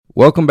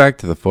Welcome back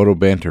to the Photo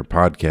Banter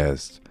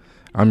Podcast.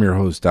 I'm your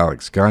host,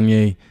 Alex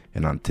Gagne,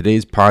 and on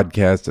today's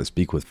podcast, I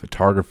speak with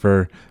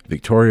photographer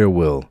Victoria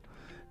Will.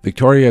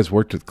 Victoria has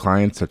worked with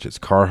clients such as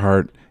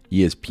Carhartt,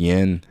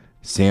 ESPN,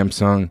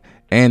 Samsung,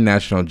 and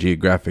National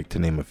Geographic, to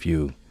name a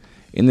few.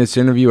 In this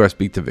interview, I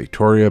speak to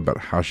Victoria about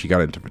how she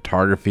got into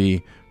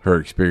photography, her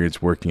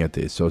experience working at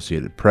the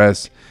Associated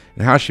Press,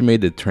 and how she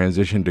made the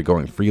transition to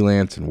going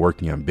freelance and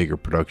working on bigger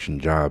production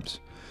jobs.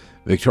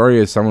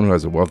 Victoria is someone who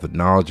has a wealth of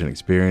knowledge and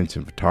experience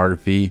in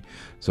photography,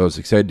 so I was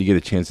excited to get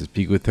a chance to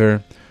speak with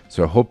her.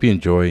 So I hope you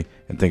enjoy,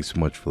 and thanks so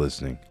much for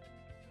listening.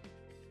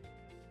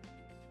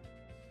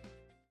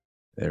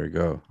 There we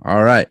go.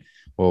 All right.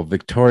 Well,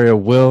 Victoria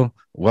Will,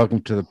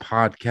 welcome to the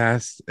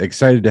podcast.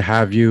 Excited to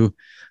have you.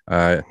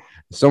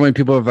 So many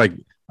people have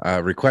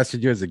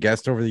requested you as a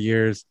guest over the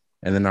years.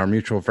 And then our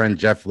mutual friend,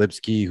 Jeff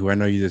Lipsky, who I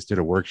know you just did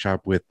a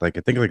workshop with, I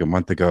think a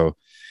month ago.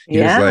 He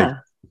was like,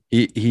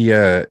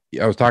 I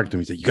was talking to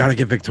him. He said, "You got to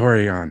get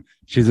Victoria on.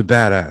 She's a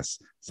badass."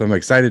 So I'm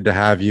excited to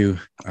have you.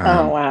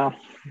 Oh, wow.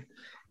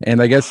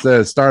 And I guess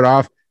to start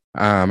off,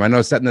 I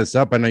know setting this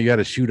up, I know you had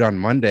a shoot on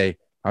Monday.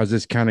 I was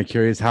just kind of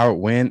curious how it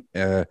went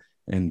and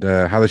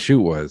how the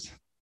shoot was.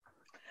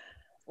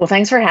 Well,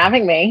 thanks for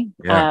having me.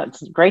 Yeah.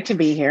 It's great to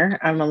be here.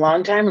 I'm a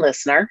longtime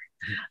listener.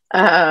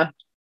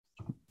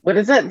 What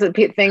is it? The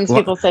things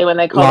people say when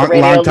they call the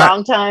radio,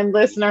 long-time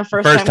listener,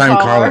 first-time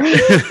caller.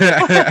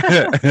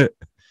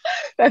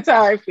 That's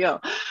how I feel.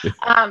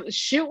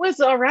 Shoot was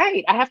all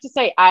right. I have to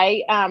say,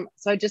 I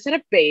just had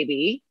a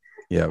baby.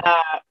 Yeah.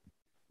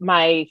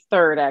 My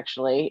third,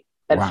 actually,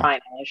 and wow. final,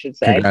 I should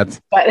say.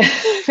 Congrats. But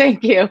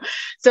thank you.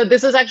 So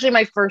this was actually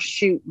my first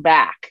shoot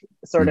back,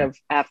 sort of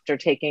after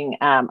taking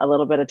a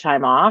little bit of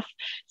time off.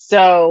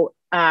 So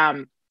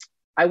I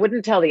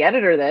wouldn't tell the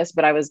editor this,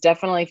 but I was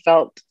definitely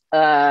felt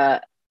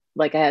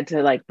like I had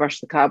to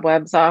brush the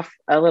cobwebs off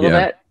a little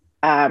bit.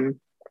 I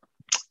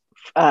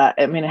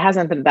mean, it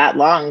hasn't been that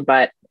long,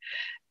 but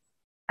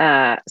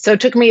so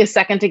it took me a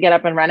second to get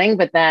up and running,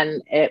 but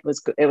then it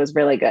was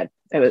really good.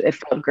 It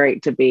felt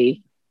great to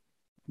be.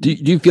 Do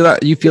you feel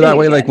that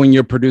way? Again. Like when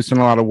you're producing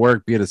a lot of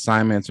work, be it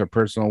assignments or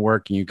personal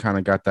work, and you kind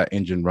of got that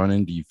engine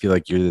running, do you feel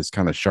like you're this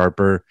kind of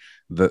sharper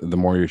the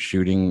more you're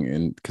shooting?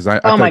 And because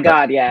oh my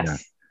God,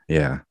 yes.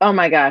 Yeah. Oh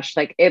my gosh.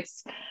 Like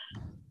it's,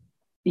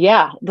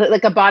 yeah,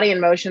 like a body in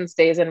motion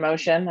stays in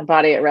motion. A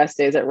body at rest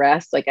stays at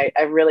rest. Like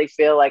I really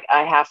feel like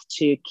I have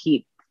to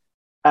keep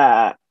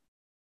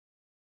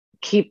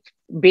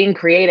being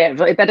creative.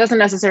 Like, that doesn't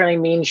necessarily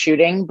mean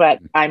shooting, but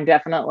I'm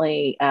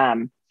definitely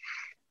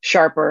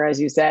sharper, as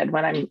you said,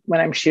 when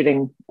I'm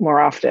shooting more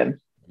often.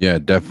 Yeah,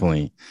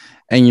 definitely.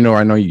 And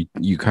I know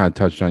you kind of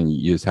touched on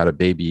you just had a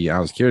baby. I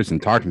was curious in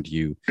talking to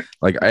you.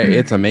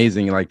 It's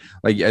amazing. Like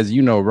as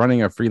you know,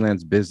 running a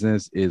freelance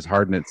business is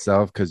hard in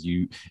itself because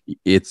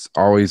it's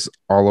always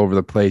all over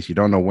the place. You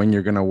don't know when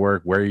you're gonna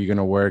work, where you're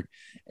gonna work,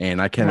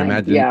 and I can't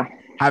imagine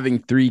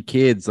having 3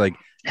 kids. Like,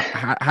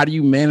 how do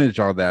you manage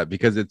all that?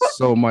 Because it's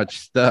so much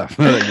stuff.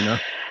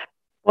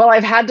 Well,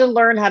 I've had to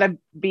learn how to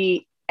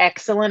be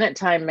excellent at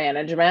time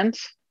management,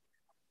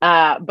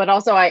 but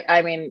also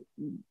I mean.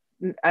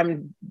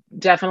 I'm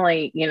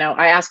definitely,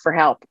 I ask for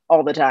help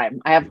all the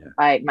time.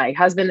 My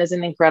husband is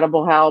an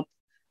incredible help.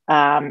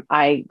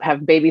 I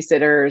have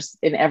babysitters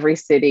in every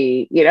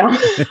city,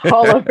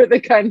 all over the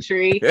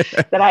country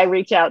that I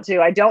reach out to.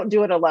 I don't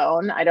do it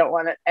alone. I don't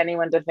want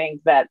anyone to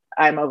think that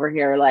I'm over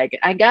here like,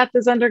 I got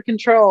this under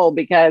control,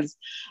 because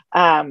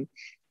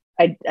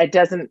it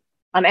doesn't,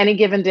 on any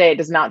given day, it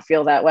does not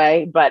feel that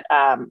way. But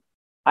I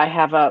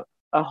have a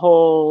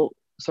whole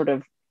sort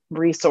of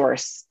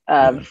resource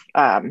of,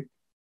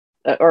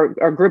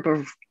 or group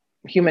of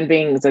human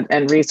beings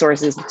and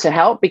resources to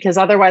help, because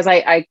otherwise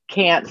I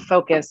can't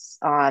focus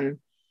on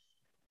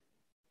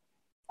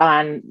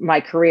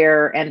my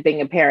career and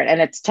being a parent. And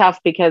it's tough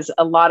because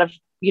a lot of,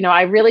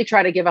 I really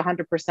try to give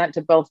 100%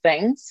 to both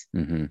things.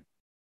 Mm-hmm.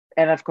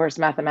 And of course,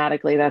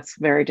 mathematically, that's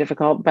very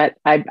difficult, but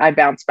I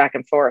bounce back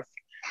and forth.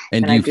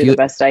 And I do the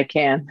best I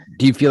can.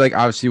 Do you feel like,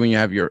 obviously, when you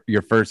have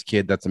your first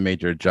kid, that's a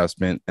major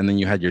adjustment, and then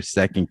you had your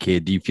second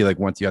kid, do you feel like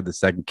once you had the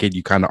second kid,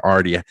 you kind of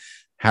already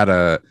had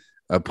a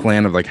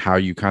plan of how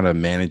you kind of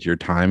manage your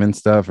time and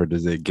stuff, or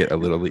does it get a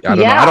little, I don't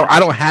know. I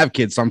don't have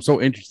kids, so I'm so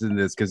interested in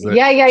this because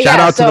shout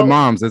out to the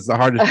moms. It's the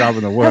hardest job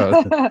in the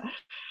world.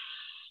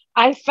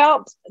 I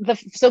felt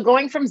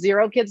going from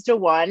 0 kids to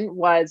 1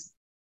 was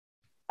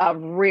a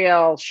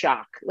real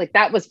shock. Like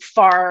that was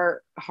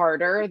far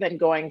harder than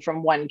going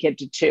from 1 kid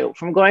to 2.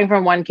 From going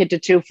from 1 kid to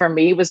 2 for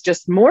me was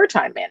just more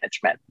time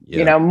management,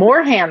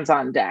 more hands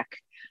on deck.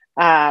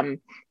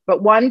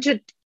 But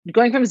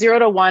going from 0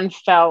 to 1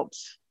 felt,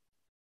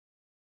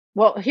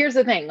 well, here's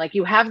the thing,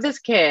 you have this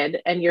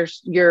kid and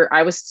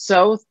I was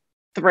so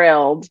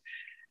thrilled,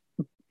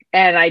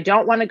 and I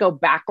don't want to go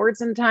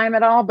backwards in time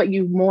at all, but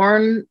you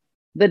mourn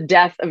the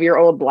death of your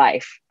old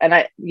life.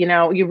 And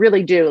you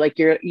really do.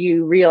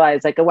 You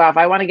realize wow, if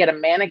I want to get a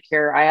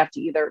manicure, I have to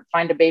either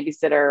find a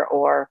babysitter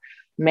or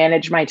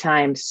manage my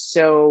time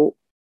so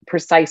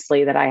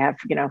precisely that I have,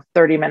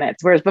 30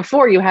 minutes. Whereas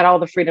before you had all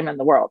the freedom in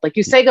the world. Like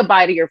you say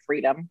goodbye to your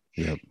freedom.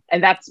 Yep.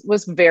 And that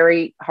was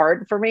very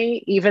hard for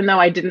me, even though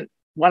I didn't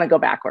want to go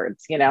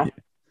backwards, Yeah,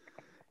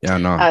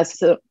 no.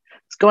 So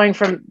it's going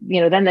from,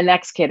 then the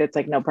next kid, it's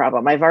like, no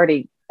problem. I've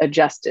already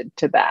adjusted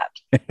to that.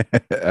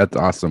 That's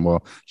awesome.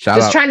 Well, shout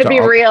just out trying to be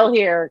real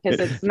here, because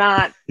it's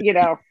not,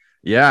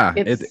 yeah,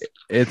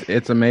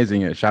 it's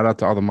amazing. Shout out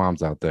to all the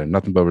moms out there.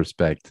 Nothing but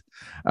respect.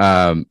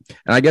 And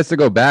I guess to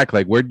go back,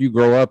 like, where did you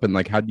grow up, and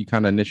like, how did you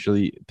kind of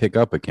initially pick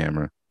up a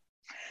camera?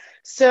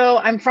 So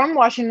I'm from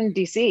Washington,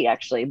 D.C.,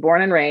 actually,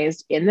 born and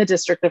raised in the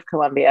District of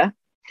Columbia.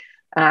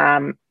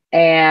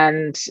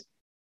 And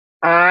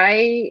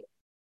I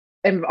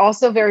am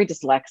also very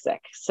dyslexic.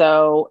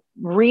 So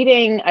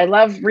I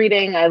love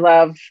reading. I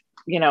love,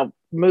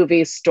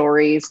 movies,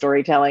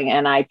 storytelling.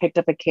 And I picked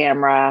up a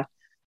camera.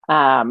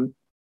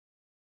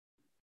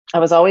 I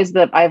was always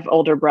I have two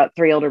older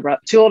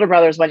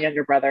brothers, one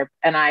younger brother.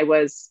 And I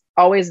was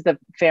always the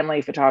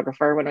family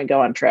photographer when we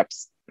go on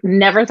trips.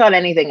 Never thought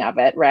anything of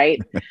it.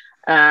 Right.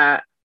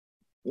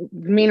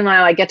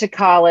 Meanwhile, I get to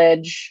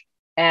college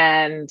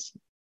and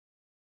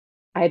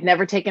I had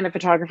never taken a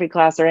photography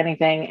class or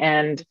anything.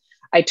 And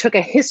I took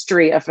a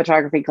history of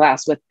photography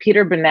class with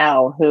Peter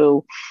Bunnell,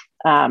 who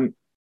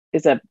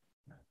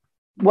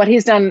what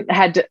he's done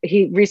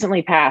he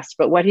recently passed,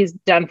 but what he's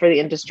done for the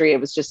industry, it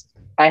was just,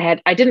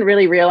 I didn't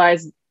really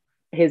realize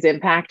his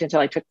impact until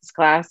I took this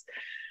class.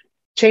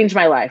 Changed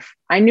my life.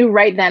 I knew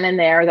right then and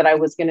there that I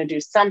was going to do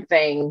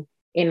something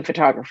in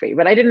photography,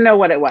 but I didn't know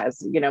what it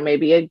was,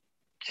 maybe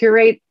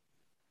curate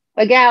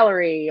a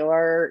gallery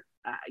or,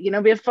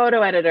 be a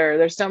photo editor.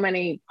 There's so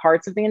many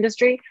parts of the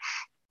industry,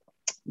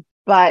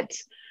 but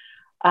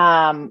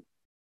I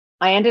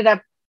ended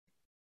up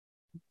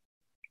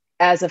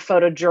as a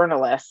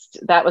photojournalist.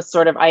 That was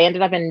I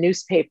ended up in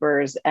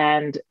newspapers,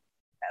 and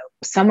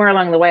somewhere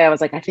along the way, I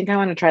was like, I think I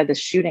want to try this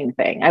shooting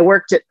thing. I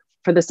worked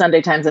for the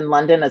Sunday Times in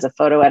London as a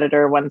photo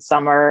editor one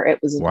summer. It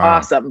was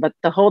awesome. But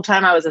the whole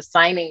time I was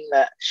assigning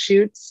the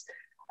shoots,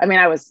 I mean,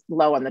 I was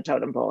low on the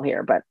totem pole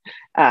here, but,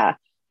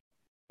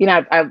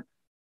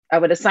 I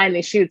would assign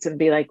these shoots and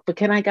be like, but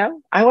can I go?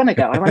 I want to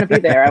go. I want to be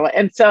there.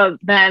 And so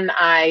then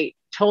I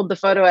told the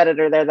photo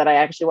editor there that I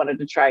actually wanted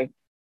to try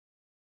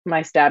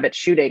my stab at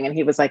shooting. And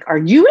he was like, are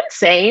you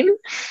insane?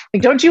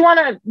 Like, don't you want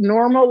a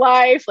normal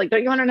life? Like,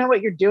 don't you want to know what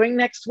you're doing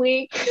next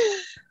week?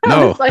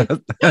 No, like,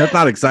 that's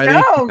not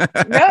exciting.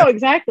 No,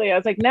 exactly. I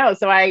was like, no.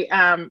 So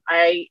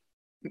I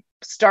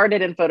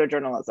started in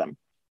photojournalism.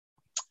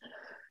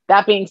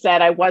 That being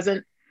said, it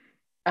wasn't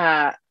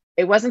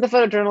the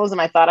photojournalism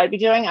I thought I'd be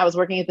doing. I was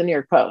working at the New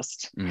York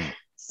Post.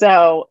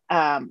 So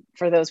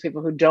for those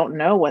people who don't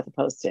know what the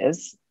Post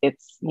is,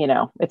 it's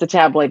a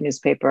tabloid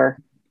newspaper.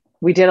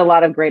 We did a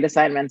lot of great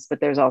assignments,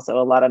 but there's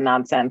also a lot of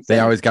nonsense. They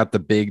always got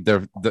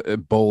the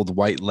bold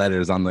white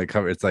letters on the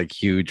cover. It's like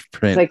huge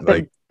print. It's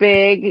like the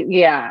big,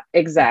 yeah,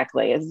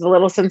 exactly. It's a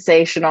little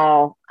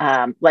sensational,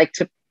 like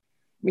to,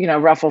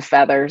 ruffle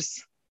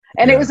feathers.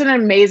 And it was an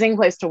amazing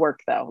place to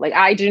work, though. Like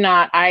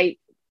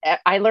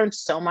I learned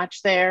so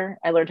much there.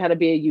 I learned how to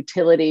be a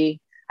utility.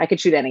 I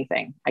could shoot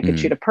anything. I could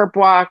shoot a perp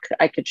walk.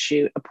 I could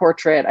shoot a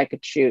portrait. I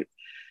could shoot,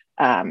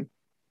 a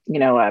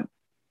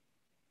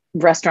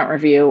restaurant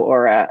review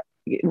or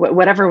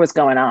whatever was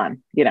going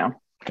on,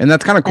 And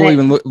that's kind of cool.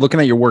 Even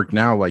looking at your work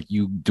now, like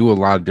you do a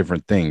lot of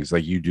different things.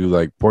 Like you do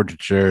like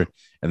portraiture,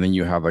 and then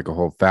you have like a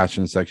whole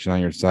fashion section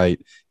on your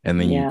site, and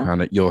then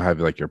you'll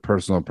have like your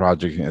personal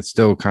project, and it's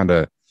still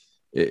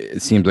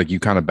it seems like you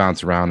kind of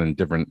bounce around in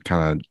different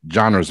kind of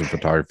genres of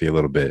photography a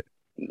little bit.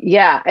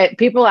 Yeah.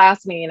 People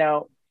ask me,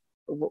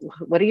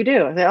 what do you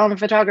do? I say, oh, I'm a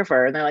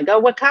photographer. And they're like, oh,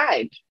 what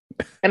kind?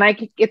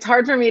 And it's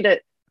hard for me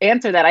to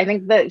answer that. I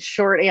think the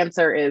short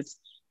answer is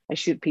I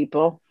shoot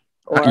people.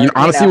 Or,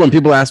 honestly, when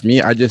people ask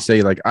me, I just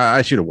say like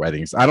I shoot at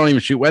weddings. I don't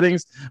even shoot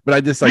weddings, but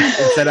I just like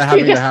instead of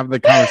having to have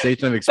the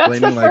conversation of explaining,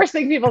 that's the first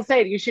thing people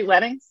say. Do you shoot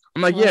weddings?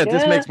 I'm like, yeah,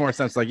 this makes more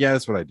sense. Like, yeah,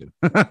 that's what I do.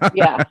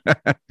 Yeah,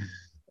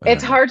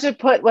 it's hard to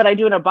put what I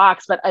do in a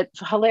box, but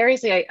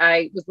hilariously,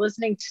 I was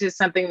listening to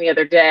something the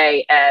other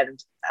day,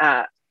 and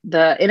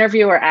the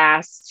interviewer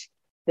asked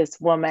this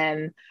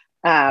woman,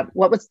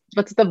 what's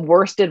the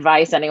worst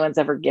advice anyone's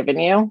ever given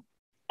you?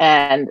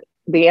 And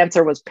the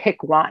answer was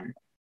pick one.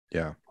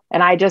 Yeah.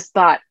 And I just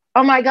thought,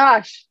 oh my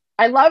gosh,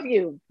 I love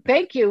you.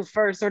 Thank you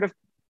for sort of,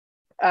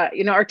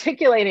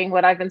 articulating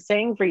what I've been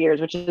saying for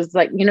years, which is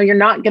like, you're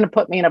not going to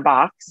put me in a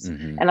box.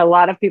 Mm-hmm. And a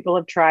lot of people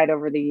have tried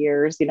over the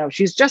years,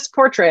 she's just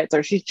portraits,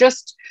 or she's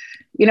just,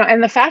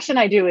 and the fashion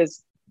I do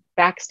is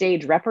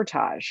backstage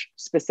reportage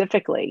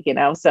specifically,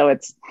 so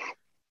it's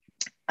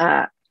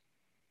not,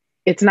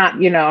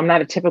 I'm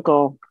not a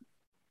typical,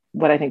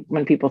 what I think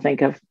when people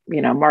think of,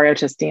 Mario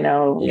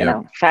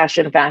Testino,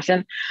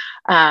 fashion.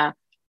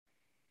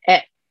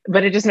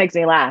 But it just makes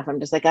me laugh. I'm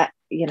just like, I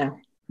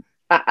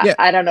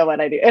don't know what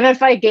I do. And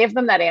if I gave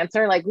them that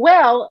answer, like,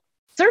 well,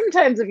 certain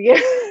times of year,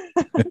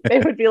 they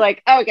would be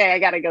like, okay, I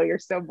gotta go. You're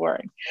so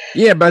boring.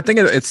 Yeah, but I think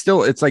it's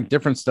still, it's like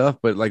different stuff.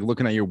 But like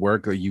looking at your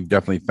work, like, you've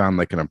definitely found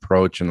like an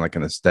approach and like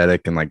an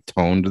aesthetic and like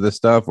tone to the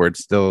stuff where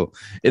it's still,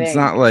 it's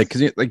not like,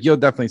 because like you'll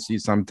definitely see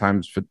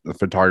sometimes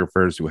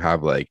photographers who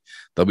have like,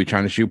 they'll be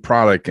trying to shoot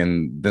product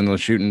and then they'll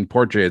shoot in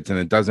portraits, and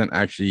it doesn't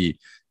actually,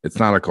 it's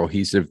not a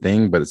cohesive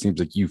thing. But it seems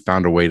like you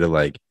found a way to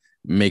like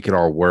make it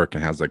all work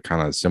and has like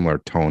kind of similar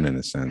tone in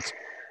a sense.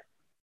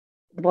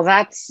 Well,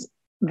 that's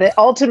the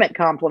ultimate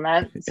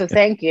compliment. So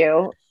thank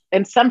you.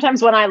 And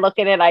sometimes when I look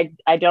at it,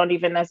 I don't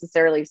even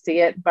necessarily see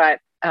it, but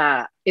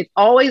it's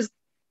always,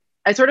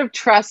 I sort of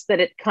trust that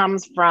it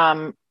comes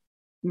from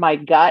my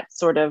gut,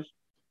 sort of,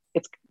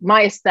 it's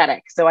my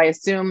aesthetic. So I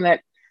assume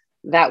that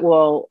that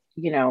will,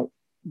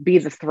 be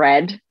the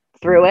thread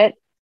through it.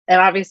 And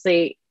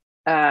obviously,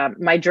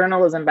 my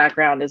journalism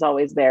background is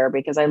always there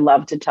because I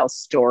love to tell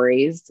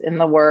stories in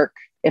the work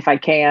if I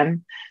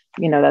can.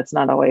 That's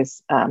not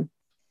always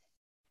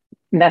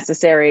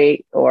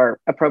necessary or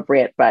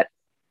appropriate, but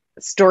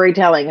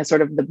storytelling is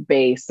sort of the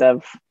base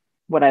of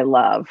what I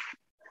love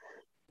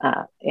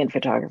in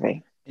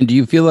photography. And do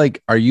you feel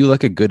like, are you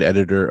like a good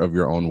editor of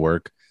your own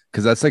work?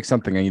 Because that's like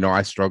something,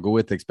 I struggle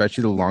with,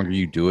 especially the longer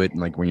you do it.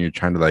 And like when you're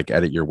trying to like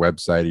edit your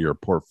website or your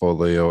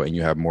portfolio and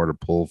you have more to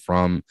pull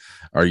from,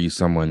 are you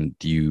someone,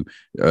 do you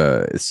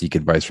seek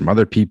advice from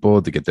other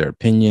people to get their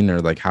opinion? Or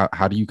like,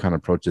 how do you kind of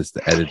approach this,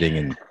 the editing?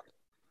 And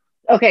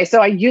okay,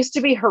 so I used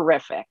to be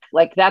horrific.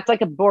 Like that's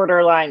like a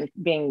borderline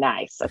being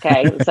nice.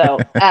 Okay, so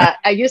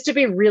I used to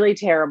be really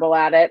terrible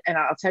at it, and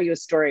I'll tell you a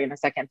story in a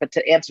second. But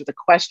to answer the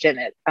question,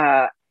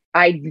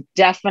 I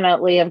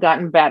definitely have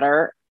gotten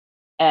better,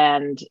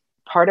 and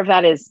part of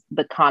that is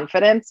the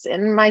confidence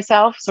in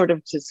myself, sort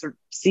of to sort of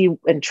see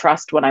and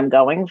trust what I'm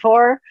going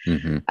for.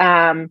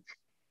 Mm-hmm.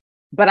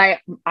 But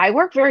I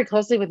work very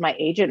closely with my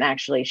agent.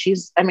 Actually, she,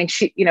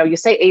 you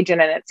say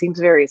agent, and it seems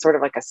very sort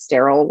of like a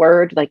sterile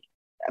word, like.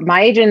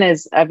 My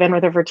agent I've been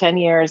with her for 10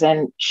 years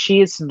and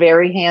she's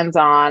very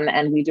hands-on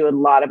and we do a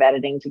lot of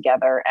editing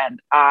together, and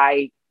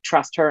I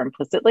trust her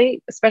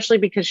implicitly, especially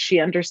because she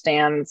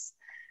understands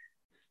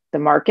the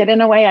market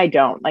in a way I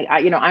don't. Like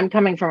I'm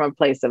coming from a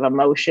place of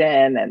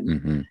emotion and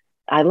mm-hmm.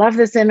 I love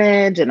this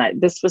image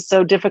and this was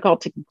so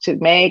difficult to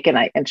make.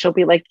 And she'll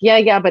be like,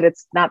 yeah, but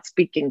it's not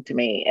speaking to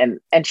me.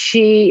 And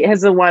she is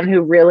the one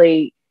who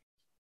really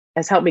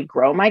has helped me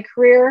grow my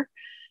career,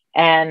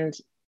 and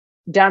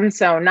done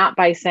so not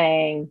by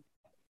saying,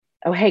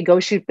 oh, hey, go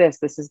shoot this.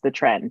 This is the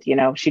trend.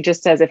 She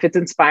just says, if it's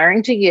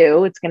inspiring to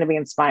you, it's going to be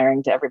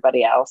inspiring to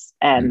everybody else.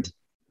 And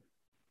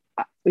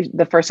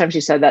the first time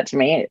she said that to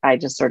me, I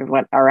just sort of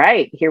went, all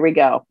right, here we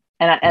go.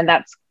 And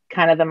that's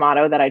kind of the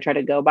motto that I try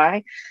to go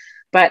by.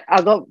 But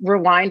I'll go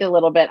rewind a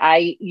little bit.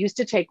 I used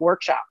to take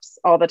workshops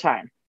all the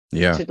time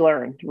to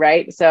learn.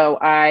 Right. So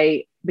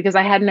because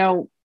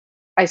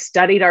I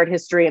studied art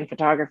history and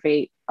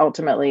photography.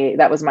 Ultimately,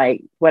 that was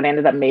what I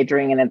ended up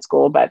majoring in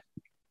school, but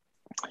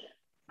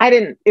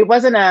it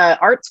wasn't a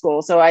art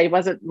school. So I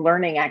wasn't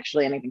learning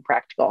actually anything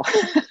practical.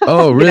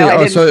 Oh,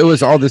 really? So it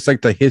was all this,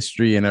 like the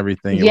history and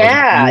everything.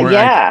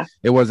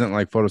 It wasn't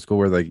like photo school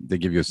where like they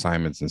give you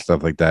assignments and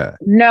stuff like that.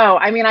 No,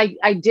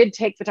 I did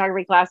take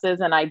photography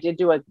classes and I did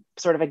do a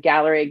sort of a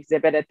gallery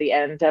exhibit at the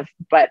end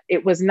but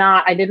it was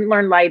not, I didn't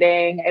learn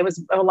lighting. It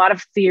was a lot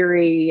of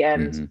theory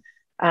and,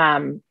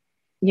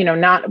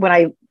 not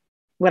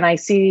when I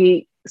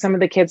see some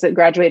of the kids that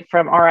graduate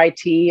from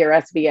RIT or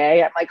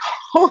SVA, I'm like,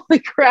 holy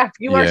crap,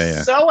 you are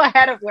so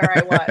ahead of where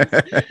I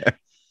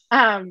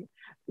was.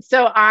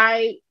 So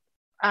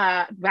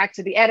back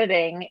to the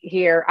editing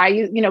here,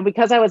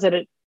 because I was at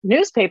a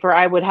newspaper,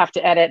 I would have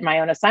to edit my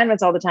own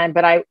assignments all the time,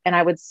 but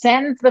I would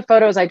send the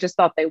photos I just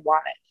thought they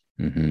wanted,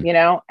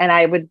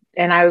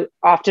 and I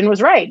often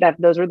was right that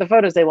those were the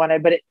photos they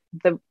wanted, but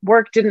the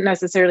work didn't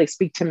necessarily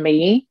speak to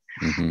me.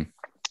 Mm-hmm.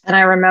 And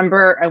I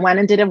remember I went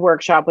and did a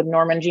workshop with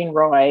Norman Jean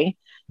Roy,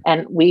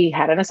 and we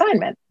had an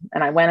assignment,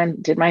 and I went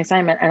and did my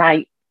assignment, and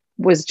I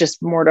was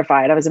just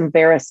mortified. I was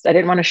embarrassed. I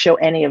didn't want to show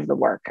any of the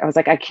work. I was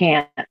like, I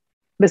can't,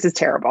 this is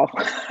terrible.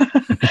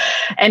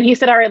 And he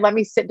said, all right, let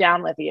me sit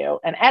down with you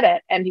and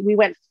edit. And we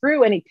went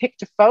through and he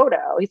picked a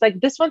photo. He's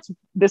like, this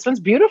one's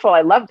beautiful.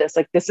 I love this.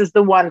 Like, this is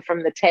the one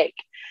from the take.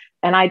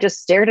 And I just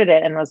stared at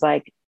it and was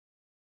like,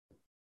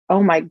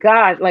 oh my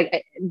God,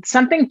 like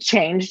something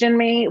changed in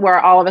me where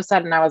all of a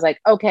sudden I was like,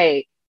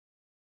 okay,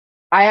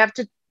 I have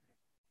to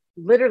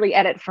literally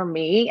edit for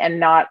me and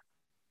not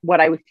what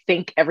I would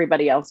think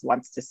everybody else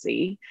wants to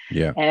see.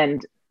 Yeah.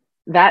 And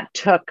that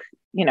took,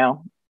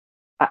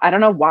 I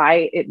don't know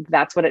why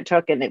that's what it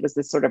took. And it was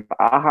this sort of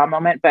aha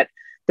moment, but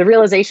the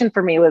realization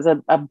for me was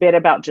a bit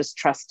about just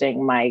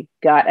trusting my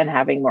gut and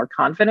having more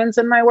confidence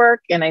in my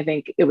work. And I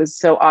think it was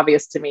so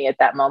obvious to me at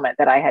that moment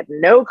that I had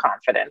no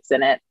confidence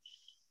in it.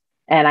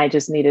 And I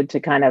just needed to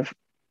kind of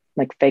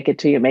like fake it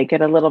till you make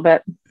it a little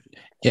bit.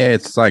 Yeah,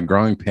 it's like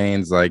growing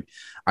pains. Like,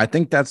 I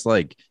think that's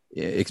like,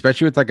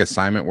 especially with like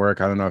assignment work.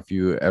 I don't know if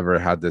you ever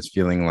had this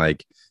feeling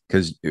like,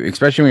 because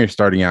especially when you're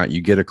starting out, you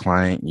get a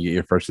client, you get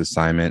your first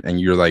assignment, and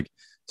you're like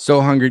so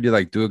hungry to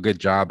like do a good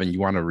job and you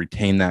want to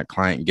retain that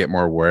client and get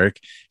more work.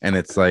 And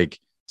it's like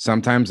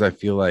sometimes I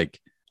feel like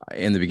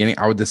in the beginning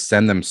I would just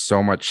send them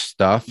so much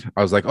stuff.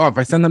 I was like, oh, if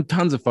I send them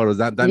tons of photos,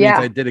 that means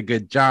I did a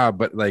good job.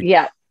 But like,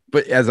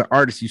 but as an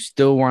artist, you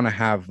still want to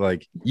have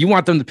like, you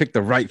want them to pick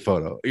the right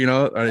photo. You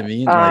know what I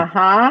mean?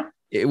 Like,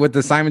 with the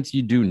assignments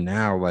you do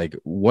now, like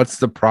what's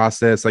the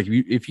process? Like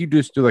if you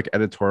just do like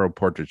editorial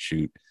portrait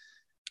shoot,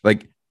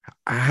 like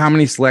how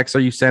many selects are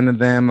you sending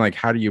them? Like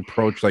how do you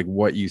approach like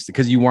what you,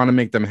 because you want to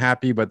make them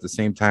happy, but at the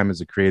same time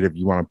as a creative,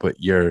 you want to put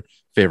your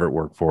favorite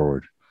work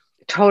forward.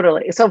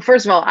 Totally. So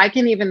first of all, I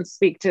can even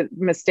speak to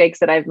mistakes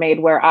that I've made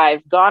where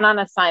I've gone on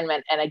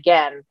assignment and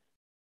again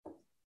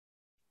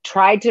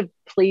tried to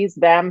please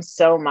them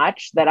so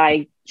much that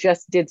I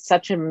just did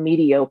such a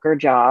mediocre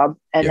job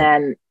and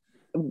then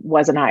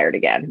wasn't hired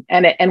again.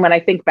 And when I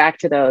think back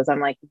to those, I'm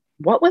like,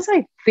 what was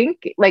I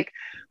thinking? Like,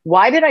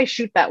 why did I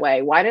shoot that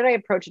way? Why did I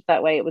approach it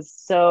that way? It was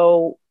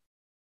so,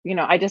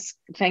 I just,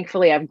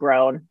 thankfully I've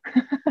grown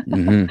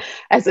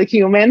as a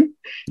human,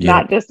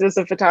 not just as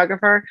a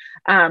photographer.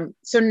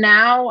 So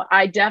now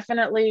I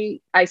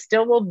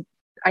still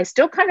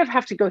kind of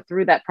have to go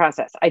through that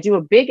process. I do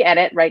a big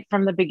edit right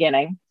from the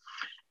beginning.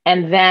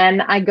 And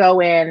then I go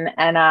in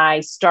and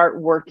I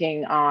start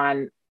working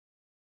on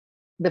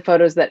the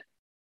photos that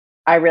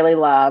I really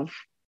love.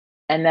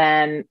 And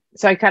then,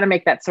 so I kind of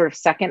make that sort of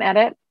second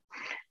edit.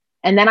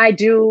 And then I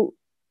do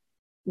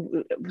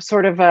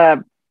sort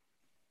of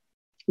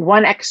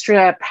one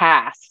extra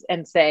pass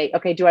and say,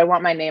 okay, do I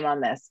want my name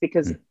on this?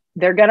 Because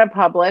they're going to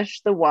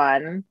publish the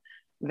one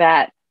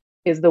that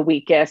is the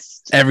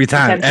weakest every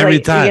time, and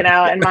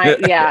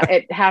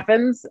it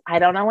happens. I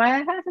don't know why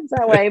it happens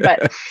that way,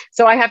 but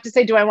so I have to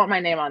say, do I want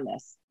my name on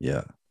this?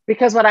 Yeah.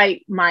 Because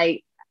my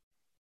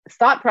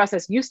thought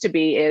process used to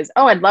be is,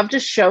 oh, I'd love to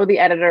show the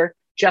editor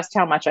just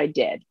how much I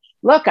did.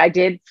 Look, I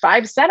did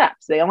 5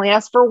 setups. They only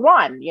asked for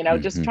 1,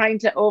 just trying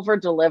to over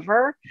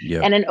deliver. Yeah.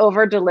 And in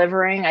over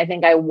delivering, I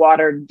think I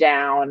watered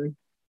down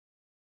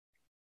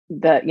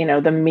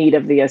the meat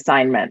of the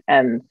assignment.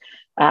 And,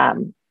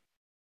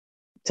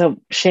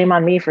 so shame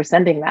on me for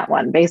sending that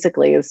one,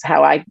 basically, is that's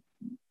how I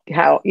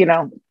think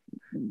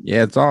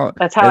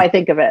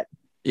of it.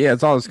 Yeah,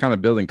 it's all just kind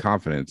of building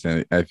confidence.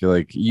 And I feel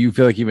like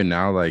even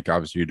now, like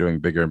obviously you're doing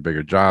bigger and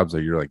bigger jobs,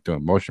 or you're like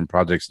doing motion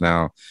projects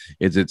now.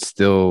 Is it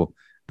still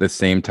the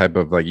same type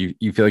of like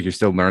you feel like you're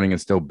still learning and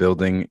still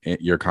building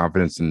your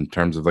confidence in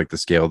terms of like the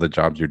scale of the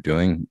jobs you're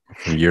doing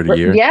from year to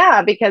year?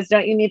 Yeah, because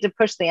don't you need to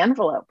push the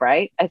envelope,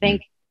 right? I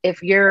think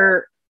if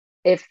you're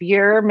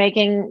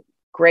making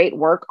great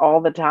work all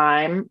the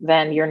time,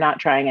 then you're not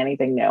trying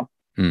anything new.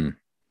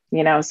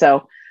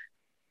 So,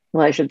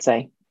 well, I should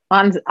say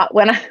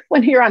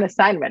when you're on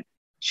assignment,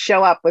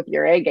 show up with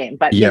your A game.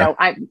 But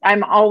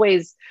I'm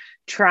always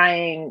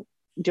doing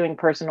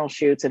personal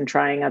shoots and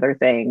trying other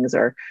things,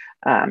 or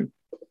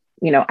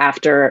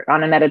after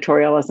on an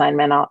editorial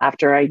assignment,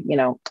 after I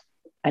know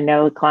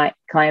the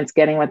client's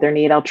getting what they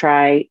need, I'll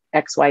try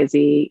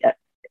XYZ.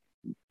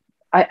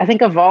 I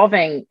think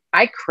evolving,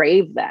 I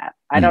crave that.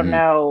 I don't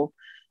know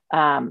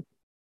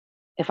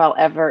if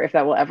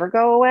that will ever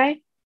go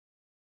away.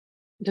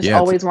 Just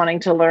always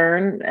wanting to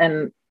learn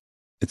and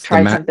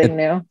try something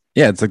new.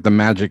 Yeah, it's like the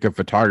magic of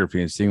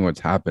photography and seeing what's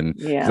happened.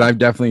 Yeah,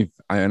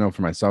 I know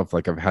for myself,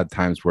 like I've had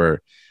times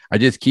where I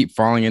just keep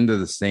falling into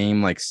the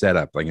same like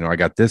setup. Like, I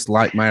got this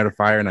light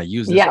magnifier and I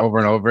use this over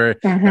and over.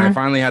 And I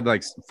finally had to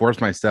like force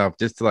myself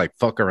just to like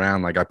fuck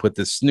around. Like I put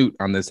this snoot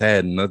on this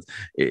head and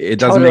it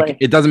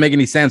doesn't make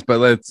any sense, but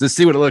let's just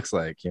see what it looks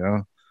like,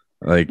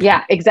 like.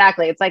 Yeah,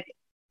 exactly. It's like,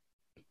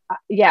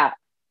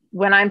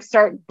 when I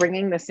start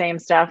bringing the same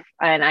stuff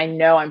and I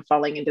know I'm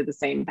falling into the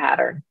same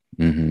pattern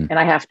and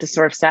I have to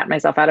sort of snap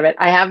myself out of it.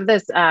 I have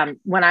this,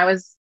 when I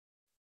was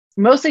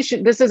mostly,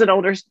 this is an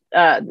older,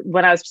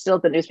 when I was still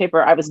at the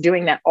newspaper, I was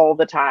doing that all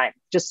the time,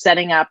 just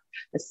setting up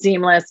a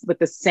seamless with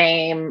the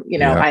same,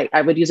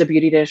 I would use a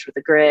beauty dish with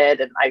a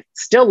grid, and I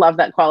still love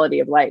that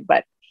quality of light,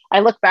 but I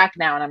look back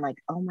now and I'm like,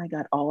 oh my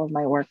God, all of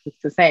my work looks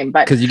the same.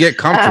 But because you get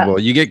comfortable,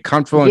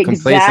 and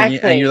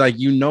complacent, and you're like,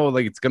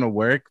 like it's gonna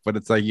work, but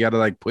it's like you got to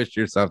like push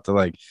yourself to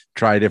like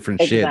try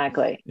different shit.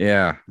 Exactly.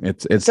 Yeah,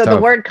 it's so tough.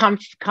 The word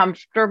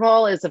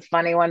comfortable is a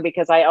funny one,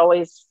 because I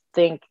always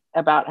think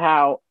about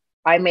how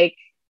I make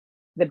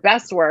the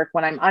best work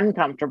when I'm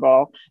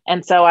uncomfortable,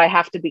 and so I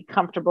have to be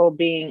comfortable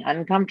being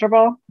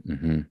uncomfortable.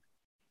 And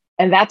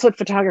that's what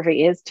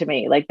photography is to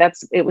me. Like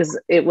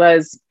it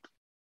was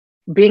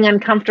being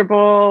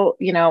uncomfortable,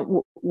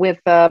 with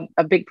a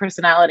big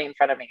personality in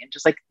front of me, and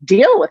just like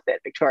deal with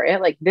it, Victoria.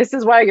 Like, this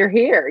is why you're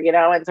here,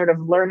 and sort of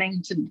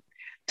learning to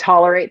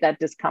tolerate that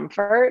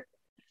discomfort.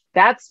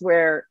 That's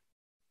part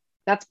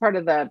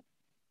of the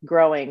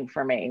growing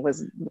for me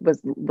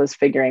was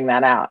figuring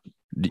that out.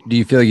 Do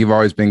you feel like you've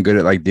always been good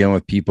at like dealing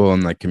with people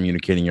and like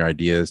communicating your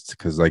ideas?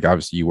 Because like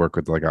obviously you work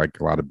with like a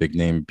lot of big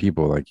name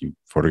people, like you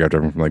photographed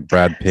everyone from like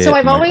Brad Pitt. So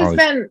I've always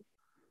been.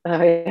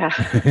 Oh yeah.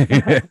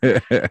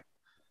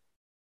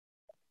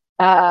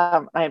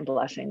 I'm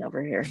blushing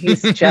over here.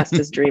 He's just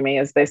as dreamy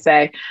as they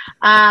say.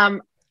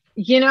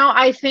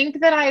 I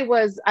think that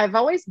I've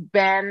always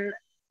been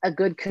a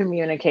good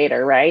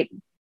communicator, right?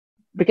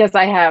 Because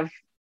I have,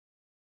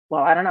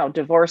 well, I don't know,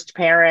 divorced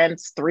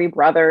parents, three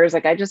brothers.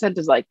 Like I just had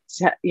to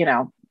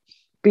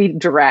be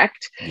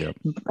direct. Yep.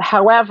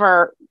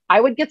 However, I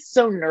would get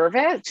so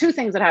nervous. Two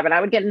things that happen.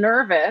 I would get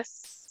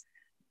nervous,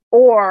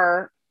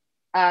 or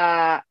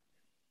I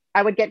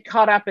would get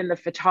caught up in the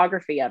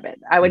photography of it.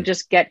 I would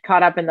just get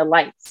caught up in the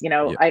lights.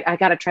 Yeah. I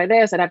got to try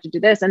this. I'd have to do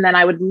this. And then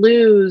I would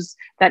lose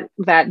that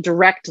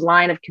direct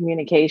line of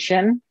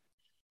communication.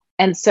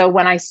 And so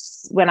when I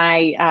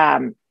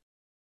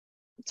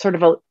sort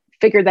of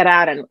figured that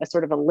out and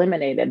sort of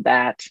eliminated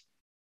that,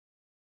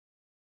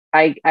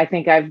 I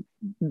think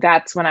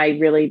that's when I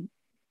really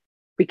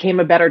became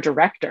a better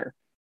director.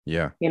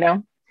 Yeah.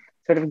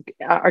 Sort of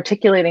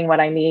articulating what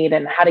I need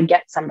and how to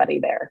get somebody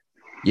there.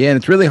 Yeah, and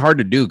it's really hard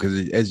to do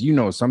because, as you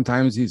know,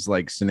 sometimes these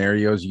like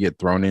scenarios you get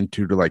thrown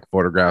into to like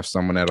photograph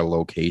someone at a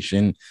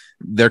location,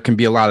 there can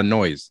be a lot of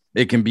noise.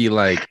 It can be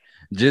like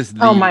just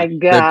oh my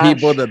god, the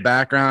people, the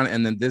background,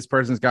 and then this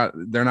person's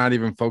they're not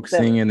even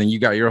focusing, and then you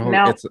got your whole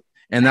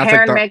and that's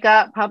hair like and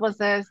makeup,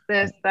 publicist,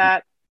 this,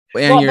 that.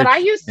 Well, but I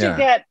used to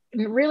get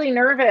really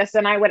nervous,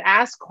 and I would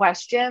ask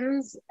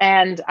questions,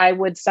 and I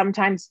would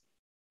sometimes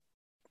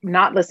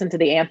not listen to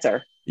the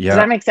answer. Yeah. Does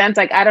that make sense?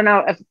 Like, I don't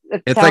know if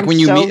it's like when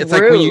you meet,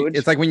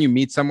 it's like when you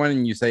meet someone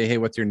and you say, "Hey,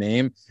 what's your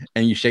name?"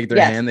 and you shake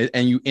their hand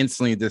and you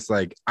instantly just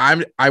like,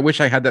 I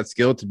wish I had that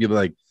skill to be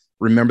like,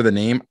 remember the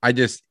name.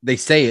 They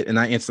say it and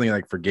I instantly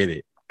like forget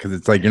it because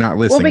it's like, you're not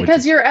listening. Well,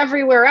 because you're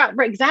everywhere out.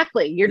 Right,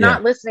 exactly. You're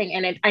not listening.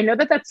 And I know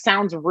that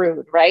sounds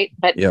rude, right?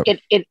 But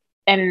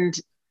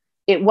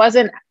it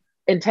wasn't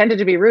intended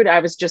to be rude. I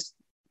was just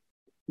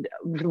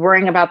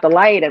worrying about the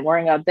light and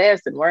worrying about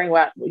this and worrying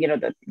about,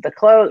 the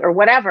clothes or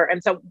whatever.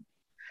 And so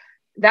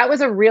that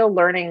was a real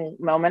learning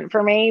moment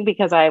for me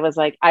because I was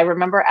like, I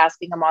remember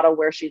asking a model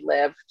where she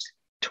lived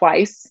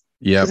twice.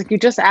 Yeah. She was like, you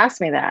just asked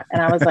me that.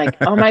 And I was like,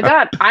 oh my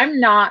God, I'm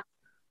not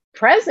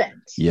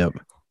present. Yep.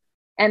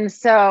 And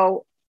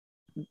so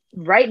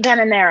right then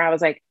and there, I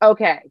was like,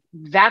 okay,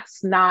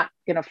 that's not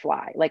going to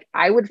fly. Like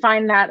I would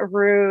find that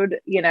rude.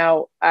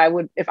 I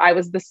would, if I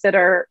was the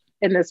sitter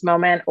in this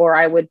moment, or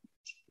I would,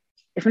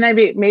 if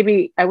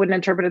maybe I wouldn't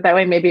interpret it that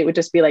way. Maybe it would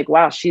just be like,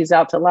 wow, she's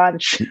out to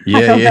lunch.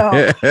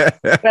 Yeah.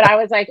 But I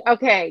was like,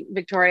 okay,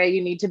 Victoria,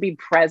 you need to be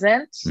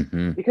present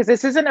because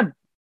this isn't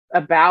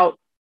about,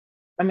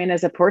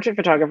 as a portrait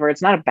photographer,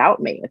 it's not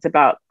about me. It's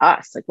about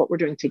us, like what we're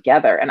doing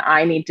together. And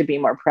I need to be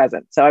more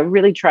present. So I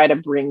really try to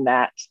bring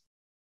that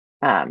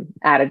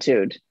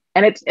attitude,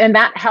 and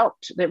that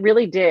helped. That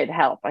really did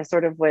help. I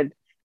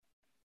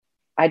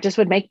just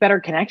would make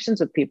better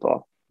connections with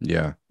people.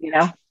 Yeah.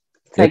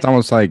 It's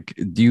almost like,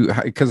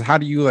 how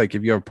do you like,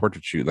 if you have a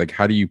portrait shoot, like,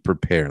 how do you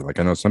prepare? Like,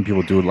 I know some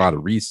people do a lot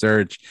of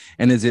research,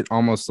 and is it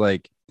almost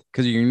like,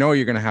 because you're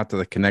going to have to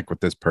like connect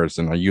with this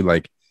person. Are you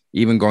like,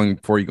 even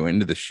before you go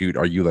into the shoot,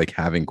 are you like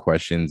having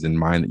questions in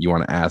mind that you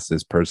want to ask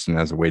this person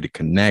as a way to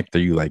connect? Are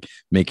you like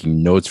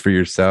making notes for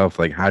yourself?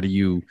 Like, how do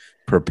you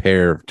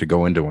prepare to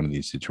go into one of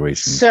these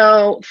situations?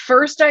 So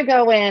first I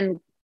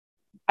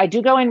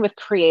do go in with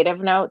creative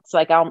notes.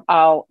 Like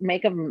I'll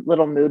make a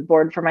little mood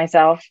board for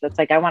myself. That's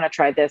like, I want to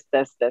try this,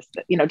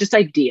 just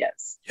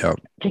ideas. Yep.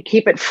 To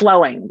keep it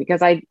flowing,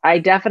 because I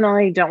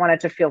definitely don't want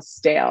it to feel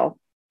stale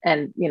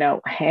and,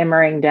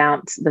 hammering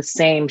down the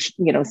same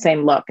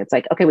look. It's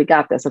like, okay, we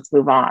got this, let's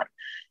move on.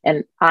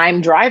 And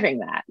I'm driving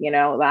that,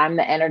 I'm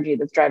the energy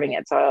that's driving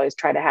it. So I always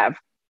try to have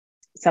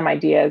some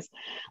ideas,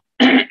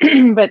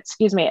 but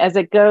excuse me, as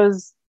it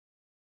goes,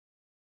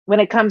 when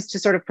it comes to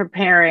sort of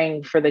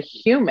preparing for the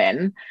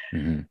human,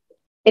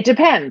 it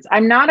depends.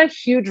 I'm not a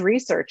huge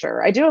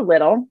researcher. I do a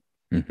little,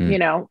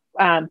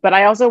 but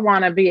I also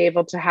want to be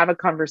able to have a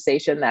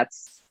conversation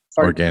that's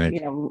organic,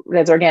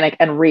 that's organic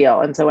and real.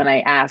 And so when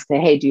I ask,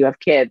 hey, do you have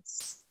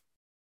kids?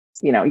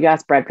 You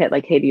ask Brad Pitt,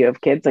 like, hey, do you have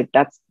kids? Like,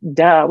 that's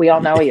duh. We all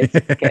know he has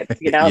kids,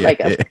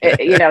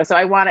 so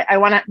I want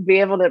to be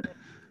able to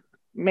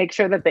make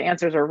sure that the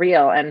answers are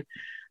real. And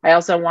I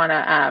also want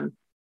to,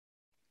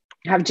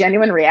 have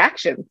genuine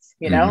reactions,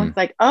 it's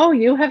like, oh,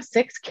 you have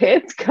 6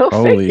 kids, go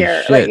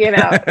figure. Shit. Like,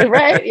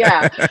 right.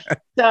 Yeah.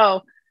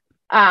 So,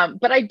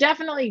 but I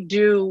definitely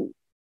do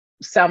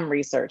some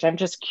research. I'm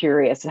just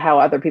curious how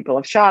other people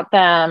have shot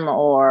them,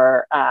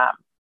 or, I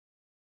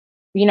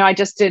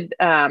just did,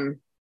 a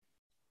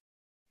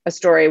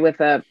story with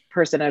a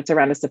person that's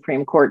around a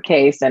Supreme Court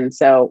case. And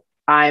so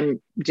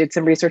did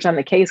some research on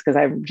the case because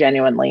I'm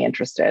genuinely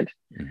interested.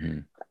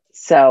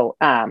 So,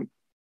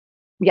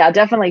 yeah, I'll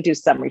definitely do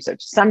some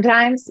research.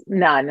 Sometimes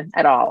none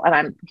at all. And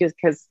I'm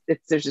because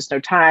there's just no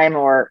time,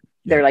 or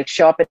they're like,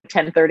 show up at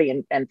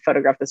 10:30 and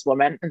photograph this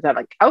woman. And so I'm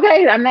like,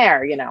 okay, I'm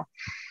there,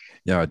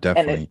 Yeah,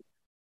 definitely. And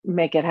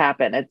make it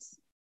happen. It's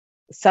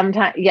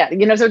sometimes,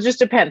 so it just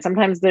depends.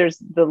 Sometimes there's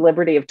the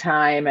liberty of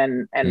time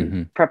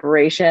and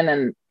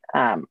preparation.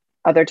 And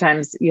other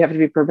times you have to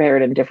be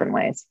prepared in different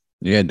ways.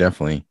 Yeah,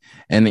 definitely.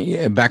 And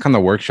yeah, back on the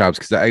workshops,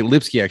 because I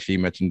Lipsky actually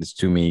mentioned this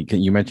to me.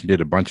 You mentioned it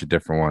a bunch of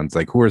different ones.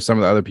 Like, who are some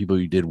of the other people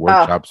you did Oh,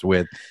 workshops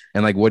with?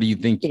 And like, what do you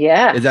think?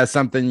 yeah. Is that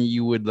something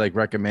you would like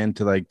recommend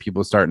to like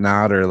people starting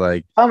out, or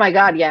like, Oh my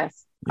God,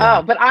 yes. yeah,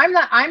 Oh, but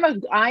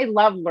I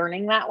love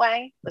learning that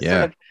way. The sort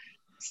yeah, of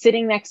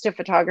sitting next to a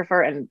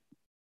photographer and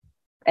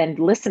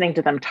listening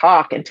to them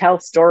talk and tell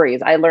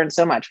stories. I learned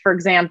so much. For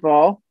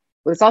example,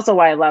 it's also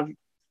why I love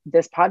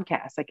this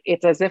podcast. Like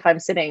it's as if I'm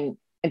sitting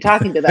and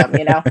talking to them,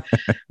 you know.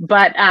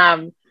 But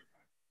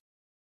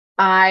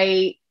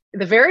I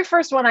the very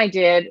first one I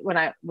did when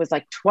I was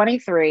like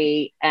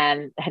 23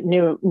 and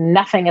knew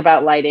nothing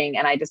about lighting,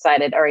 and I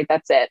decided, all right,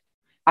 that's it.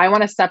 I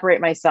want to separate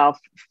myself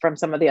from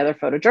some of the other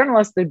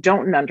photojournalists who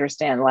don't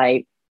understand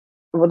light.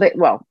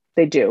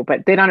 They do,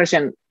 but they don't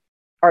understand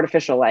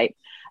artificial light.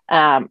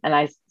 And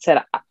I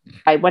said,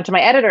 I went to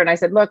my editor and I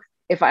said, look,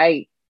 if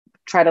I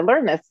try to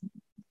learn this,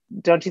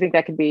 don't you think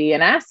that could be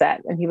an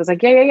asset? And he was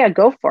like, yeah,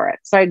 go for it.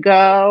 So I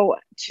go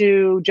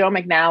to Joe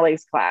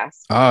McNally's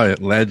class. oh,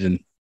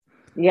 legend.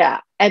 Yeah.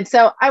 And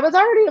so I was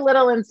already a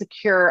little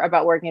insecure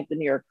about working at the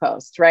New York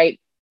Post, right?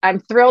 I'm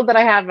thrilled that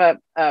I have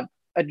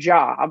a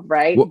job,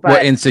 right? What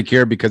But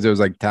insecure because it was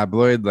like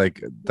tabloid,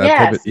 like that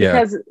type of,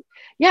 yes,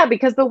 yeah.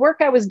 because the work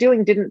I was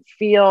doing didn't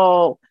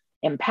feel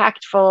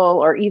impactful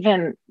or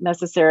even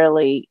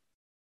necessarily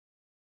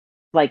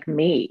like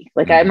me.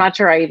 Like I'm Mhm. not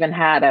sure I even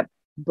had a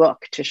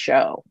book to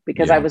show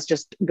because I Yeah. was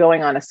just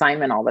going on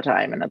assignment all the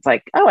time. And it's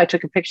like, oh, I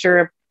took a picture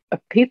of a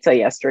pizza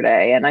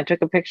yesterday and I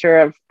took a picture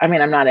of, I mean,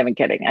 I'm not even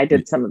kidding. I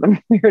did some of the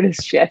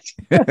weirdest shit.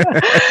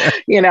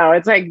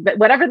 It's like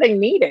whatever they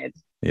needed,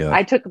 Yeah.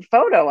 I took a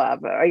photo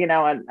of,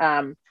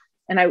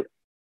 and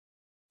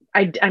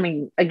I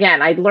mean,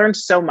 again, I learned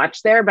so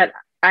much there, but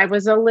I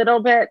was a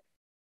little bit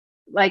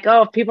like,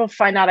 oh, if people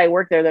find out I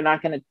work there, they're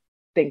not going to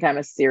think I'm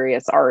a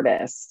serious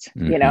artist,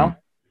 Hmm.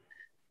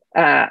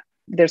 uh,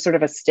 there's sort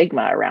of a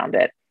stigma around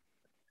it.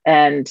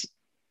 And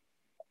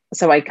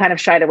so I kind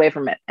of shied away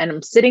from it. And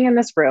I'm sitting in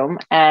this room,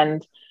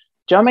 and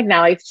Joe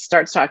McNally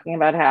starts talking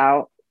about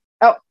how,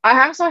 oh,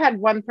 I also had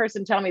one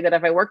person tell me that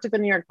if I worked at the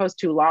New York Post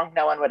too long,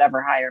 no one would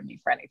ever hire me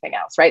for anything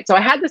else. Right. So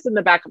I had this in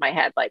the back of my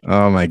head, like,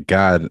 Oh my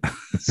God.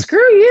 screw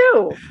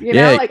you,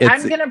 Yeah, like it's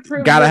I'm going to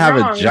prove gotta you have a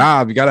wrong.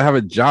 job. You gotta have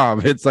a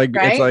job.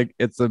 Right.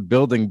 It's a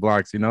building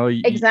blocks, you know.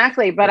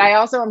 Exactly. But I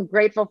also am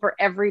grateful for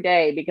every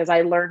day because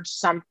I learned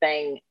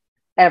something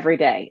every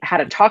day, how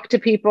to talk to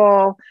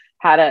people,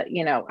 how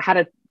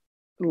to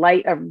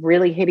light a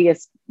really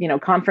hideous,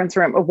 conference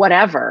room or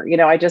whatever.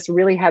 I just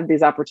really had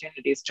these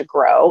opportunities to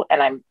grow.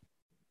 And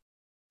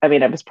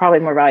it was probably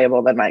more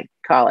valuable than my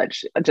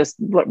college, just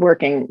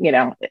working,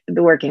 the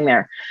working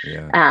there.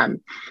 Yeah. Um,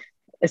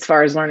 as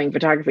far as learning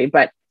photography.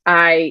 But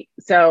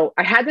so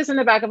I had this in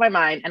the back of my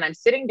mind, and I'm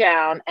sitting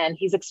down, and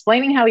he's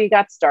explaining how he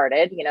got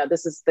started.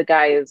 This is the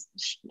guy who's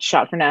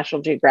shot for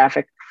National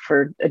Geographic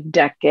for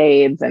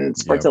decades and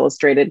Sports Yeah.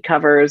 Illustrated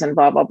covers and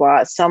blah blah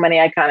blah. So many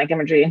iconic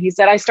imagery. And he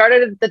said I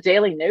started at the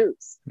Daily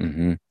News,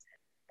 Hmm.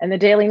 and the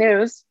Daily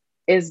News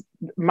is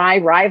my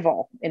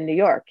rival in New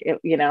York.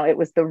 It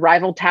was the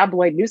rival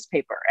tabloid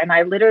newspaper. And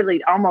I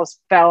literally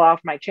almost fell off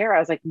my chair. I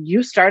was like,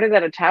 you started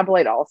at a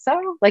tabloid also?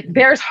 Like,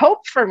 there's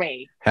hope for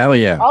me. Hell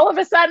yeah. All of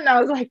a sudden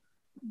I was like,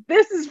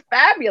 this is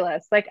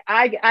fabulous. Like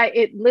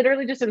it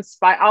literally just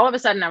inspired. All of a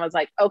sudden I was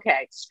like,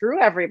 okay,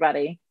 screw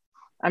everybody.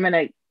 I'm going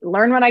to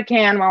learn what I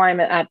can while I'm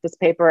at this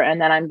paper.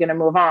 And then I'm going to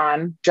move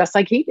on just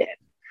like he did.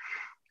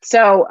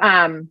 So,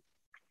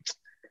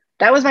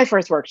 that was my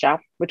first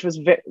workshop, which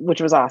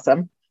was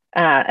awesome.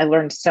 I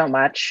learned so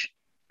much,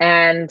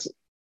 and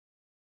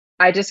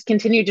I just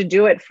continued to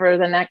do it for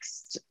the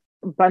next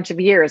bunch of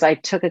years. I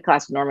took a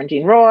class with Norman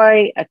Jean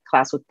Roy, a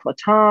class with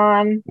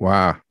Platon,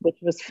 Wow. which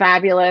was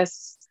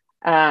fabulous.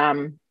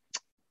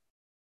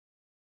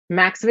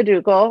 Max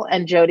Vidugal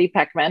and Jody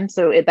Peckman.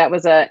 So that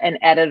was an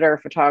editor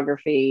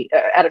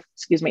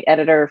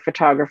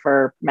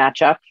photographer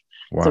matchup.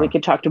 So we Wow.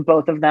 could talk to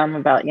both of them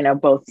about,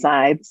 both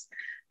sides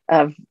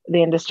of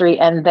the industry.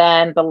 And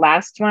then the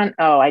last one,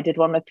 oh, I did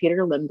one with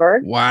Peter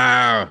Lindbergh.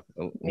 Wow.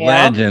 Yeah.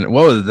 Legend.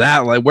 What was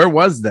that like? Where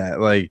was that?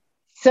 Like,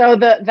 So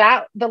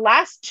the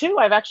last two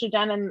I've actually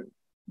done in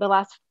the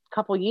last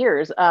couple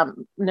years.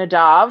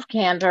 Nadav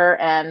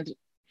Kander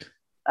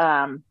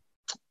um,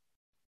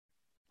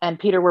 and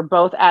Peter were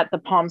both at the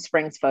Palm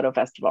Springs Photo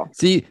Festival.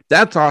 see,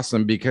 that's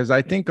awesome because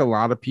I think a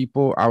lot of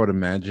people, I would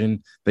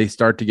imagine, they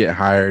start to get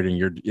hired and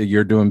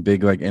you're doing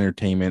big like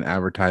entertainment,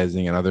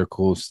 advertising, and other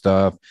cool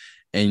stuff.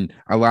 And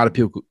a lot of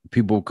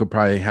people could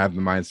probably have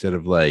the mindset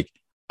of like,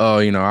 oh,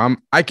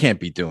 I can't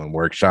be doing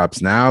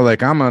workshops now.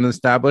 Like I'm an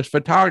established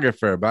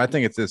photographer. But I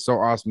think it's just so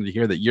awesome to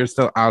hear that you're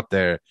still out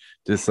there,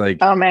 just like,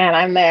 Oh man,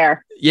 I'm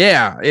there.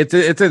 yeah, it's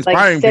Like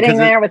inspiring sitting because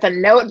there with a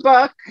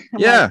notebook. I'm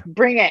like, yeah,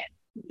 bring it,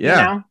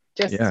 yeah,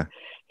 just yeah.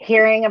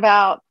 hearing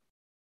about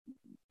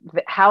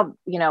how,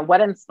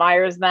 what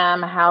inspires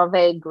them, how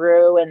they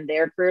grew in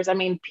their careers. I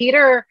mean,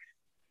 Peter,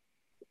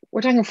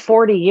 we're talking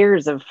 40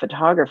 years of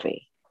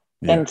photography,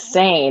 Yeah.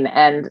 insane.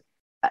 And,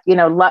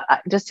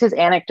 just his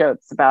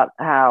anecdotes about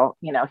how,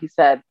 he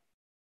said,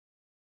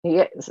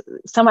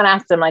 someone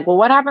asked him like, well,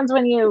 what happens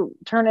when you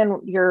turn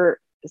in your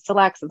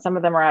selects and some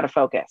of them are out of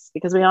focus?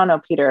 Because we all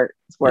know Peter's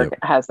work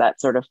has that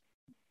sort of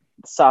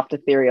soft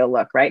ethereal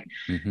look, right?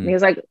 And he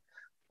was like,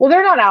 well,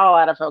 they're not all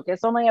out of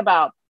focus, only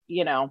about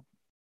 40%.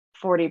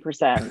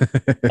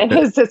 And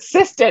his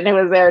assistant who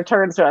was there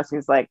turns to us,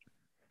 he's like,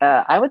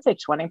 I would say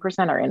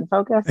 20% are in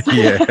focus.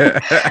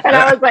 And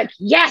I was like,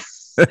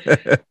 yes.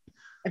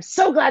 I'm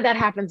so glad that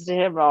happens to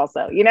him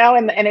also,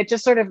 and it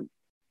just sort of,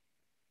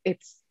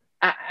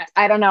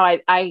 I don't know.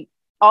 I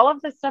all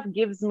of this stuff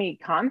gives me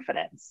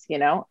confidence,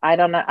 I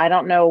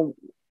don't know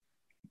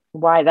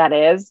why that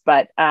is,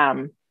 but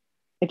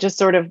it just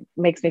sort of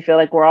makes me feel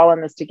like we're all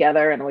in this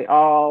together and we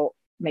all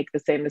make the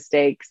same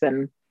mistakes.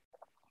 And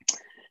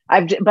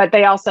but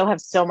they also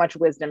have so much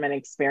wisdom and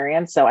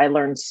experience. So I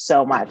learn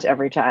so much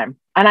every time.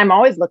 And I'm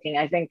always looking.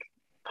 I think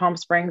Palm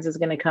Springs is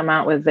going to come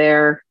out with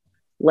their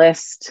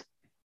list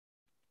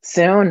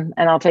soon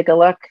and I'll take a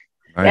look.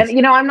 Nice.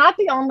 And, I'm not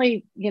the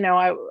only,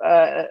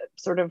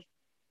 sort of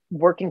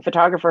working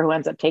photographer who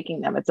ends up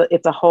taking them.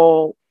 It's a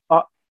whole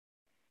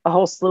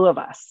slew of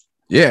us.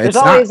 Yeah, it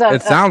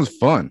sounds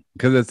fun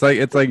because it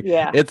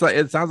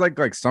sounds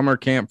like summer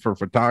camp for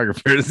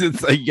photographers.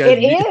 It's like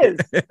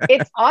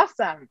it's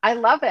awesome. I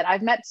love it.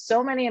 I've met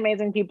so many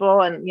amazing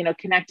people and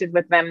connected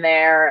with them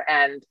there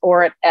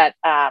or at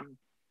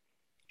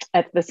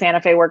the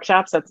Santa Fe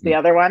workshops. That's the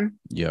other one.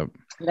 Yep.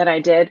 That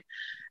I did.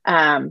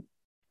 I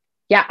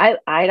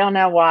don't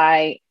know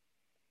why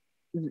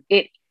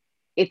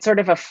it's sort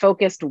of a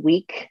focused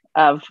week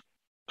of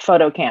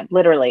photo camp,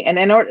 literally. And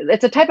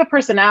it's a type of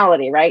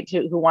personality, right?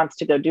 Who wants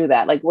to go do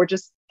that. Like we're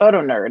just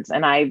photo nerds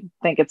and I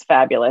think it's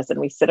fabulous. And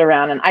we sit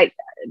around and I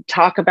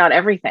talk about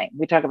everything.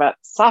 We talk about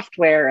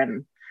software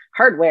and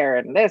hardware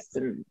and this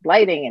and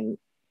lighting and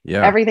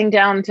everything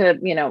down to,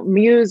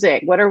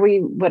 music. Where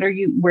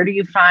do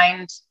you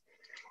find,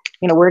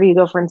 where do you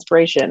go for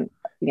inspiration?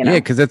 Yeah,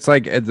 because it's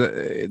like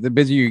the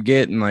busier you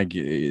get and like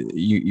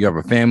you have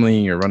a family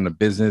and you're running a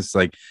business,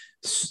 like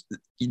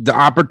the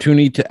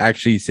opportunity to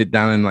actually sit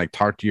down and like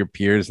talk to your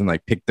peers and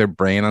like pick their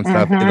brain on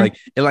stuff,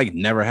 it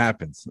never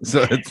happens.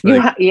 So it's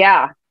like,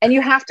 and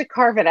you have to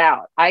carve it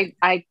out.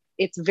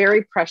 It's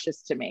very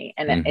precious to me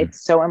and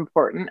it's so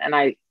important. And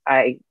I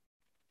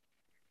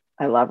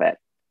love it.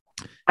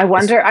 I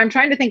wonder, I'm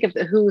trying to think of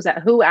who's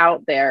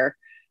out there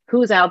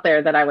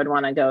that I would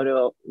want to go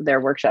to their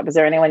workshop. Is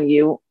there anyone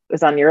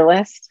is on your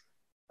list?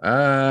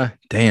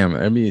 Damn,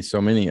 I mean, so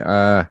many.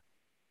 I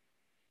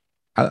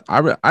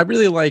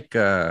really like.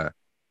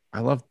 I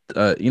love.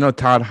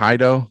 Todd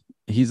Hido.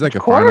 He's like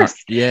of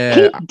course.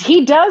 Yeah,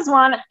 he does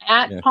one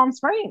at Palm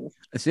Springs.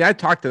 See, I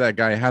talked to that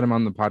guy. I had him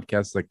on the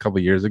podcast like a couple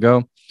years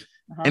ago,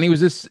 and he was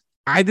just.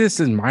 I just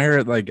admire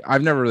it. Like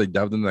I've never really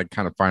delved into that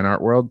kind of fine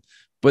art world.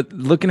 But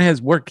looking at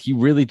his work, he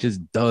really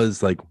just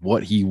does like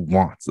what he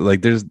wants.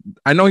 Like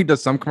I know he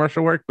does some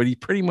commercial work, but he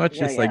pretty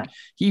much like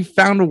he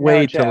found a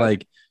way to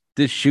like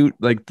just shoot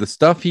like the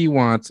stuff he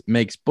wants,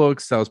 makes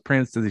books, sells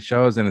prints to the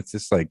shows. And it's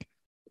just like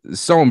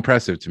so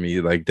impressive to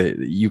me, like that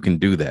you can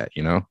do that,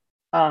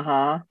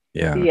 Yeah.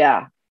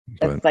 Yeah.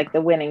 It's like the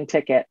winning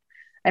ticket.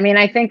 I mean,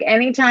 I think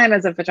anytime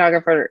as a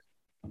photographer,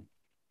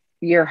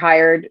 you're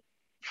hired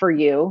for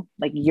you,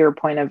 like your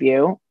point of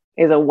view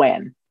is a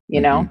win,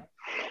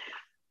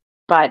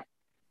 But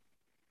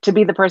to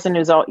be the person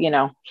who's all,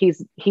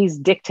 he's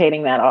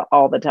dictating that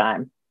all the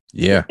time.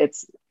 Yeah.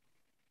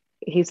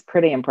 He's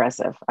pretty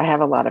impressive. I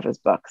have a lot of his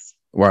books.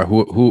 Wow.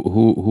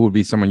 Who would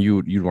be someone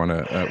you'd want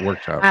to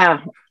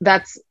workshop?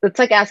 It's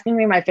like asking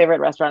me my favorite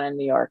restaurant in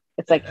New York.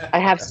 It's like, I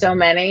have so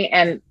many.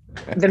 And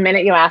the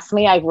minute you ask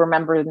me, I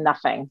remember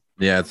nothing.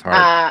 Yeah, it's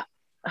hard.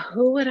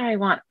 Who would I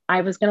want? I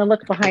was going to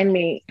look behind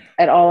me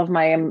at all of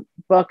my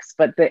books,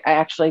 but I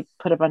actually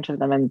put a bunch of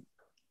them in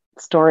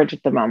storage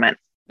at the moment.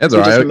 That's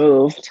all right. Just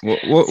moved.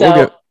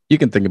 You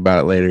can think about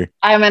it later.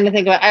 I'm going to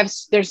think about.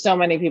 There's so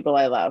many people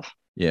I love.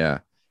 Yeah.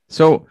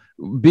 So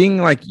being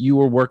like you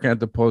were working at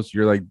the Post,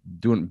 you're like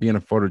being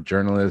a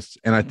photojournalist,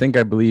 and I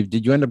believe,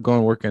 did you end up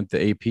going working at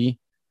the AP?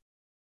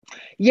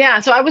 Yeah.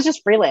 So I was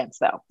just freelance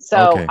though.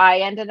 So okay. I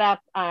ended up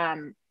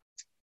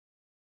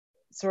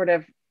sort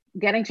of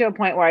getting to a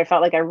point where I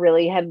felt like I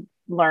really had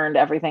learned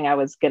everything I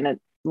was going to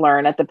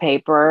learn at the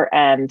paper,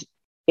 and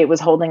it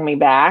was holding me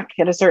back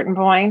at a certain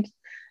point.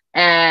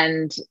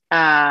 And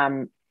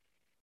I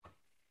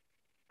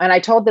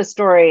told this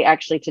story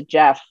actually to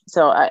Jeff.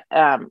 So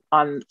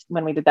on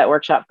when we did that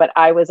workshop, but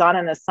I was on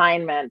an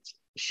assignment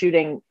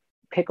shooting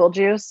pickle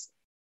juice.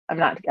 I'm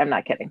not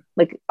kidding.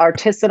 Like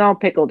artisanal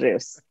pickle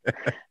juice,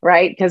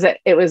 right? Because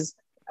it was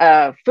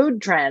a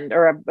food trend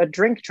or a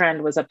drink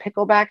trend was a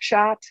pickleback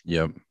shot.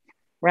 Yep.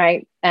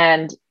 Right.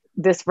 And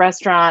this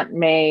restaurant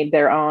made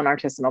their own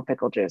artisanal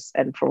pickle juice.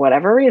 And for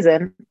whatever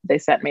reason, they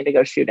sent me to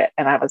go shoot it.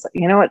 And I was like,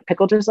 you know what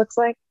pickle juice looks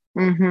like?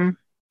 Mm-hmm.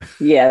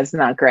 Yeah, it's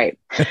not great.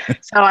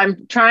 So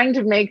I'm trying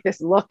to make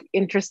this look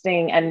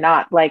interesting and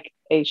not like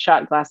a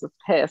shot glass of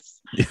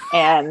piss.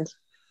 And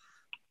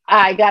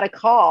I got a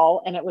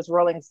call and it was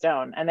Rolling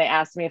Stone, and they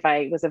asked me if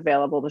I was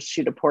available to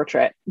shoot a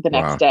portrait the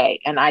next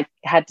day. And I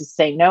had to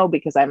say no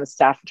because I'm a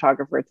staff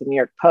photographer at the New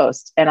York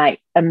Post. And I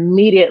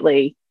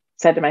immediately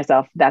said to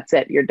myself, that's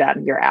it. You're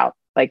done. You're out.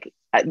 Like,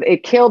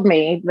 it killed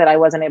me that I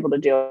wasn't able to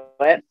do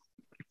it.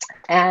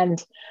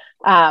 And,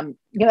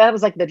 that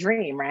was like the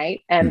dream.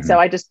 Right. And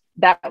so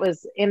that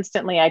was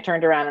instantly, I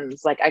turned around and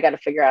was like, I got to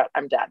figure out,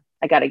 I'm done.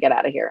 I got to get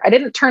out of here. I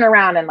didn't turn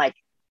around and like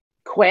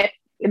quit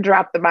and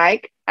drop the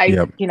mic. I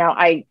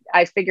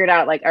figured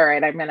out like, all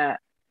right,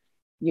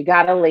 you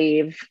got to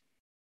leave.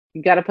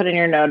 You got to put in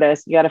your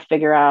notice. You got to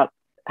figure out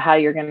how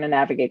you're going to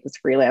navigate this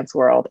freelance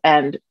world.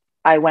 And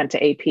I went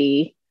to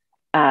AP,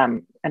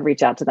 and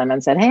reached out to them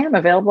and said, hey, I'm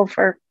available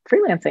for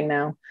freelancing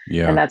now.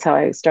 Yeah. And that's how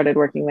I started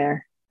working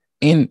there.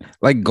 And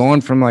like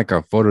going from like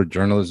a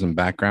photojournalism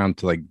background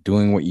to like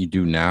doing what you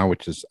do now,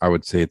 which is, I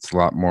would say it's a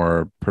lot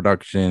more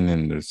production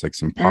and there's like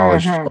some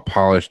polish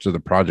to the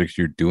projects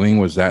you're doing.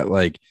 Was that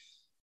like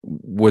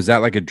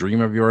a dream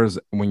of yours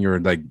when you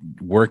were like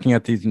working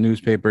at these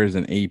newspapers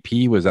and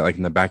AP? Was that like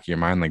in the back of your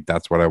mind, like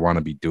that's what I want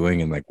to be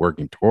doing and like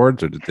working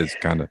towards, or did this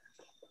kind of?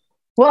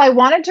 Well, I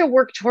wanted to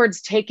work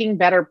towards taking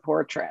better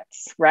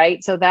portraits,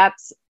 right? So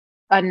that's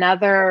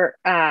another,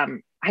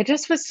 I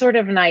just was sort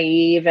of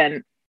naive.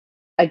 And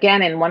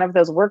again, in one of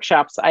those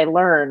workshops, I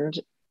learned,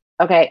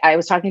 I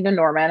was talking to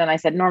Norman and I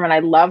said, Norman, I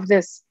love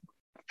this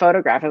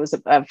photograph. It was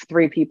of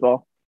 3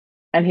 people.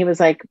 And he was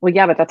like, well,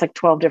 yeah, but that's like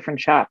 12 different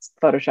shots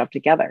photoshopped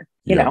together.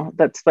 You know,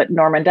 that's what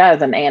Norman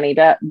does and Annie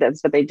does.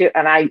 That's what they do.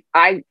 And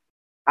I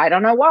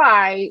don't know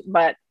why,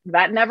 but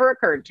that never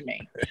occurred to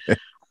me. And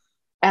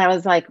I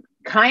was like,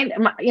 at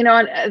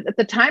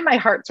the time my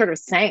heart sort of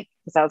sank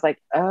because I was like,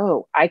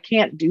 oh, I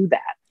can't do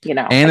that.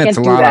 And it's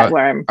a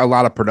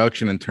lot of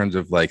production in terms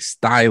of like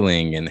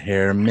styling and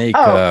hair,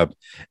 makeup.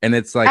 And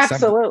it's like,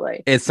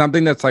 absolutely, it's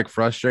something that's like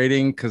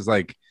frustrating because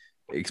like,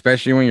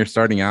 especially when you're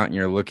starting out and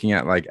you're looking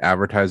at like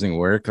advertising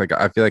work, like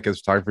I feel like as a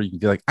photographer, you can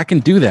be like, I can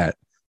do that.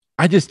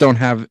 I just don't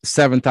have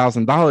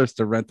 $7,000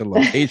 to rent the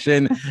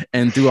location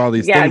and do all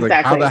these things. Exactly.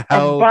 Like how the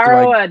hell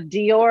borrow a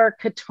Dior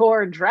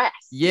couture dress?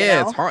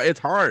 Yeah, it's hard. It's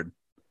hard.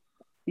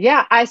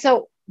 Yeah.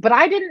 But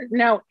I didn't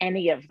know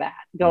any of that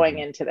going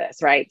into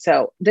this. Right.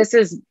 So this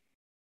is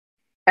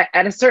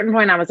at a certain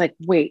point I was like,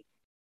 wait,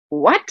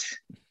 what?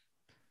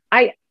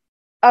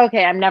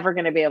 I'm never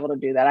going to be able to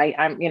do that.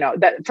 I'm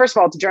that first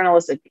of all, it's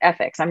journalistic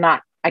ethics.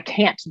 I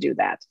can't do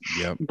that.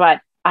 Yep. But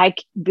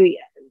the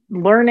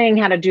learning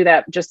how to do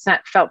that just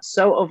felt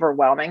so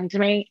overwhelming to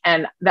me.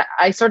 And that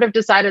I sort of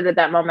decided at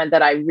that moment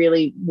that I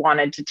really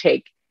wanted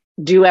to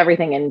do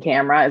everything in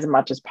camera as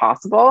much as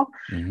possible.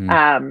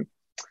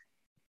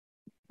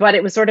 But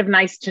it was sort of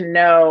nice to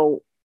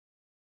know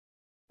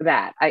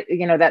that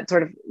that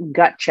sort of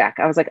gut check.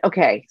 I was like,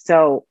 okay,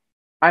 so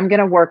I'm going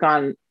to work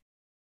on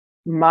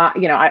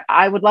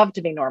I would love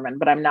to be Norman,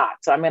 but I'm not.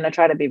 So I'm going to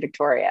try to be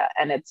Victoria,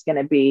 and it's going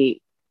to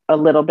be a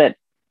little bit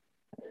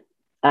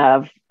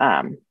of,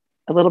 a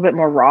little bit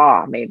more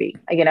raw maybe,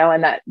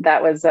 and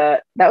that was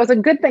a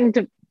good thing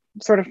to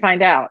sort of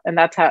find out. And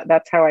that's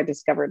how I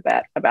discovered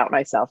that about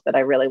myself, that I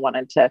really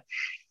wanted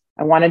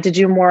to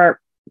do more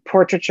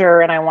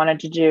portraiture and I wanted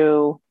to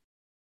do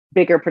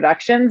bigger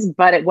productions,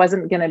 but it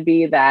wasn't going to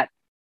be that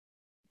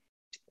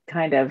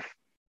kind of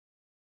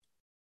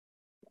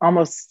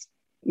almost,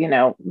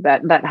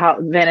 that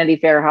Vanity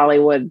Fair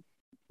Hollywood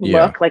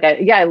look. Like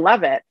I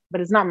love it,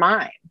 but it's not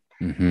mine.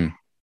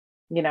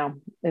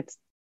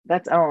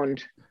 That's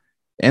owned.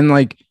 And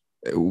like,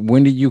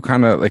 when did you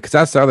kind of like, cause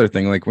that's the other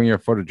thing, like when you're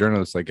a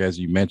photojournalist, like, as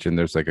you mentioned,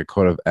 there's like a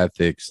code of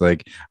ethics.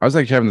 Like I was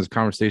actually having this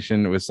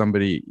conversation with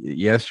somebody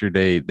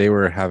yesterday. They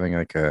were having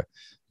like a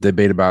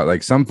debate about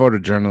like some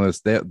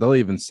photojournalists, they'll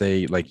even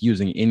say like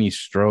using any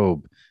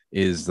strobe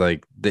is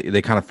like,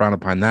 they kind of frown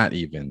upon that,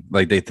 even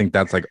like they think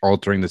that's like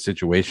altering the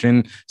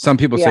situation. Some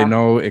people say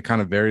no, it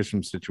kind of varies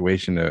from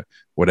situation to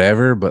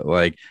whatever, but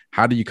like,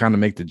 how do you kind of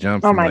make the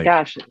jump? Oh my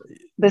gosh,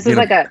 this is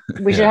like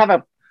we should have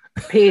a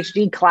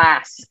PhD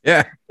class.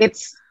 Yeah,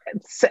 it's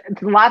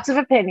lots of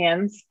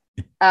opinions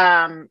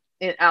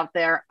out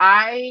there.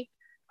 I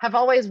have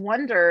always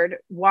wondered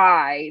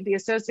why the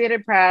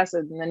Associated Press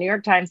and the New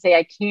York Times say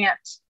I can't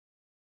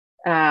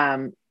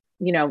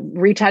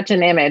retouch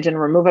an image and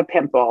remove a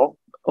pimple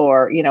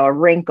or a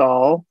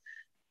wrinkle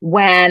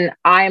when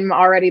I'm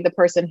already the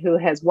person who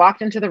has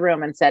walked into the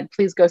room and said,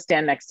 please go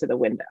stand next to the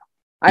window.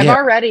 I've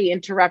already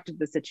interrupted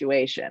the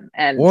situation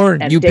and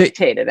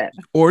dictated it.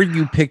 Or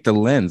you picked a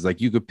lens,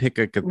 like you could pick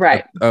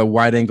a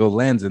wide angle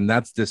lens, and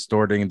that's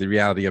distorting the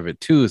reality of it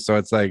too. So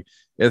it's like,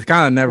 it's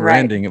kind of never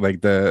ending,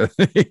 like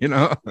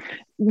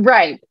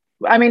Right.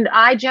 I mean,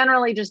 I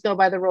generally just go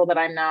by the rule that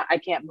I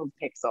can't move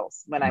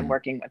pixels when I'm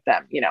working with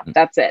them,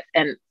 that's it.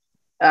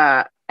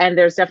 And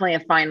there's definitely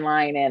a fine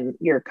line in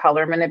your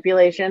color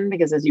manipulation,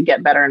 because as you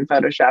get better in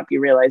Photoshop, you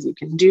realize you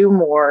can do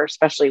more,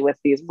 especially with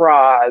these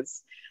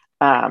raws.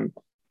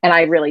 And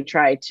I really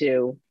try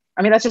to,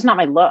 that's just not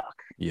my look.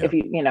 Yeah. If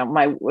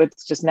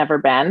it's just never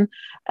been,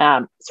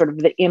 sort of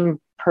the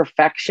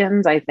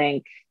imperfections, I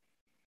think,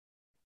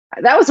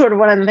 that was sort of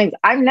one of the things.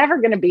 I'm never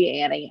going to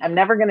be Annie. I'm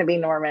never going to be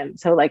Norman.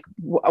 So like,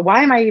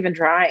 why am I even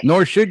trying?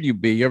 Nor should you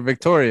be. You're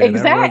Victoria.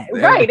 Exactly.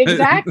 Right.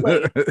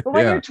 Exactly. But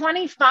when Yeah. you're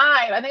 25,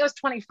 I think I was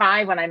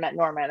 25 when I met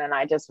Norman, and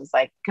I just was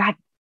like, God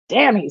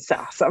damn, he's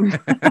awesome.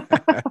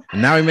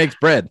 And now he makes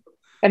bread.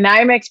 And now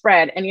he makes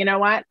bread. And you know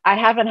what? I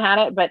haven't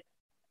had it, but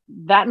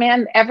that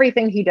man,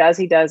 everything he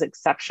does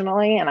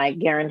exceptionally. And I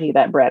guarantee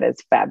that bread is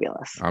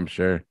fabulous. I'm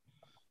sure.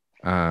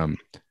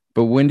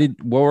 But what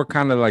were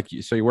kind of like,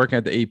 so you're working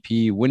at the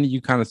AP, when did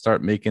you kind of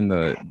start making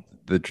the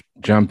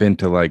jump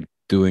into like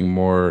doing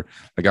more,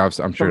 like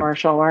obviously I'm sure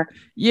commercial work?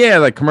 Yeah,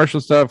 like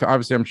commercial stuff.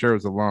 Obviously, I'm sure it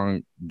was a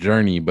long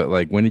journey, but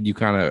like when did you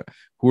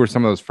who were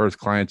some of those first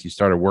clients you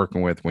started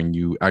working with when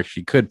you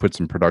actually could put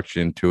some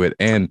production into it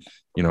and,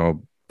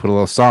 put a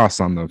little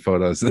sauce on the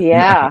photos?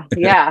 Yeah,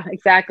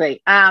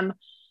 exactly.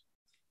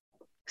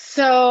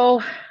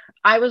 So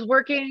I was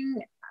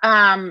working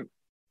at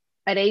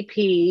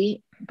AP,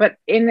 but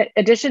in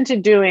addition to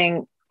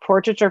doing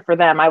portraiture for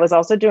them, I was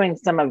also doing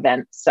some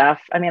event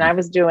stuff. I mean, I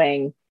was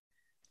just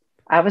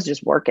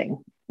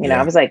working,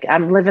 I was like,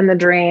 I'm living the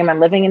dream. I'm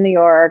living in New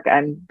York.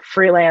 I'm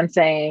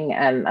freelancing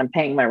and I'm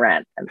paying my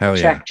rent. Hell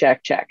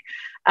check.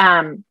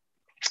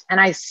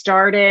 And I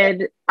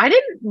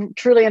didn't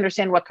truly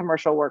understand what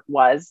commercial work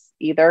was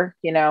either,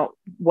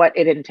 what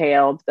it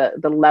entailed,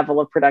 the level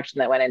of production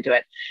that went into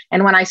it.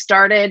 And when I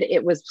started,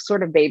 it was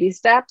sort of baby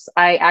steps.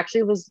 I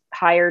actually was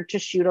hired to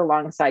shoot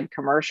alongside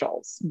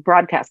commercials,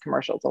 broadcast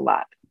commercials a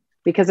lot,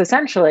 because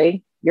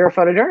essentially you're a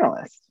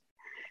photojournalist.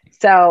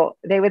 So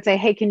they would say,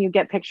 hey, can you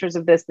get pictures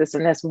of this, this,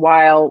 and this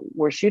while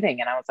we're shooting?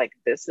 And I was like,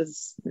 this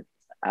is,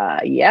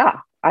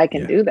 I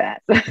can do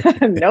that.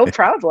 No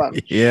problem.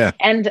 Yeah.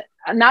 And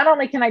not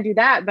only can I do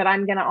that, but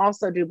I'm going to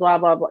also do blah,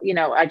 blah, blah.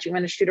 I'm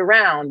going to shoot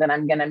around and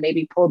I'm going to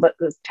maybe pull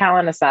the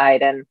talent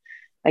aside. And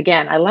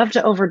again, I love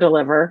to over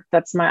deliver.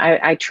 That's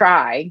I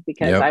try,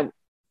 because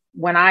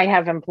when I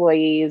have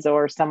employees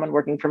or someone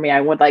working for me, I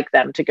would like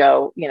them to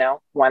go,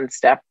 one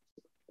step,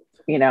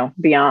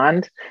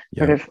 beyond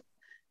sort of.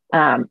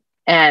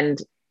 And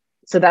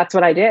so that's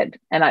what I did.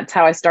 And that's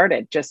how I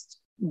started, just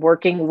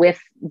working with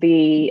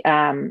the,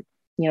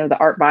 the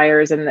art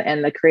buyers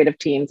and the creative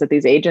teams at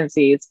these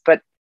agencies,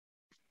 but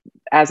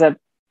as a,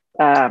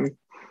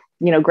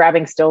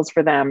 grabbing stills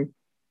for them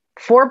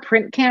for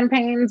print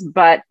campaigns,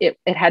 but it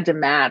had to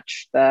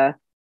match the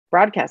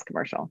broadcast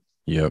commercial.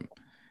 Yep.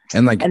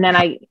 And then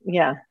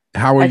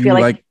how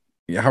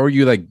are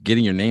you like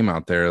getting your name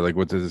out there? Like,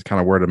 what does this kind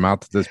of word of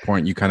mouth at this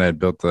point? You kind of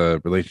built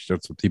the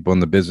relationships with people in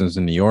the business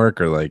in New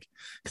York, or like,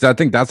 because I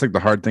think that's like the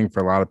hard thing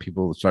for a lot of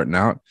people starting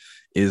out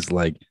is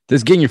like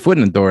just getting your foot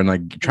in the door and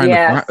like trying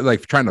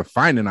to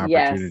find an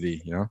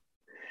opportunity,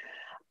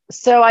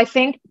 So I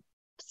think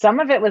some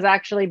of it was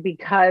actually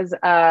because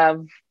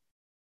of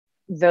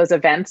those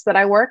events that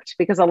I worked,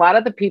 because a lot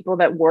of the people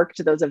that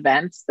worked those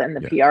events and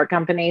the PR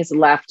companies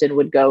left and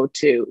would go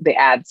to the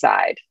ad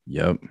side.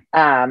 Yep.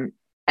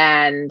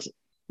 And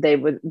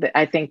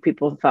I think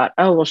people thought,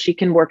 oh, well, she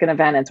can work an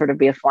event and sort of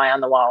be a fly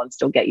on the wall and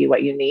still get you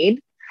what you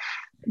need.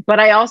 But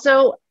I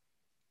also,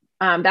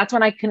 that's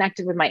when I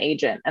connected with my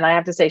agent. And I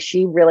have to say,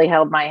 she really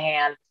held my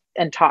hand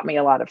and taught me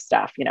a lot of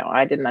stuff.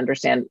 I didn't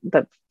understand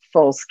the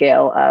full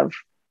scale of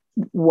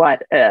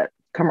what a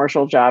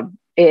commercial job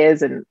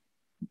is and,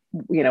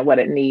 what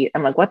it needs.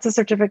 I'm like, what's a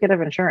certificate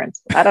of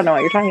insurance? I don't know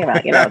what you're talking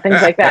about,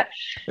 things like that.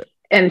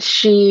 And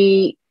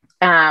she,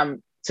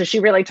 so she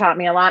really taught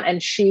me a lot,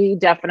 and she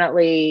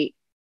definitely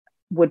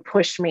would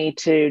push me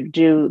to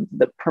do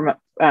the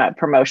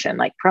promotion,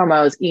 like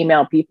promos,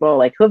 email people,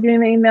 like, who have you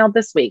emailed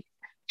this week?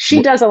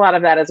 She does a lot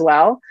of that as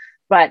well.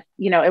 But,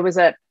 it was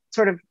a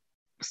sort of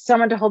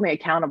someone to hold me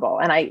accountable.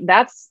 And I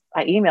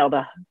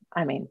emailed,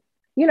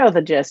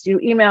 the gist. You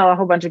email a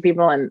whole bunch of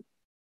people and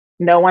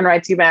no one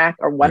writes you back,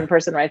 or one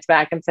person writes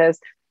back and says,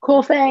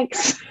 cool,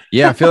 thanks.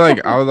 Yeah, I feel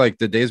like I would like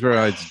the days where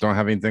I just don't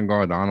have anything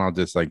going on, I'll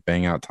just like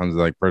bang out tons of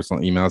like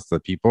personal emails to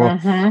people.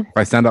 Mm-hmm. If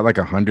I send out like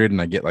 100 and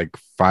I get like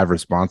 5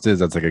 responses,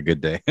 that's like a good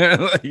day. You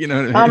know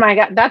what I mean? Oh my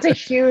God, that's a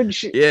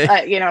huge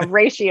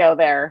ratio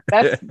there.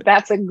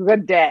 That's a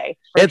good day.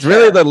 It's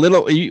really the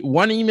little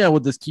one email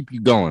will just keep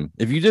you going.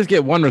 If you just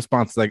get one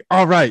response, it's like,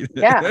 all right.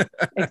 Yeah,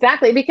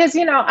 exactly. Because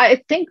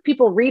I think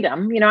people read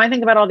them. I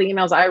think about all the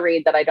emails I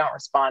read that I don't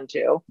respond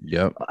to.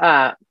 Yep.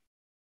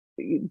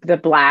 The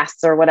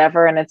blasts or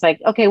whatever, and it's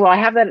like, okay, well, I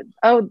have that.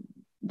 Oh,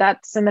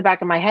 that's in the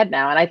back of my head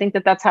now. And I think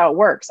that that's how it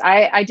works.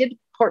 I did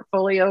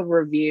portfolio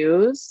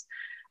reviews.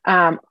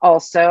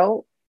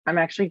 Also, I'm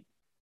actually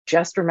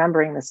just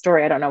remembering the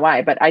story. I don't know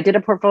why, but I did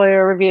a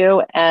portfolio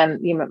review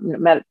and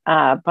met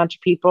a bunch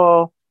of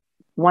people.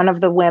 One of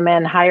the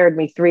women hired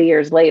me 3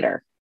 years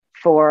later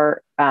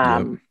for,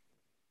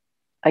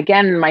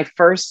 again, my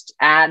first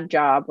ad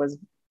job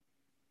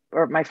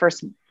or my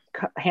first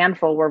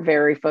handful were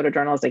very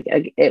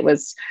photojournalistic. It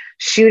was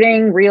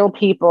shooting real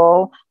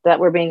people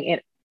that were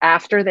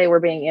after they were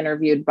being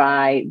interviewed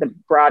by the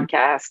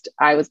broadcast.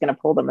 I was going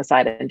to pull them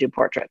aside and do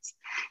portraits,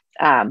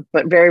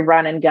 but very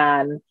run and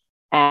gun.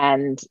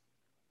 And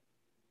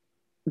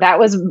that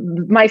was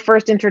my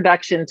first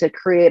introduction to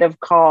creative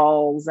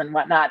calls and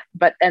whatnot.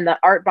 And the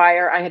art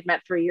buyer I had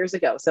met 3 years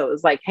ago. So it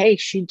was like, hey,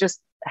 she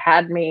just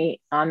had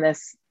me on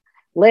this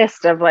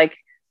list of like,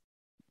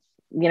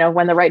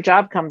 when the right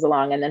job comes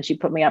along, and then she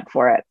put me up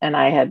for it. And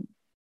I had,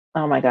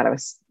 oh my God,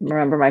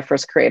 remember my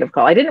first creative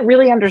call. I didn't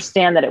really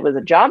understand that it was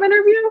a job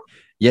interview.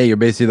 Yeah, you're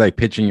basically like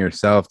pitching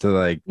yourself to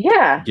like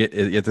get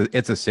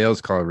it's a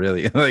sales call,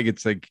 really. Like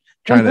it's like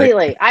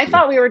completely. I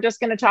thought we were just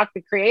going to talk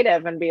to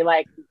creative and be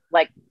like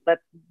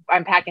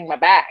I'm packing my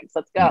bags.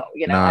 Let's go.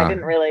 I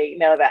didn't really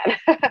know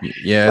that.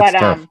 Yeah, it's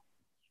tough.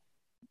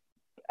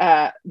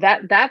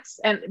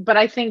 But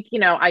I think,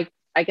 I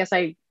guess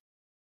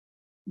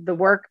the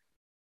work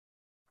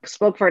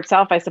spoke for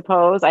itself, I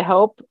suppose, I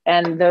hope.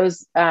 And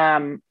those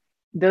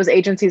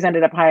agencies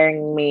ended up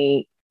hiring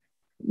me,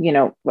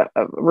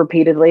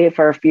 repeatedly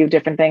for a few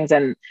different things.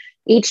 And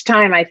each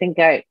time I think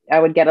I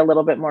would get a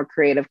little bit more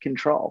creative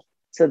control.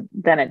 So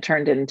then it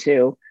turned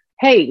into,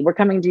 hey, we're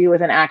coming to you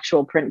with an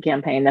actual print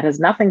campaign that has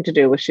nothing to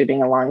do with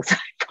shooting alongside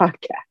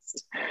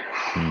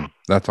podcast.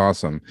 That's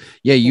awesome.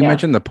 Yeah, you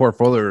mentioned the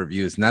portfolio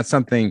reviews, and that's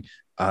something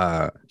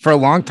for a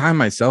long time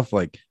myself,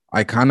 like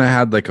I kind of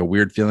had like a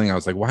weird feeling. I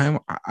was like,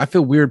 I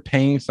feel weird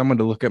paying someone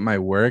to look at my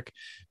work,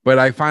 but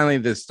I finally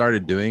just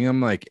started doing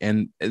them, like,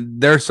 and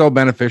they're so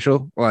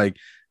beneficial. Like,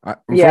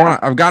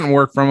 I've gotten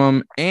work from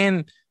them,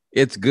 and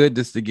it's good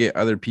just to get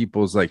other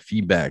people's like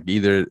feedback.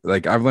 Either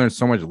like I've learned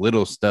so much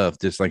little stuff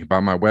just like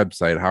about my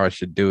website, how I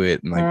should do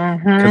it, and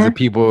like because the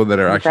people that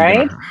are actually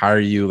going to hire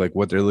you, like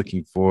what they're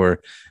looking for.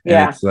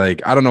 And it's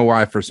like, I don't know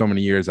why for so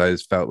many years I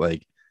just felt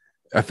like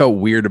I felt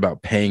weird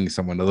about paying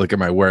someone to look at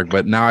my work,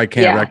 but now I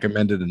can't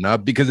recommend it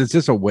enough, because it's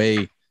just a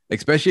way,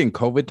 especially in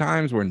COVID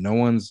times where no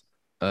one's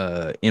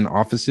in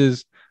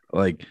offices,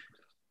 like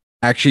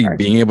actually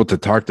being able to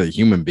talk to a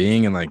human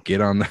being and like get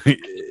on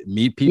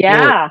meet people.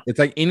 It's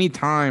like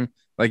anytime,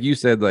 like you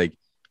said, like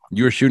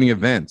you were shooting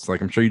events,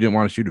 like I'm sure you didn't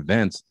want to shoot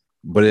events,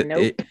 but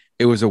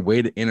it was a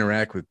way to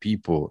interact with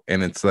people.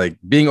 And it's like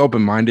being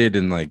open-minded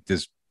and like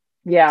this.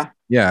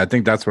 I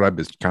think that's what I've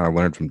just kind of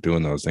learned from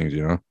doing those things,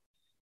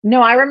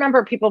 No, I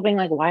remember people being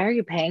like, why are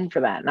you paying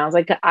for that? And I was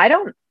like, I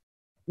don't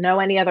know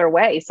any other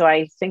way. So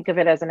I think of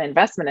it as an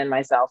investment in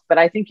myself. But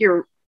I think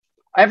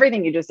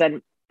everything you just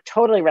said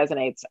totally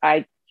resonates.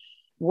 I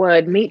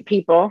would meet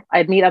people.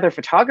 I'd meet other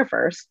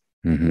photographers,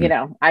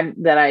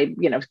 I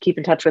keep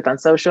in touch with on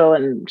social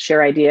and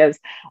share ideas.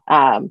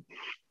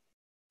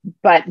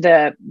 But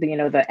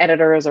the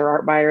editors or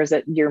art buyers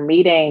that you're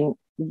meeting,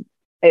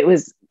 it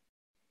was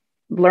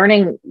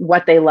learning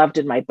what they loved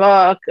in my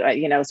book,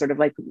 sort of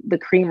like the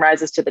cream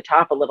rises to the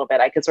top a little bit.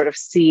 I could sort of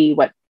see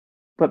what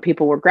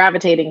people were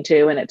gravitating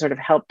to, and it sort of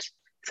helped.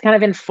 It's kind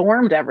of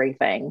informed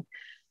everything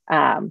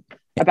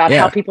about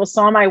how people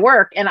saw my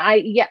work. And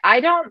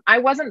I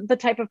wasn't the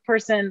type of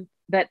person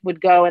that would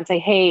go and say,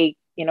 hey,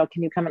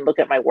 can you come and look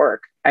at my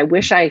work? I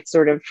wish I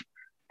sort of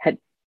had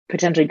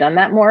potentially done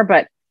that more,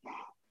 but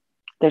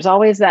there's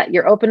always that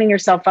you're opening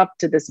yourself up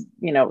to this,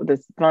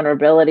 this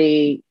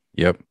vulnerability.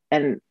 Yep.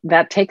 And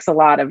that takes a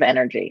lot of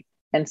energy.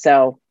 And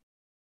so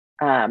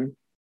I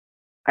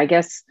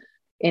guess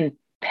in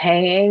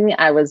paying,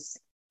 I just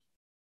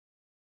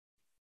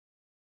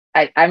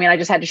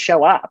had to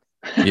show up.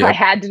 Yep. I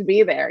had to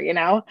be there,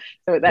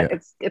 so that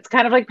it's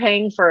kind of like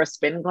paying for a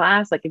spin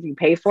class. Like if you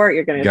pay for it,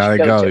 you're going to go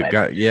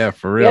to it. Yeah,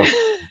 for real.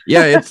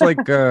 Yeah. It's like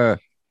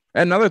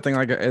another thing,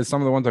 like as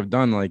some of the ones I've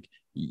done, like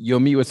you'll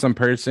meet with some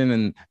person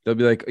and they'll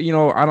be like, we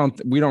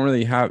don't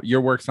really have,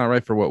 your work's not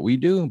right for what we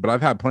do. But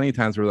I've had plenty of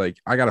times where like,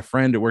 I got a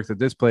friend that works at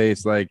this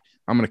place, like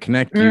I'm going to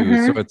connect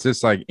you. So it's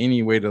just like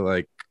any way to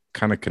like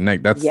kind of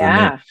connect. That's the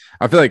name.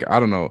 I feel like, I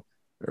don't know,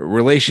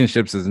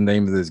 relationships is the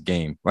name of this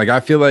game. Like, I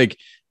feel like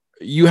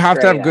you have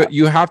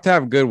to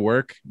have good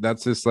work.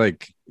 That's just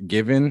like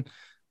given.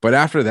 But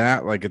after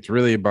that, like, it's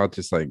really about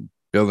just like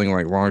building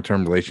like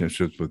long-term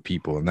relationships with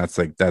people. And that's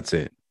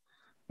it.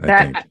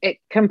 It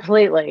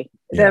completely.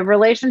 The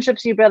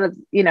relationships you build,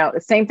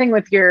 the same thing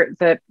with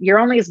you're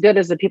only as good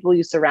as the people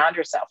you surround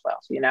yourself with,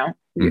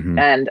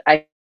 And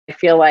I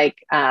feel like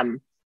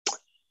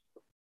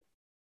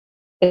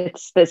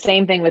it's the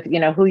same thing with,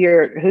 who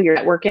you're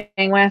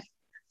networking with.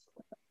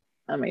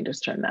 Let me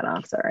just turn that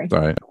off. Sorry.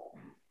 Sorry.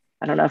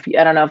 I don't know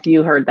if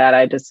you heard that.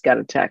 I just got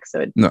a text.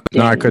 So no,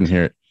 I couldn't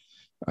hear it.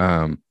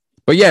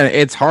 But yeah,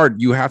 it's hard.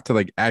 You have to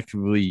like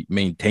actively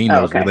maintain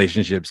those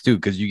relationships too,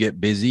 because you get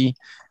busy,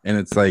 and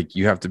it's like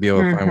you have to be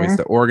able to find ways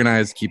to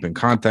organize, keep in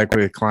contact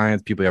with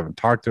clients, people you haven't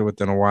talked to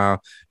within a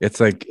while. It's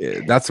like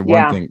that's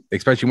one thing,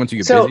 especially once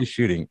you get busy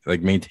shooting,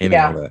 like maintaining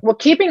all that. Well,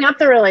 keeping up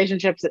the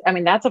relationships, I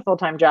mean, that's a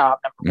full-time job,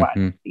 number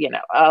one, in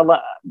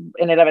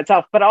and of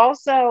itself. But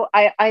also,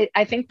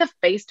 I think the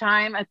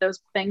FaceTime at those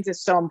things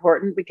is so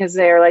important, because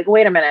they're like,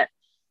 wait a minute,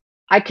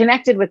 I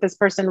connected with this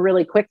person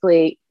really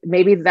quickly.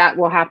 Maybe that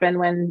will happen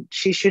when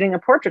she's shooting a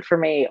portrait for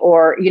me,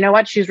 or you know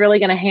what, she's really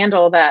going to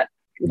handle that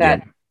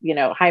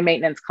high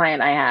maintenance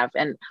client I have.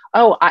 And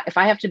if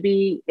I have to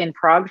be in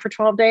Prague for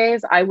 12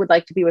 days, I would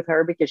like to be with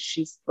her because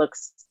she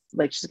looks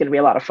like she's going to be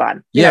a lot of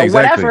fun. Exactly.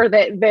 Whatever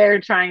that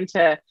they're trying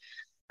to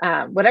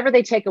whatever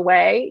they take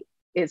away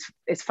is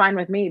fine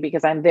with me,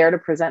 because I'm there to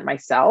present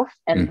myself,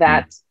 and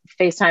that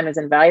FaceTime is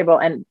invaluable.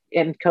 And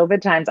in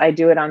COVID times, I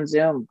do it on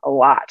Zoom a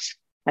lot.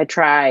 I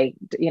try,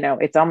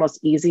 it's almost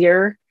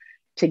easier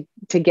to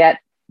get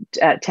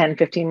 10,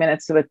 15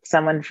 minutes with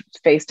someone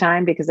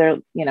FaceTime, because they're,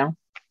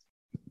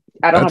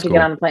 I don't have to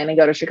get on a plane and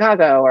go to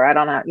Chicago, or I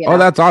don't know. Oh,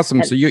 that's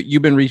awesome. So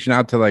you've been reaching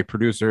out to like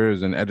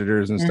producers and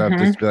editors and stuff,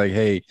 just to be like,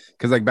 hey,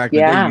 because like back in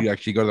the day, you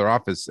actually go to their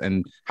office.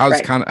 And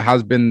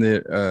how's been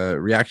the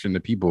reaction to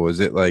people? Is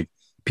it like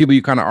people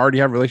you kind of already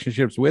have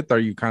relationships with? Are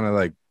you kind of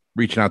like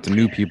reaching out to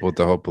new people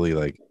to hopefully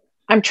like?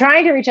 I'm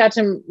trying to reach out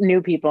to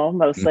new people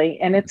mostly,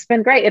 and it's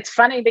been great. It's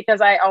funny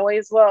because I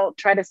always will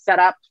try to set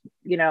up,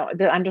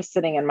 I'm just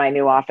sitting in my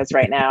new office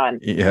right now,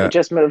 and we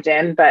just moved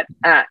in, but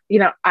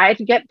I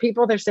get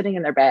people, they're sitting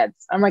in their beds.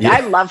 I'm like,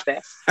 I love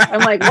this.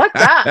 I'm like,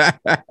 what's up?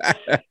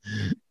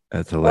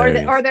 That's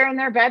hilarious. Or they're in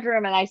their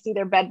bedroom and I see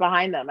their bed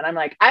behind them, and I'm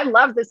like, I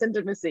love this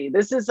intimacy.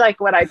 This is like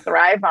what I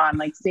thrive on,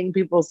 like seeing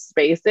people's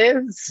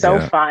spaces. So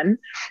fun.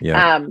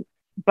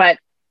 But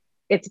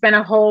it's been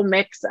a whole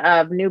mix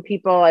of new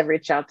people. I've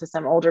reached out to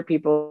some older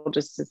people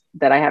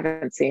that I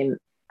haven't seen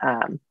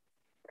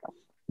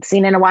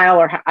in a while,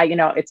 or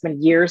it's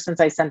been years since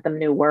I sent them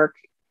new work,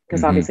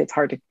 because obviously it's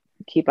hard to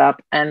keep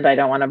up, and I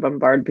don't want to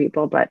bombard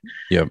people. But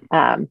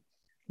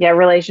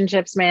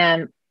relationships,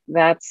 man,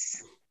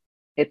 it's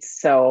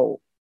sort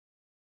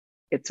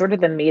of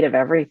the meat of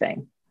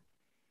everything.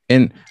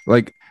 And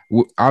like,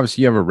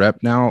 obviously you have a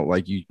rep now,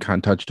 like you kind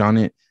of touched on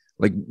it.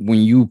 Like when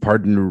you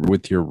partnered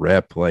with your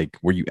rep, like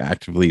were you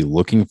actively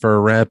looking for a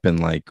rep, and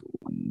like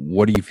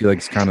what do you feel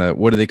like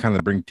what do they kind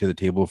of bring to the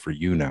table for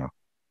you now?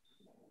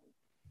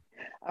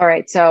 All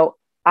right. So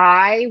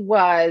I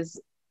was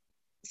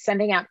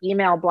sending out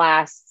email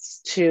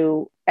blasts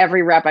to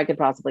every rep I could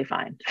possibly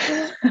find,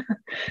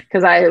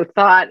 because I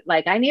thought,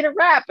 like, I need a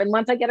rep. And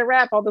once I get a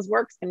rep, all this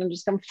work's going to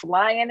just come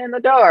flying in the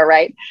door.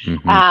 Right.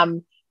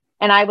 And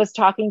I was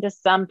talking to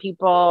some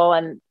people,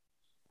 and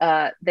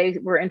they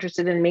were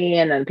interested in me,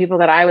 and then people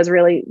that I was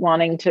really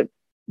wanting to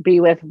be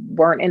with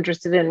weren't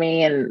interested in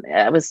me. And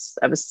I was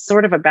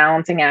sort of a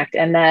balancing act.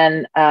 And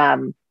then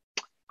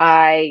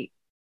I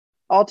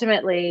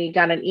ultimately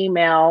got an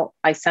email.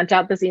 I sent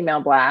out this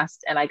email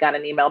blast, and I got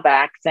an email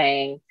back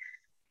saying,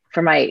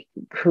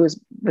 who's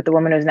with the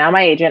woman who's now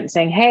my agent,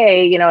 saying,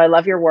 hey, I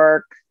love your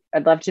work.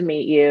 I'd love to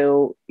meet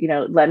you.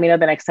 Let me know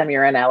the next time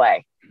you're in LA.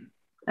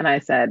 And I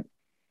said,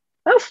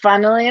 oh,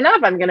 funnily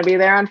enough, I'm going to be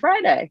there on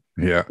Friday.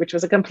 Yeah. Which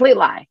was a complete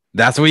lie.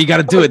 That's the way you got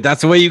to do it.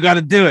 That's the way you got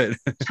to do it.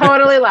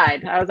 Totally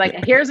lied. I was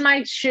like, here's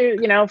my shoe,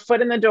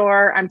 foot in the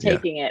door. I'm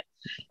taking it.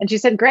 And she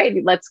said,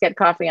 great, let's get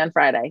coffee on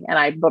Friday. And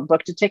I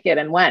booked a ticket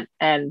and went.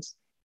 And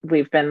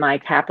we've been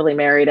like happily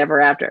married ever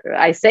after.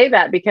 I say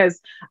that because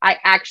I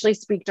actually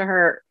speak to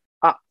her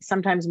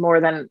sometimes more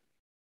than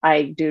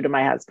I do to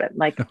my husband.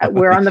 Like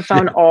we're on the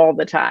phone all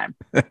the time.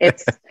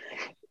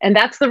 And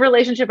that's the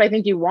relationship I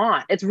think you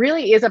want. It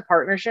really is a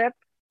partnership,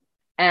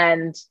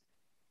 and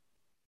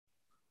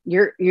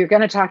you're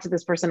going to talk to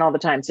this person all the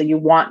time. So you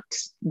want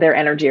their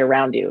energy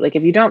around you. Like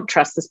if you don't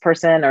trust this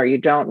person, or you're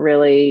not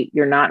really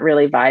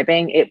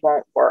vibing, it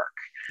won't work.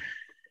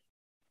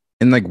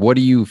 And like, what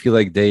do you feel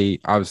like they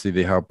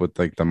help with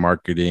like the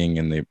marketing,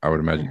 and I would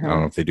imagine, I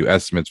don't know if they do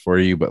estimates for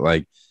you, but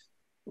like,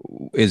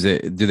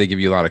 do they give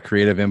you a lot of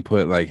creative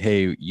input? Like,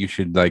 hey, you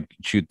should like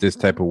shoot this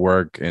type of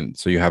work, and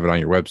so you have it on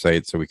your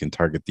website so we can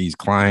target these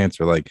clients,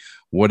 or like,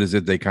 what is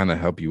it they kind of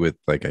help you with?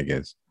 Like, I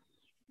guess.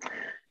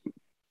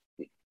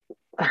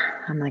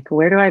 I'm like,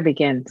 where do I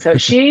begin? So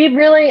she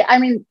really,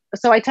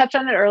 so I touched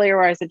on it earlier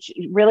where I said,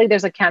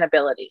 there's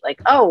accountability.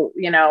 Like, oh,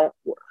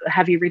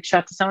 have you reached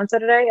out to so-and-so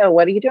today? Oh,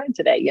 what are you doing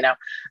today?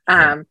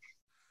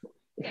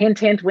 Hint,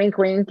 hint, wink,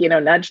 wink,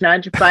 nudge,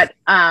 nudge. But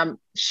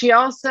she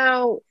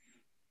also,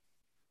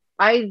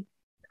 I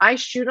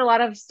shoot a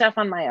lot of stuff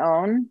on my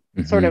own,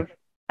 sort of.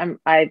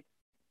 I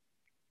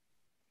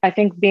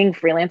think being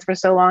freelance for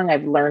so long,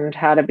 I've learned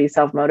how to be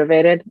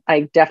self-motivated.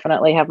 I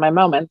definitely have my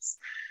moments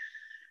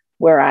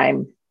where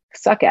I'm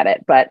suck at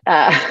it, but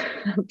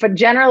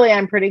generally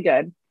I'm pretty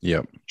good.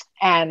 Yep.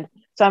 And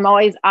so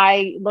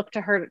I look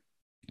to her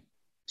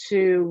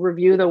to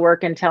review the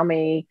work and tell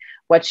me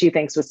what she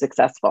thinks was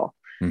successful.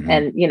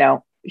 And,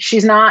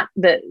 she's not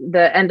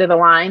the end of the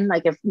line.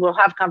 Like if we'll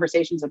have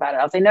conversations about it,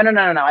 I'll say, no,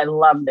 I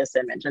love this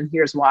image and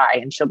here's why.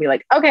 And she'll be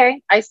like,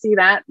 okay, I see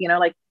that,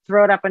 like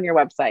throw it up on your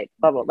website,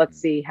 blah, blah.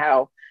 Let's see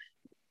how,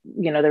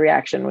 the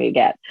reaction we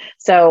get.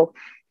 So,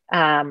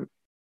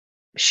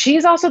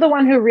 she's also the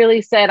one who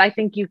really said, I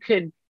think you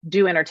could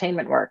do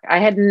entertainment work. I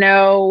had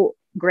no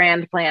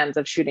grand plans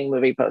of shooting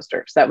movie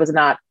posters. That was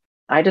not,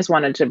 I just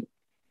wanted to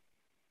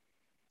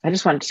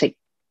take,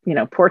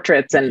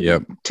 portraits.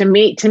 And to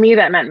me,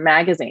 that meant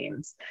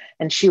magazines.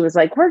 And she was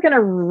like, we're going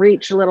to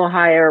reach a little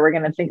higher. We're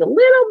going to think a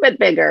little bit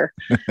bigger.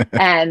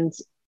 And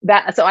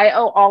so I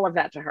owe all of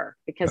that to her,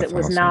 because it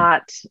was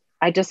not,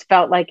 I just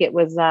felt like it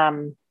was,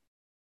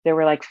 there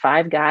were like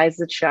 5 guys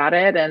that shot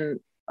it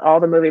and all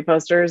the movie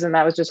posters, and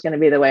that was just going to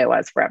be the way it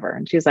was forever.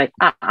 And she's like,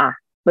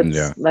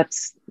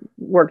 let's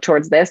work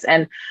towards this.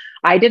 And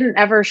I didn't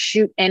ever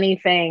shoot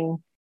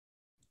anything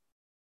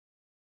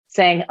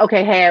saying,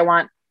 okay, hey, I'm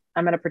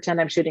going to pretend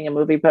I'm shooting a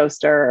movie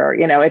poster, or,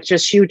 it's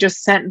just, you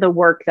just sent the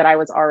work that I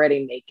was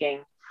already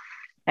making.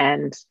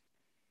 And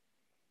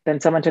then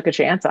someone took a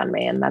chance on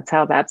me, and that's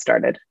how that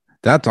started.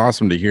 That's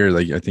awesome to hear.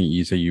 Like, I think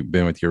you say you've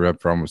been with your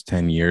rep for almost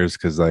 10 years.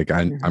 Cause like,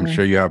 I'm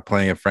sure you have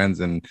plenty of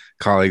friends and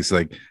colleagues.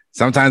 Like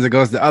sometimes it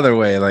goes the other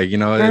way. Like,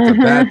 it's a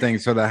bad thing.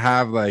 So to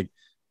have like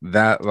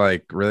that,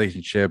 like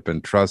relationship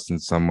and trust in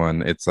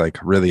someone, it's like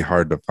really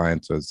hard to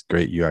find. So it's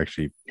great you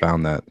actually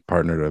found that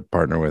partner to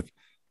partner with.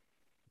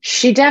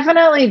 She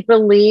definitely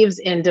believes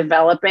in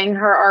developing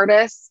her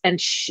artists. And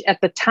at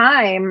the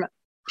time,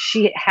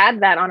 she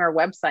had that on her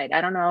website.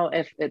 I don't know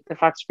if the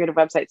Fox Creative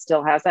website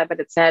still has that, but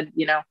it said,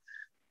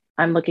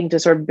 I'm looking to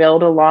sort of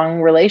build a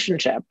long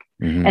relationship.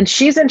 Mm-hmm. And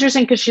she's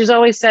interesting because she's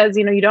always says,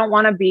 you don't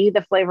want to be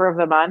the flavor of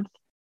the month.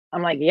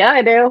 I'm like, yeah,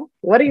 I do.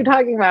 What are you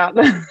talking about?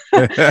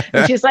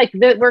 And she's like,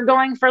 we're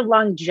going for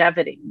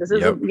longevity. This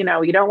is,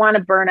 you don't want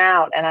to burn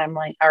out. And I'm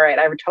like, all right,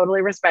 I would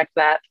totally respect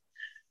that.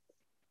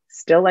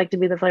 Still like to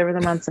be the flavor of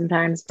the month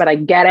sometimes, but I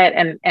get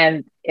it.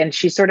 And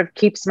she sort of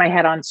keeps my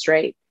head on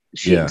straight.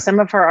 Some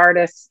of her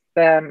artists,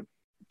 the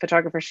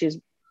photographer she's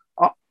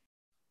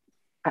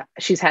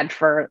had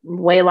for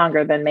way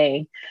longer than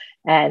me.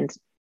 And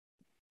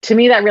to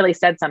me, that really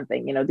said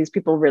something. These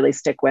people really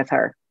stick with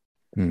her.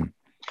 And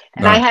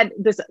I had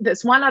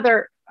this one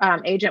other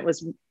agent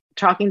was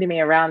talking to me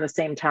around the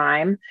same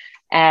time.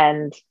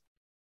 And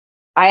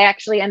I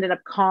actually ended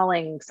up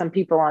calling some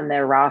people on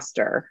their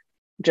roster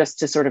just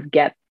to sort of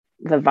get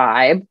the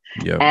vibe.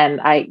 Yep.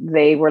 And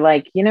they were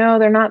like,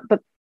 they're not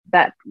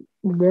that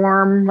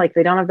warm, like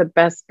they don't have the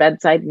best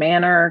bedside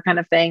manner kind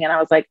of thing. And I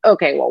was like,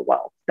 okay,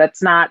 well,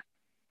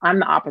 I'm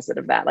the opposite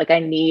of that. Like I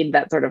need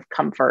that sort of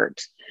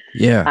comfort.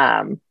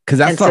 Yeah. Cause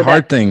that's the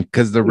hard thing.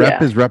 Cause the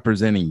rep is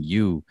representing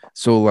you.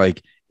 So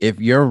like, if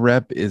your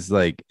rep is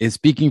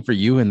speaking for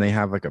you and they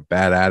have like a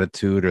bad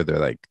attitude or they're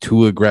like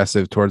too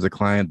aggressive towards a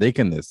client, they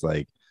can just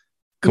like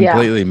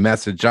completely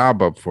mess a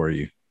job up for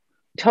you.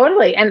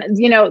 Totally. And,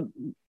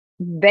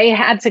 they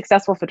had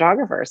successful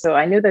photographers, so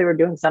I knew they were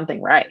doing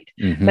something right.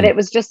 Mm-hmm. But it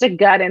was just a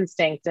gut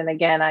instinct. And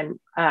again,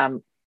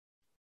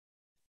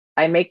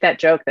 I make that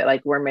joke that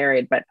like we're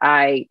married, but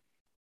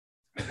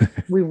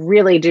we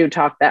really do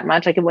talk that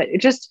much. Like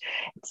it's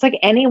like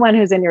anyone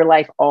who's in your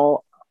life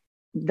all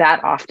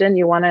that often,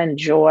 you want to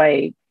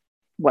enjoy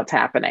what's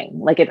happening.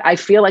 Like I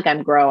feel like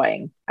I'm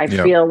growing. I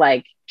feel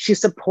like she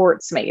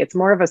supports me. It's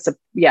more of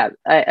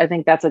I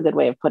think that's a good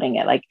way of putting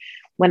it. Like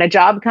when a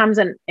job comes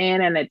in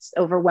and it's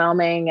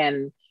overwhelming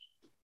and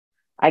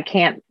I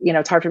can't,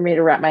 it's hard for me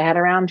to wrap my head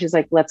around. She's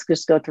like, let's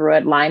just go through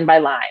it line by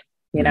line,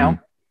 and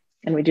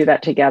we do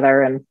that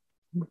together. And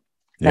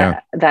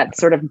that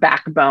sort of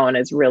backbone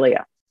is really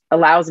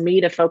allows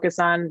me to focus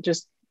on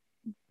just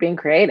being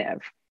creative.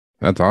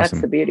 That's awesome.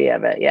 That's the beauty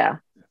of it. Yeah.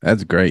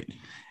 That's great.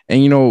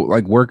 And,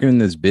 like working in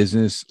this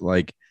business,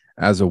 like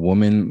as a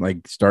woman,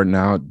 like starting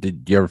out,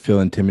 did you ever feel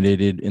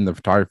intimidated in the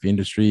photography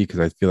industry? Because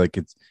I feel like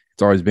it's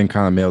always been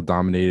kind of male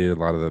dominated.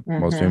 A lot of the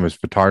most famous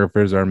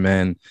photographers are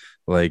men.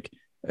 Like,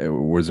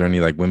 was there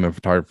any like women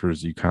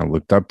photographers you kind of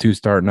looked up to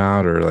starting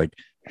out, or like,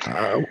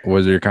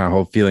 was there kind of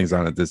whole feelings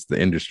on it? The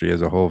industry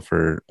as a whole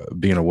for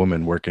being a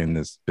woman working in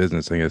this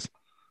business, I guess.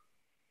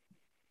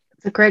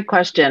 It's a great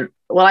question.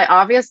 Well, I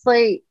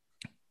obviously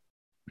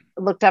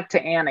looked up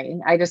to Annie.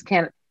 I just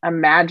can't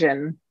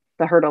imagine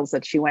the hurdles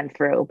that she went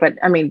through. But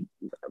I mean,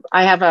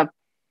 I have a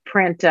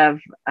print of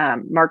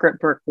Margaret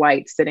Burke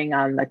White sitting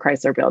on the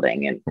Chrysler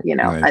Building, and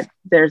nice.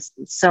 There's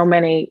so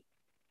many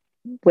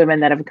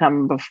women that have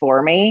come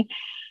before me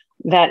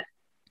that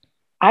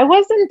I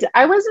was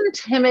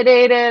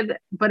intimidated,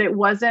 but it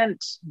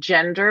wasn't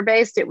gender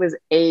based. It was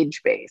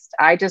age based.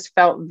 I just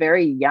felt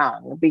very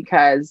young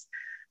because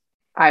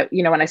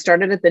when I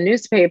started at the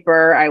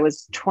newspaper, I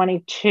was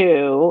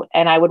 22,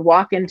 and I would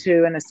walk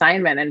into an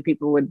assignment and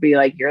people would be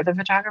like, "You're the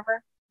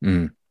photographer?"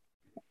 Mm.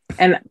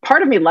 And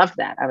part of me loved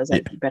that. I was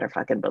like, "You better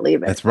fucking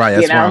believe it." That's right.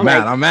 That's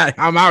where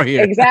I'm out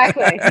here.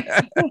 Exactly.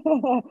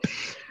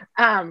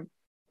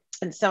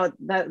 And so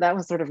that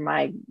was sort of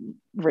my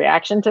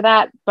reaction to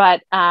that.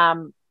 But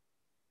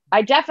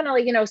I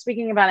definitely,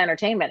 speaking about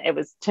entertainment, it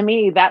was, to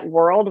me, that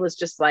world was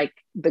just like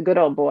the good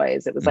old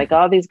boys. It was like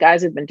all these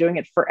guys who've been doing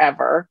it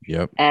forever,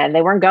 and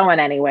they weren't going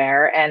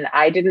anywhere. And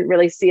I didn't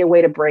really see a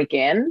way to break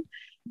in.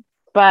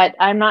 But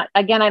I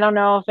don't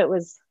know if it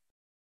was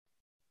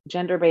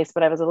gender-based,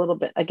 but I was a little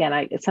bit,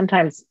 I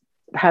sometimes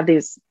have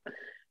these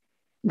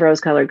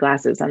rose-colored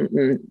glasses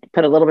and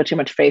put a little bit too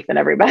much faith in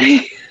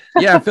everybody.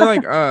 Yeah, I feel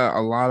like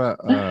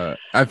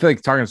I feel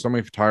like talking to so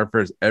many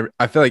photographers,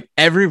 I feel like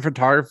every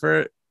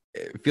photographer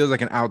feels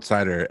like an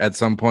outsider at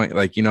some point,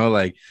 like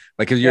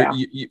because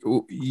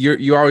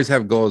you always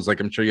have goals. Like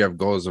I'm sure you have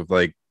goals of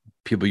like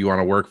people you want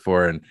to work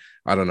for. And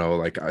I don't know,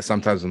 like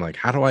sometimes I'm like,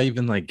 how do I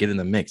even like get in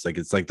the mix? Like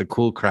it's like the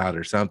cool crowd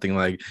or something.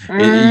 Like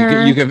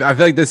you can. I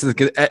feel like this is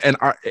and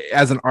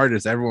as an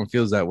artist, everyone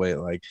feels that way.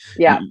 Like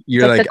Yeah,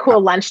 you're it's like like the cool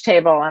lunch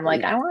table. I'm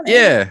like, I want it.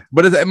 Yeah,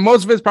 but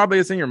most of it's probably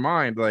it's in your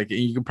mind. Like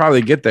you can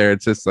probably get there.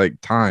 It's just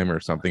like time or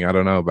something. I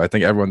don't know, but I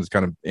think everyone's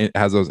kind of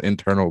has those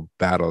internal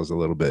battles a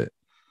little bit.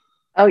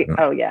 Oh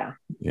yeah.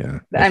 Yeah.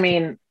 I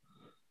mean,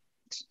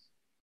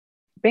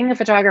 being a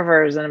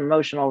photographer is an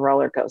emotional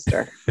roller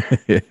coaster.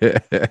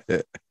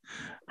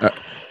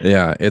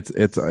 Yeah,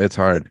 it's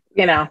hard.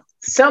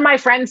 So my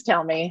friends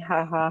tell me,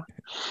 haha.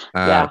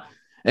 Uh, Yeah.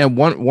 and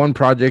one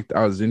project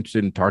I was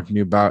interested in talking to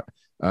you about,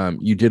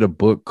 you did a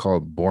book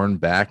called Born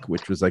Back,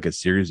 which was like a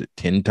series of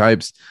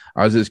tintypes.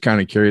 I was just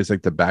kind of curious,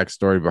 like the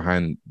backstory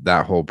behind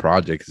that whole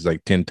project. Is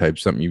like tintype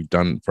something you've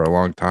done for a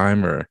long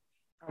time, or?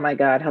 Oh my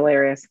God,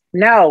 hilarious.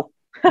 No.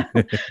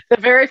 The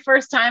very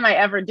first time I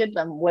ever did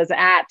them was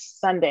at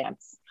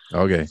Sundance.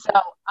 Okay. So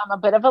I'm a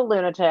bit of a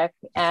lunatic,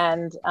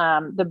 and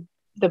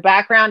the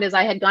background is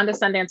I had gone to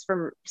Sundance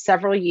for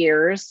several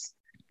years,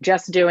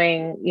 just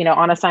doing,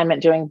 on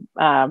assignment, doing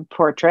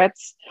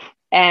portraits.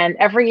 And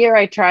every year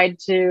I tried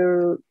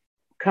to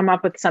come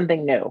up with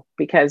something new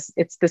because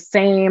it's the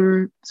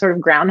same sort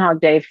of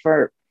Groundhog Day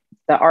for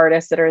the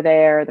artists that are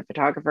there, the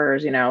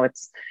photographers.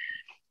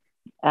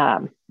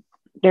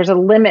 There's a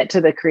limit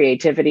to the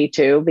creativity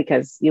too,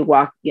 because you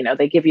walk,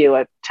 they give you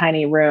a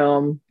tiny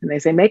room and they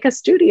say, make a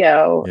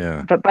studio.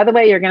 Yeah. But by the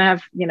way, you're going to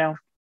have,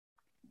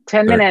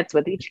 10 minutes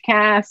with each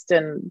cast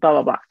and blah,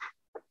 blah, blah.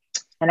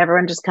 And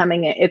everyone just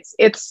coming in.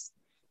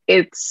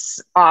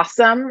 It's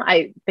awesome.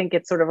 I think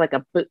it's sort of like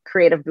a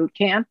creative boot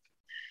camp.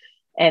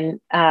 And,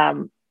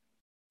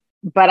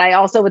 but I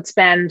also would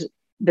spend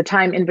the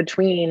time in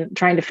between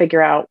trying to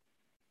figure out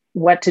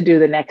what to do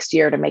the next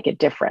year to make it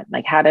different,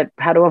 like how to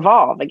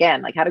evolve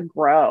again, like how to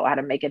grow, how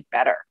to make it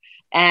better.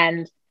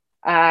 And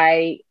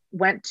I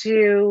went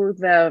to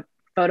the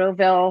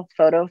Photoville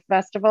Photo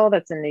Festival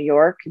that's in New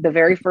York the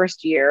very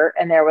first year,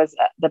 and there was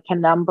the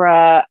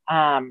Penumbra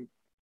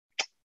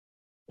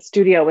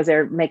studio was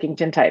there making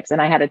tintypes, and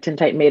I had a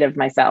tintype made of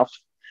myself.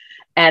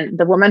 And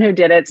the woman who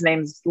did it's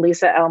name's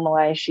Lisa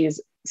Elmalay.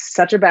 She's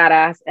such a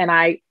badass, and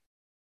I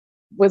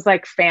was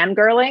like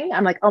fangirling.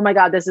 I'm like, oh my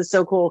God, this is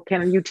so cool.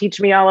 Can you teach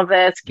me all of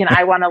this?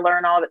 I want to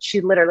learn all of it?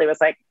 She literally was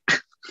like, I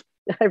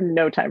have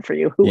no time for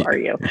you. Who are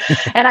you?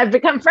 And I've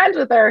become friends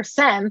with her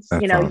since,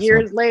 awesome.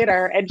 Years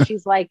later. And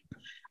she's like,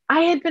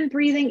 I had been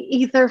breathing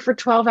ether for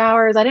 12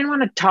 hours. I didn't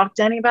want to talk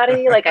to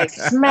anybody. Like I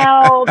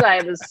smelled,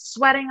 I was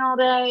sweating all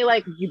day.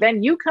 Like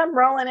then you come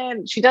rolling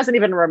in. She doesn't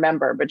even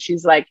remember, but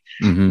she's like,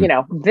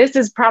 this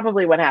is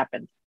probably what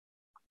happened.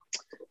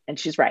 And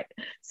she's right.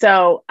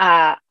 So,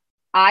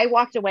 I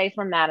walked away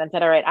from that and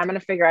said, all right, I'm going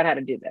to figure out how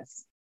to do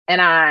this. And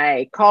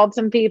I called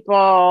some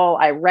people.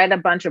 I read a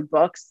bunch of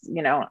books.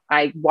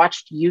 I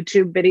watched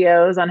YouTube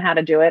videos on how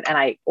to do it. And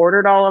I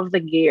ordered all of the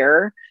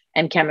gear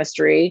and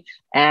chemistry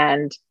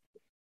and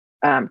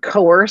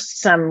coerced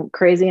some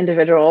crazy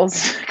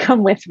individuals to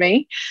come with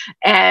me.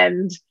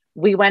 And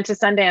we went to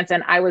Sundance,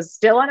 and I was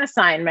still on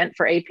assignment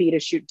for AP to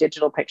shoot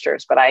digital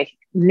pictures, but I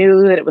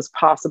knew that it was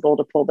possible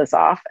to pull this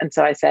off. And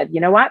so I said,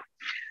 you know what?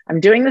 I'm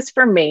doing this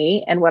for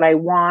me. And what I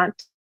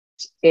want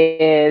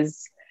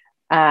is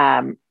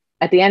at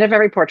the end of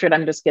every portrait,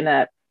 I'm just going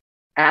to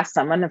ask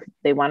someone if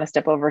they want to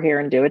step over here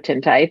and do a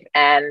tintype.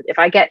 And if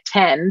I get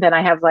 10, then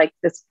I have like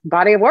this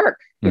body of work,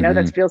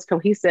 that feels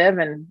cohesive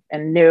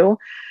and new.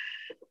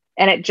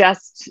 And it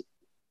just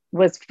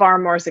was far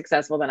more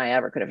successful than I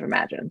ever could have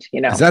imagined.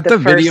 Is that the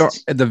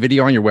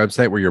video on your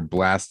website where you're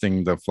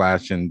blasting the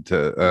flash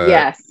into?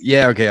 Yes.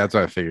 Yeah. Okay. That's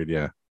what I figured.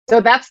 Yeah. So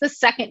that's the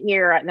second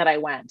year that I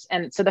went.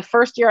 And so the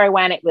first year I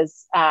went, it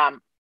was,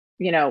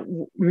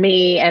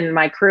 me and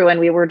my crew, and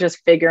we were just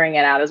figuring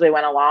it out as we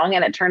went along.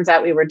 And it turns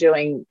out we were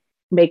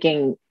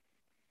making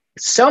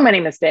so many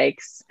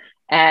mistakes,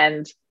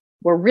 and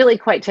we're really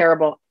quite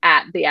terrible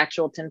at the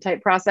actual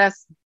tintype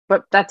process.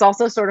 But that's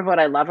also sort of what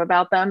I love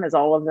about them, is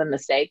all of the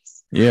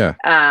mistakes. Yeah.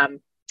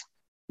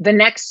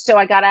 So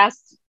I got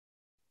asked,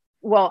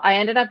 I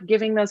ended up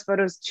giving those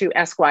photos to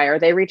Esquire.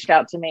 They reached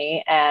out to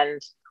me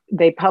and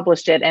they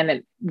published it,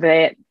 and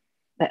it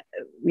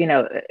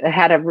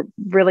had a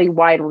really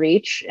wide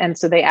reach. And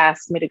so they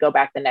asked me to go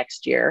back the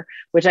next year,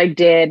 which I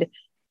did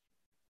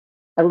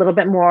a little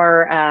bit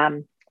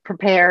more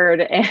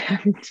prepared.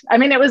 And I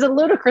mean, it was a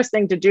ludicrous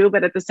thing to do,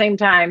 but at the same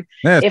time,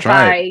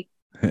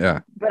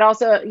 but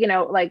also,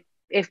 like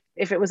if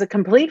it was a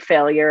complete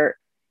failure,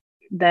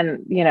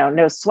 then,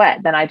 no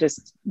sweat, then I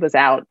just was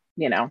out,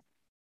 a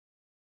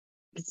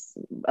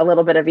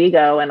little bit of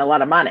ego and a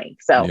lot of money.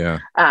 So,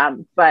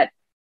 but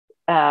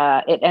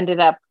it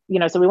ended up,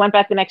 so we went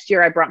back the next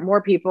year. I brought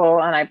more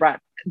people, and I brought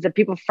the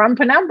people from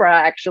Penumbra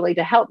actually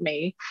to help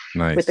me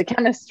with the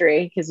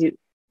chemistry, because you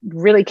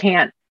really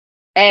can't,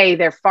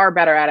 they're far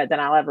better at it than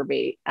I'll ever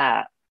be.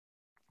 But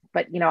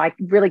I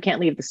really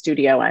can't leave the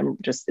studio.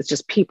 It's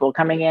just people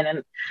coming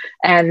in,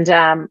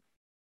 and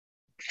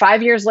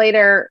 5 years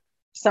later,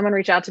 someone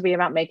reach out to me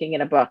about making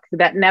it a book.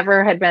 That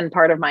never had been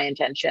part of my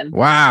intention.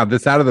 Wow,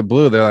 this out of the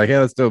blue. They're like, hey,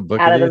 let's do a book.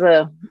 Out of the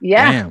blue.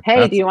 Yeah. Damn,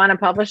 hey, do you want to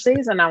publish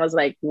these? And I was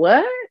like,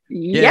 what?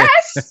 Yeah.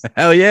 Yes.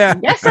 Hell yeah.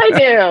 Yes, I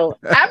do.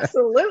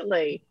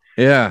 Absolutely.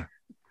 Yeah.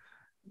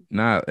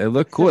 Nah, it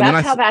looked cool. So And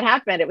that's how that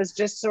happened. It was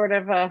just sort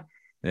of a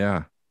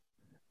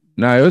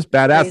no, it was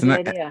badass.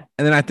 idea.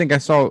 And then I think I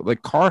saw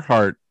like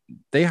Carhartt,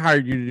 they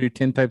hired you to do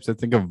tintypes, I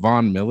think, of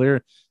Von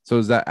Miller. So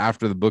is that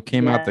after the book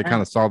came out, they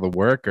kind of saw the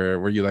work, or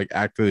were you like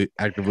actively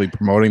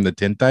promoting the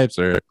tintypes?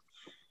 Or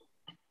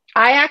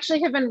I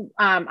actually have been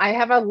I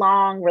have a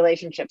long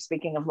relationship.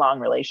 Speaking of long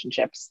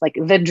relationships, like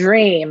the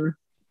dream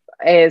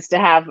is to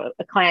have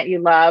a client you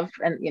love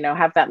and, you know,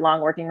 have that long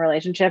working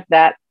relationship.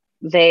 That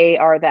they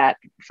are that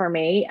for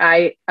me.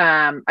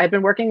 I've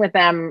been working with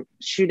them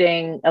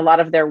shooting a lot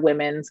of their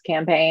women's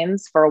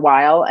campaigns for a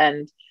while,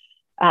 and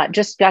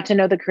just got to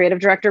know the creative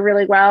director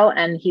really well.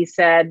 And he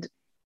said,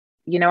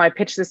 you know, I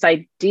pitched this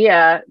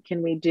idea.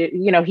 Can we do,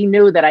 you know, he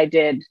knew that I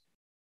did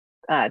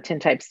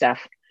tintype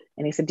stuff.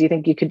 And he said, do you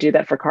think you could do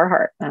that for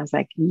Carhartt? And I was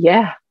like,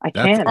 yeah, I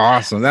can. That's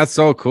awesome. That's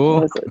so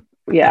cool.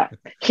 Yeah.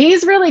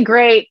 He's really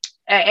great.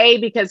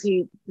 Because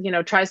he, you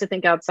know, tries to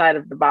think outside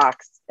of the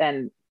box,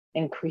 and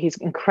he's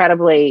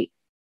incredibly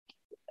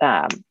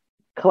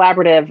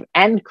collaborative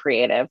and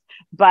creative.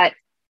 But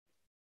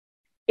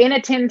in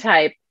a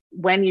tintype,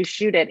 when you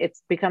shoot it, it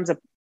becomes a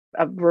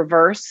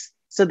reverse.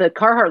 So the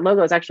Carhartt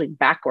logo is actually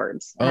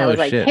backwards. And I was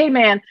like, hey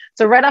man.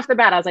 So right off the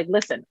bat, I was like,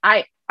 listen,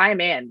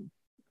 I'm in.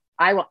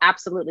 I will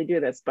absolutely do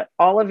this, but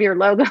all of your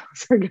logos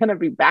are going to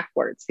be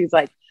backwards. He's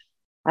like,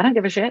 I don't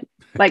give a shit.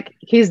 Like,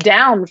 he's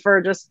down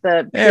for just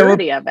the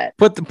purity of it.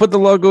 Put the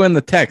logo in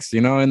the text,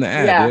 you know, in the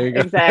ad. Yeah,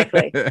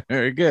 exactly.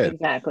 Very good.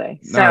 Exactly.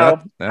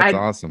 No, so that's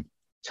awesome.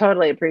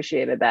 Totally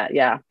appreciated that.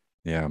 Yeah.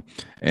 Yeah.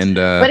 And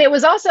but it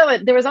was also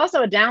there was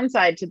also a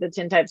downside to the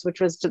tintypes, which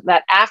was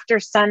that after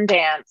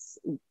Sundance,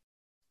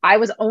 I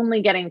was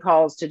only getting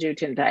calls to do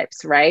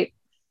tintypes, right?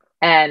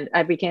 And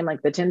I became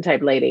like the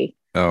tintype lady.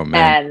 Oh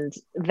man.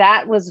 And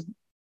that was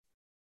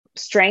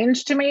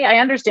strange to me. I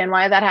understand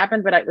why that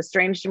happened, but it was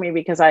strange to me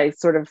because I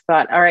sort of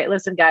thought, all right,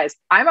 listen, guys,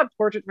 I'm a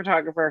portrait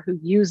photographer who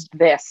used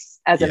this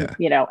as a,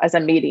 you know, as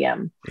a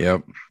medium.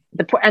 Yep.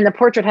 And the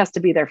portrait has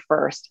to be there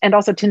first. And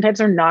also tintypes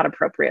are not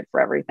appropriate for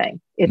everything.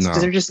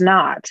 They're just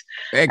not.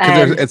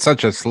 Because it's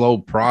such a slow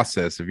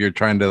process. If you're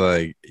trying to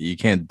like, you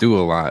can't do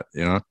a lot,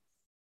 you know?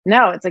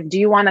 No, it's like, do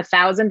you want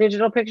 1,000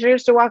 digital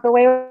pictures to walk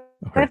away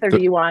with, or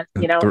do you want,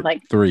 you know,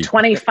 like 3,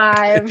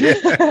 25?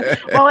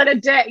 Well, in a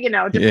day, you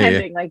know,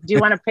 depending, like, do you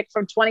want to pick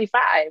from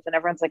 25? And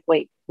everyone's like,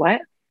 wait,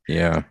 what?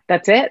 Yeah.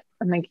 That's it.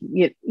 I'm like,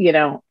 you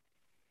know,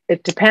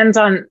 it depends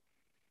on,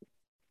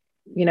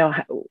 you know,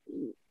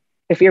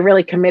 if you're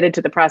really committed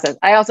to the process.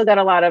 I also got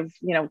a lot of,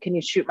 you know, can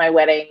you shoot my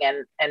wedding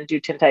and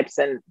do tintypes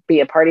and be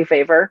a party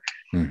favor?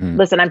 Mm-hmm.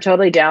 Listen, I'm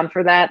totally down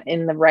for that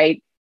in the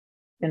right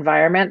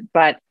environment,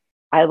 but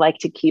I like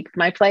to keep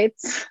my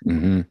plates.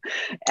 Mm-hmm.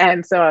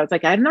 And so I was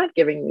like, I'm not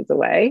giving these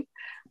away.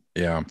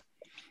 Yeah.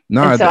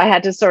 No. So I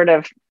had to sort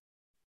of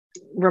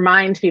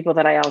remind people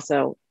that I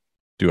also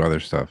do other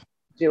stuff.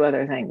 Do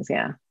other things.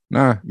 Yeah.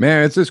 Nah,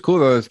 man, it's just cool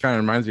though. It kind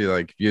of reminds me,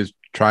 like, you just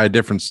try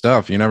different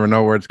stuff. You never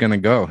know where it's going to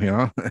go, you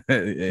know?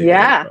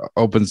 Yeah.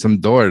 Open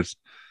some doors.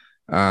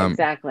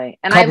 Exactly.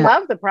 And I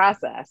love the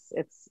process.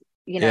 It's,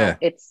 you know,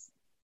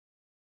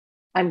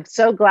 I'm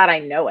so glad I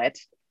know it.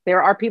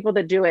 There are people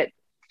that do it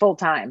full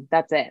time.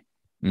 That's it.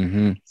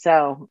 Mm-hmm.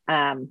 So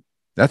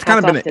that's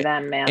kind of been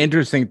an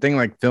interesting thing.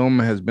 Like, film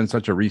has been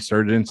such a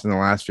resurgence in the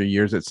last few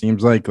years. It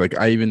seems like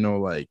I even know,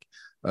 like,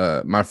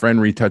 my friend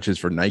retouches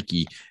for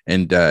Nike,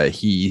 and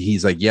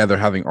he's like, yeah, they're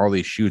having all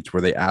these shoots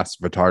where they ask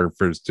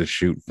photographers to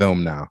shoot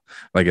film now,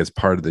 like, as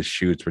part of the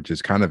shoots, which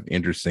is kind of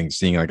interesting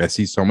seeing. Like, I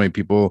see so many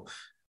people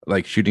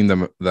like shooting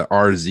the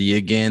RZ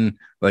again,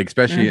 like,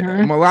 especially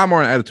I'm a lot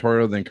more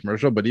editorial than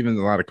commercial, but even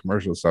a lot of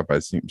commercial stuff I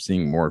see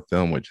seeing more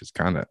film, which is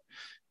kind of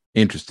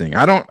interesting.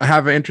 I don't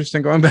have an interest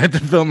in going back to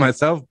film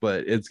myself,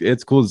 but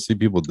it's cool to see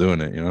people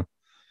doing it, you know?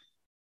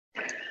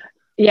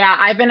 Yeah,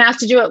 I've been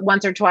asked to do it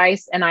once or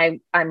twice, and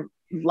I'm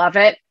love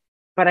it,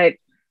 but I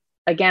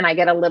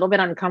get a little bit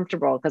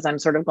uncomfortable because I'm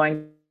sort of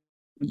going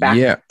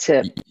back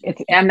to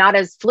it. I'm not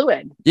as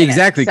fluid.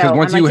 Exactly, because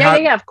once you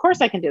have, of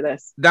course I can do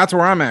this. That's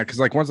where I'm at, because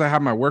like once I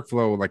have my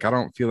workflow, like, I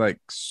don't feel like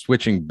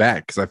switching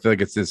back, because I feel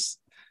like it's this.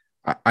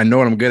 I know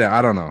what I'm good at.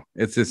 I don't know.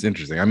 It's just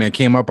interesting. I mean, I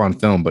came up on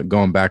film, but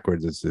going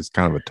backwards is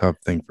kind of a tough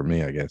thing for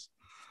me, I guess.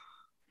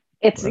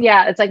 It's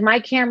like my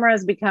camera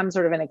has become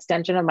sort of an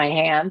extension of my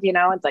hand. You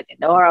know, it's like I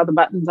know where all the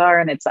buttons are,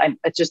 and it's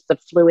just the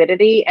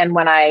fluidity. And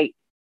when I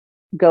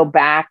go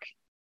back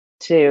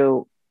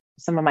to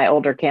some of my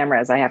older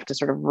cameras, I have to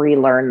sort of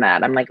relearn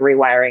that. I'm like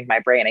rewiring my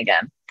brain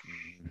again.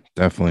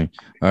 Definitely.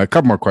 A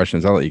couple more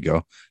questions. I'll let you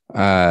go.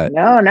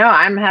 No,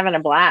 I'm having a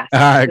blast. All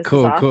right,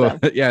 cool.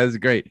 Yeah, it's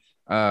great.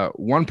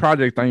 One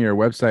project on your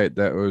website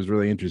that was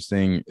really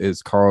interesting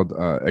is called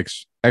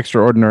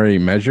Extraordinary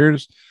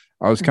Measures.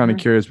 I was kind of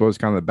curious, what was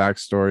kind of the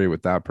backstory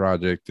with that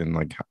project, and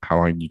like how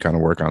long you kind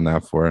of work on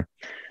that for?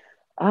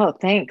 Oh,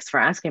 thanks for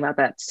asking about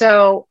that.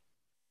 So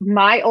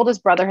my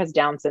oldest brother has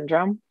Down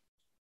syndrome,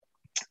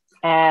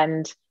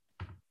 and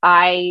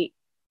I,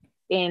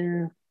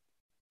 in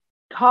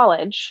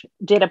college,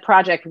 did a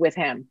project with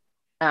him,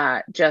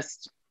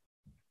 just,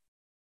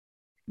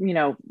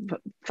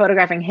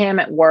 photographing him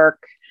at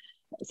work,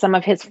 some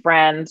of his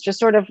friends, just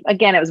sort of,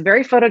 again, it was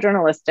very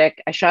photojournalistic.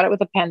 I shot it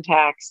with a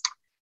Pentax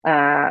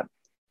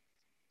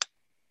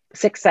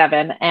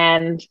 6.7,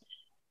 and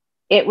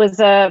it was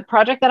a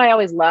project that I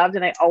always loved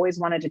and I always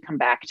wanted to come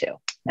back to.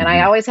 And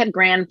I always had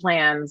grand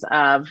plans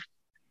of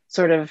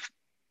sort of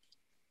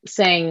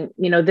saying,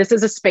 this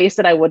is a space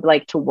that I would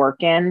like to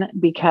work in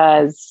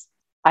because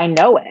I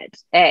know it.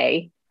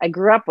 I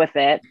grew up with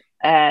it.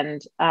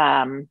 And,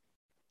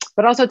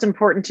 but also it's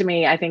important to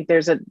me. I think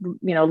there's a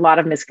lot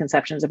of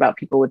misconceptions about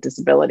people with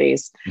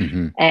disabilities.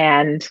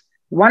 And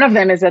one of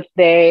them is that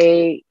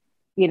there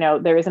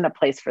isn't a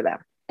place for them.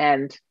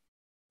 And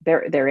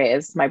there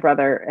is. My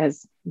brother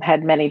has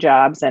had many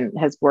jobs and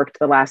has worked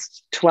the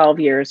last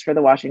 12 years for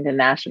the Washington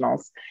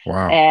Nationals.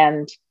 Wow.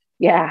 And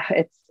yeah,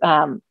 it's,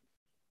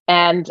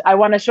 and I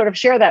want to sort of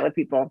share that with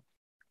people.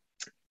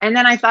 And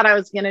then I thought I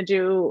was going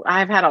to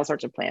I've had all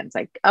sorts of plans,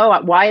 like,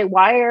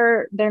 why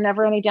are there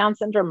never any Down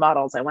syndrome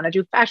models? I want to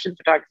do fashion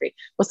photography.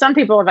 Well, some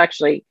people have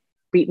actually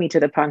beat me to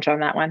the punch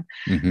on that one.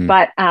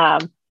 But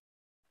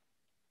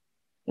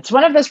it's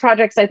one of those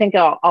projects I think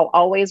I'll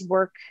always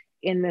work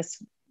in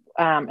this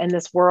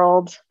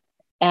world.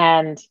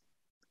 And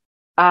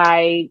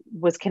I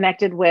was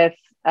connected with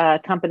a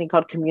company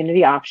called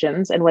Community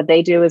Options. And what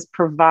they do is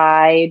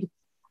provide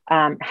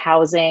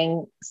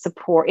housing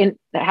support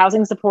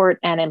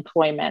and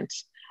employment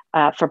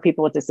for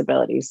people with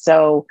disabilities.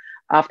 So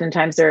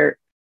oftentimes they're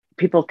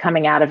people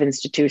coming out of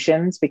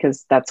institutions,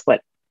 because that's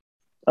what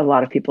a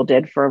lot of people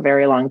did for a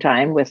very long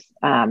time with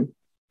when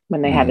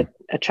they had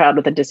a child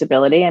with a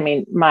disability. I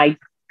mean, my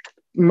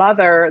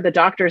mother, the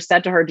doctor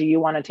said to her, "Do you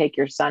want to take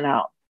your son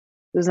out?"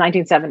 It was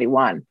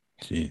 1971.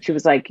 She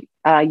was like,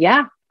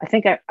 "Yeah, I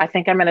think I'm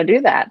going to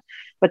do that."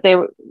 But they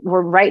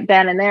were right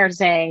then and there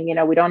saying,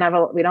 we don't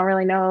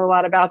really know a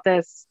lot about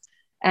this,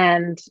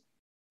 and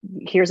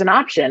here's an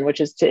option, which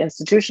is to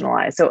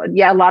institutionalize. So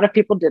yeah, a lot of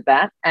people did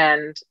that,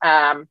 and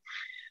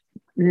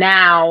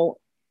now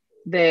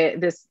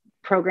this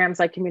programs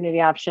like Community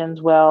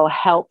Options will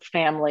help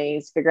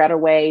families figure out a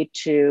way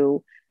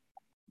to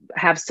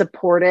have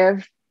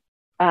supportive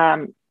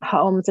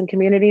homes and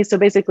communities. So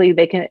basically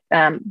they can,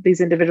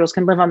 these individuals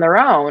can live on their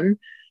own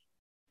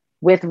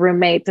with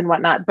roommates and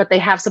whatnot, but they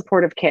have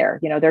supportive care.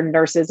 They're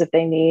nurses if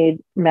they need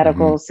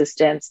medical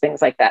assistance,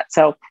 things like that.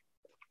 So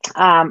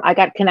I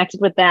got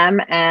connected with them,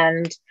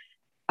 and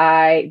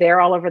they're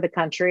all over the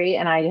country.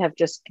 And I have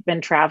just been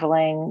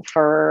traveling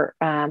for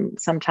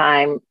some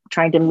time,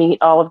 trying to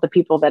meet all of the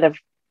people that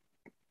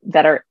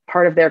are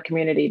part of their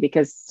community,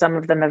 because some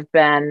of them have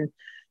been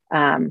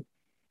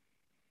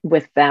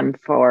with them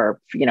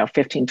for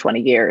 15, 20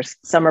 years.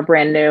 Some are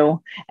brand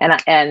new.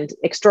 And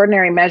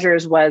Extraordinary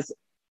Measures was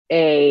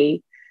to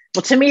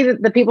me,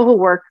 the people who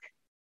work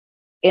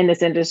in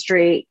this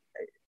industry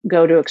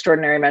go to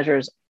Extraordinary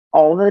Measures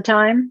all the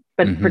time,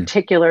 but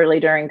particularly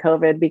during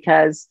COVID,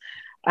 because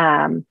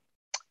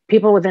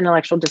people with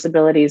intellectual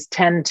disabilities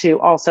tend to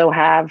also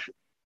have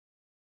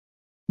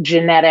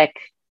genetic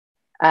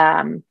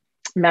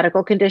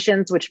medical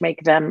conditions, which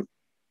make them,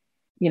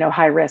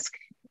 high risk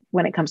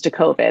when it comes to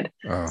COVID.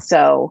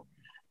 So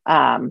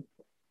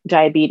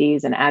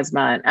diabetes and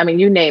asthma, I mean,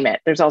 you name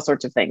it, there's all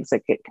sorts of things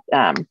that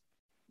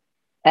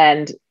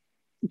and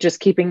just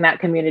keeping that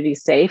community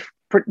safe.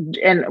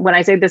 And when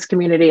I say this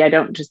community, I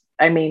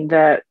mean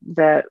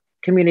the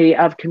community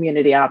of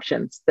Community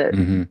Options.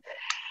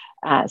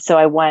 So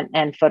I went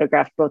and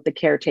photographed both the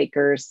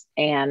caretakers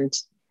and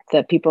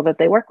the people that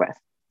they work with.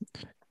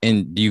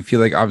 And do you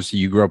feel like, obviously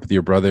you grew up with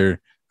your brother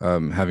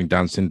having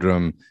Down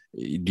syndrome,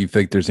 do you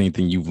feel like there's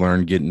anything you've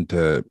learned getting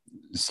to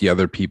see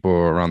other people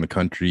around the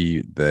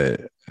country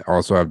that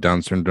also have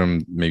Down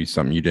syndrome, maybe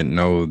something you didn't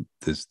know,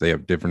 they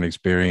have different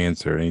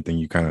experience, or anything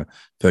you kind of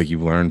feel like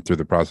you've learned through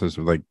the process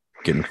of like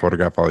getting to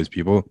photograph all these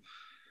people?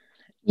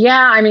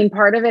 Yeah, I mean,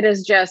 part of it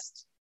is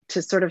just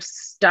to sort of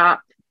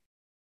stop.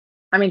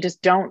 I mean,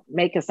 just don't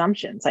make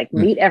assumptions, like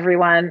meet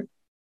everyone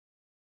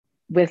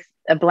with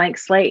a blank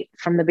slate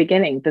from the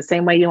beginning, the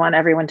same way you want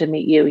everyone to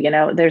meet you.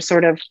 There's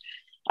sort of,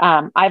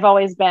 I've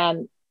always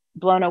been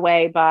blown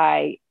away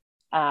by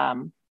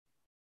the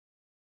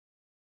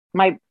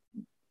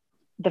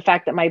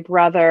fact that my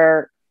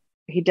brother,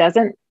 he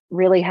doesn't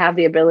really have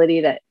the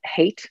ability to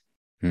hate.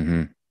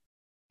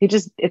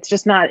 It's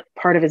just not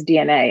part of his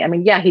DNA. I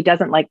mean, yeah, he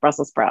doesn't like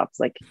Brussels sprouts.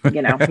 Like,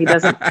 he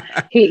doesn't,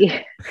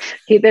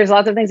 there's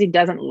lots of things he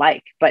doesn't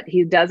like, but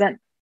he doesn't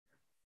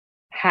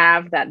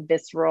have that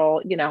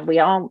visceral,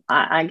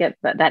 I get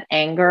that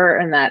anger,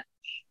 and that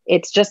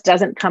it just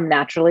doesn't come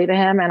naturally to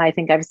him. And I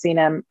think I've seen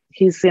him,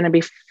 he's going to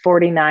be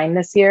 49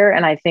 this year.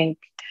 And I think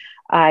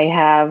I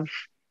have,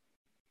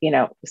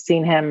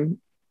 seen him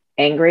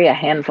angry a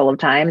handful of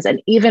times.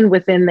 And even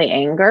within the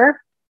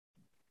anger,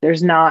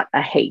 there's not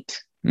a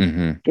hate.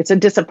 It's a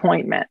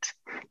disappointment.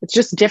 It's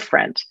just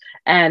different.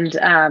 And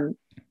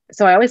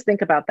so I always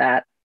think about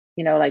that,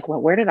 like,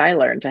 well, where did I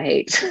learn to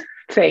hate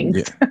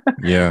things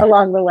Yeah.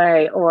 along the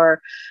way?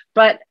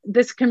 But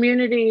this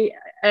community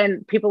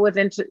and people with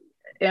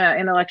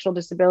intellectual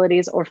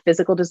disabilities or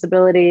physical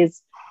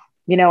disabilities,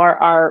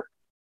 are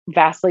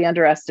vastly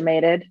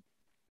underestimated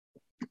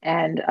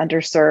and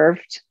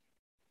underserved.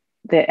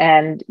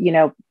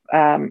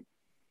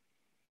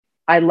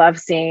 I love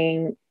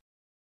seeing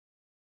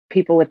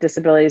people with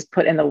disabilities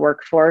put in the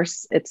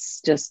workforce.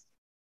 It's just,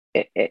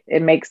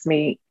 it makes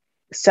me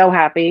so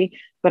happy,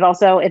 but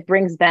also it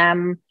brings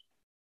them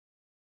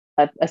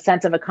a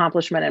sense of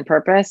accomplishment and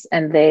purpose.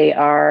 And they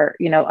are,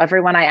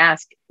 everyone I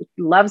ask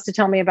loves to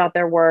tell me about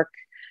their work.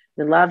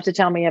 They love to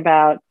tell me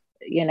about,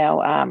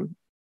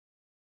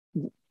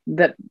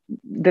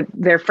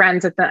 their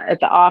friends at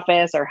the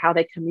office, or how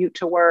they commute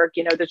to work.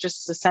 There's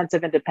just a sense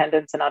of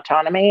independence and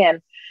autonomy.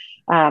 And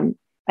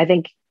I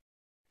think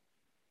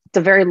it's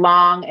a very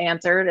long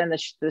answer, and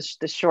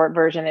the short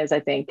version is,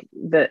 I think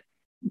that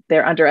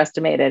they're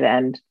underestimated,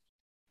 and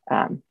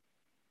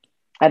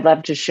I'd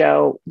love to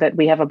show that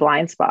we have a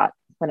blind spot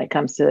when it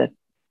comes to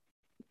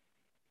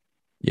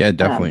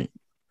definitely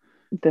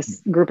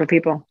this group of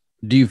people.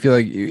 Do you feel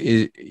like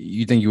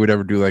you think you would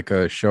ever do like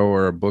a show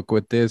or a book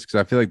with this? Because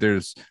I feel like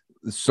there's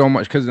so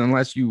much, because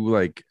unless you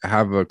like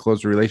have a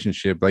closer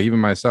relationship, like even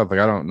myself, like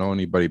I don't know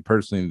anybody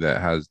personally that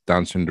has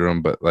Down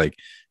syndrome, but like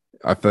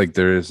I feel like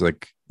there is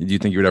like, do you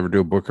think you would ever do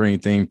a book or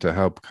anything to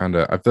help kind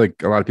of, I feel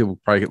like a lot of people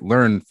probably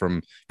learn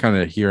from kind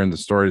of hearing the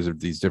stories of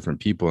these different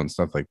people and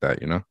stuff like that,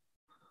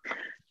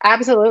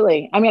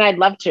 Absolutely. I mean, I'd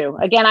love to.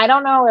 Again, I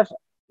don't know if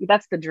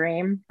that's the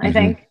dream, I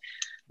think,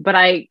 but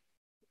I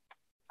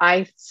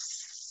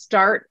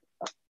start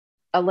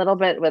a little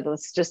bit with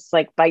just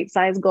like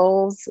bite-sized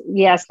goals.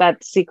 Yes,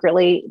 that's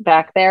secretly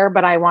back there,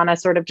 but I want to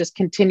sort of just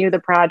continue the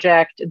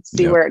project and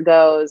see where it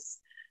goes.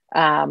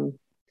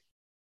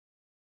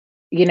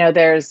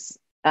 There's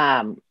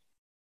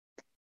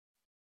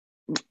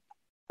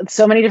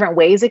so many different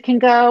ways it can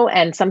go.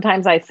 And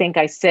sometimes I think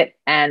I sit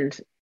and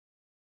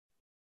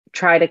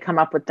try to come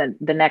up with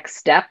the next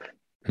step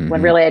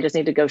when really I just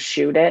need to go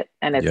shoot it,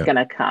 and it's going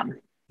to come.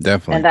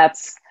 Definitely. And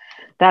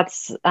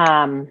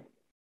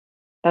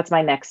that's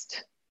my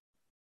next,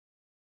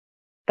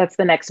 that's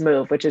the next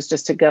move, which is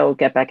just to go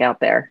get back out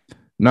there.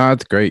 No,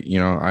 that's great.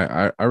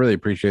 I really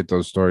appreciate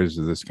those stories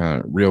of this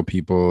kind of real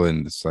people,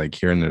 and it's like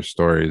hearing their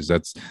stories.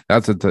 That's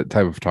the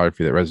type of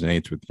photography that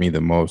resonates with me the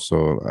most.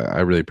 So I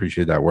really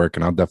appreciate that work,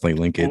 and I'll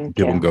definitely link it.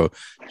 People can go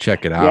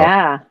check it out.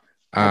 Yeah,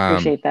 I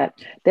appreciate that.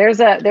 There's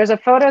a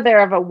photo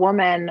there of a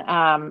woman.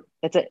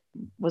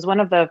 Was one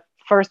of the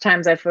first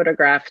times I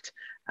photographed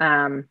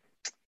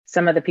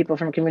some of the people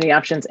from Community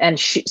Options, and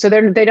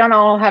they don't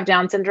all have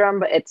Down syndrome,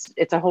 but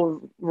it's a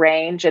whole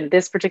range. And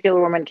this particular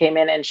woman came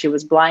in and she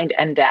was blind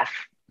and deaf.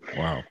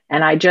 Wow.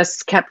 And I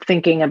just kept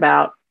thinking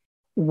about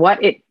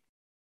what it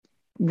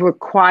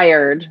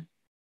required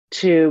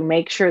to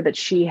make sure that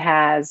she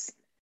has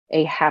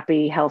a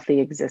happy, healthy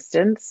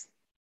existence.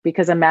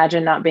 Because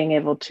imagine not being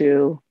able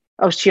to,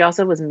 she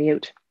also was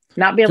mute,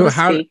 not be able to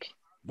speak.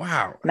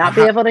 Wow. Not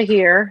be able to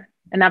hear,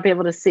 and not be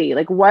able to see.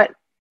 Like what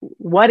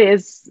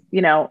is,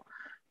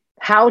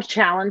 how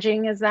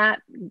challenging is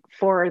that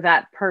for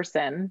that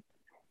person?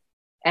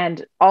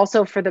 And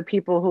also for the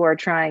people who are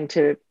trying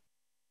to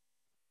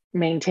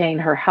maintain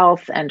her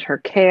health and her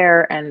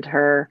care and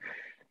her,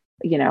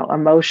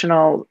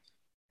 emotional,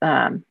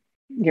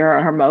 your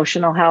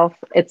emotional health.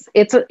 It's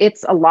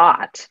a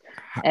lot.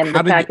 And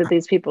the fact that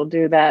these people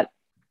do that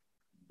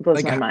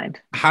blows my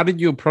mind. How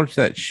did you approach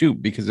that shoot?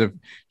 Because if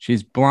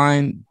she's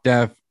blind,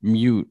 deaf,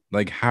 mute,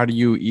 like how do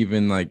you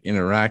even like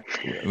interact?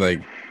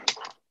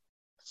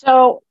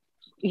 So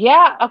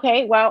yeah,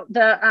 okay. Well,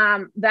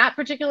 that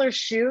particular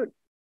shoot,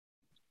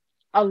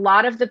 a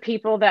lot of the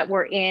people that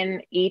were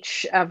in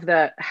each of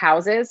the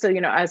houses, so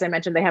as I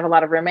mentioned, they have a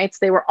lot of roommates.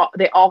 They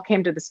all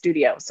came to the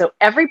studio. So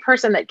every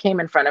person that came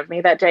in front of me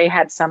that day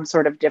had some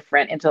sort of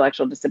different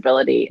intellectual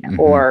disability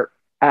or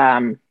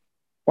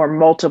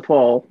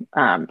multiple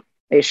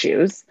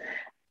issues.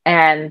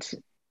 And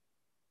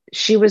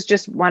she was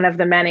just one of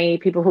the many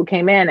people who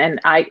came in. And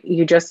I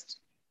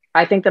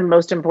think the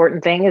most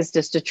important thing is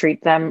just to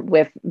treat them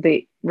with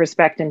the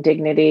respect and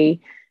dignity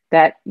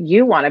that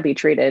you want to be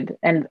treated.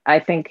 And I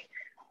think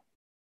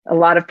a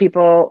lot of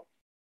people,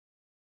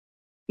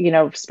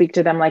 speak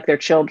to them like they're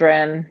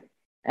children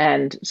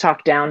and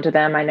talk down to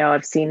them. I know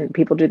I've seen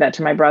people do that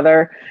to my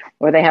brother,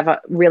 or they have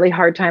a really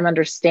hard time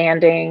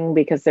understanding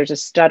because there's a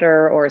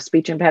stutter or a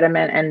speech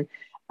impediment.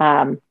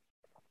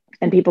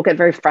 And people get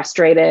very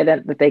frustrated,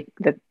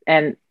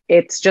 and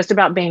it's just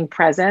about being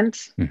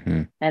present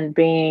and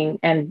being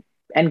and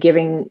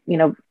giving,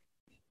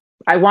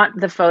 I want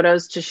the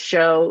photos to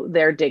show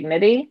their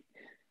dignity.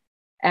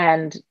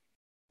 And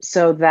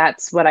so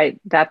that's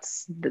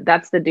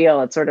the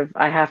deal. It's sort of,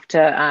 I have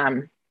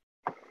to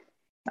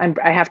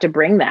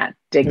bring that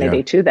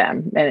dignity to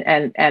them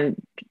and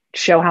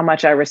show how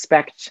much I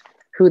respect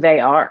who they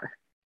are.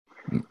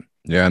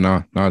 Yeah,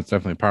 no, it's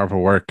definitely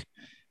powerful work.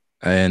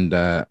 And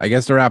I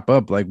guess to wrap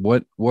up, like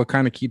what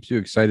kind of keeps you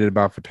excited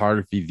about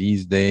photography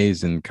these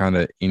days, and kind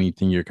of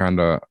anything you're kind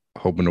of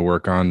hoping to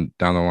work on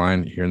down the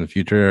line here in the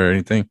future or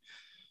anything?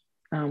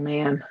 Oh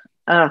man.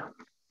 Oh,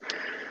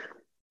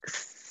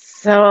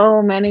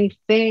 so many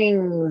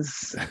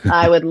things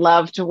I would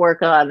love to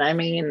work on. I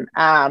mean,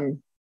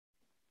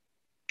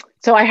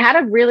 so I had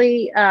a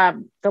really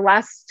the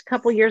last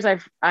couple years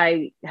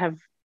I have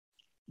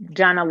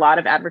done a lot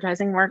of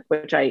advertising work,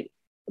 which I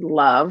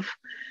love,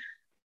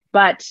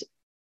 but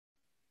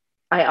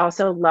I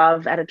also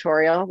love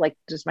editorial. Like,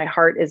 just my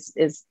heart is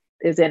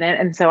in it,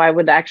 and so I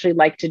would actually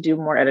like to do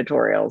more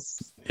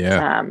editorials.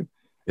 Yeah, Um,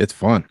 it's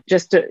fun.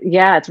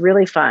 yeah, it's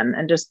really fun,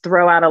 and just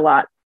throw out a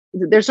lot.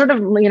 They're sort of,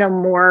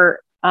 more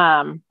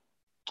they're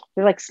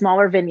like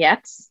smaller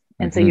vignettes,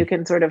 and so Mhm. you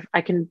can sort of,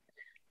 I can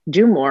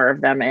do more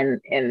of them,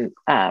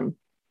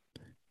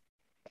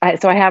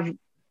 so I have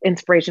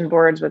inspiration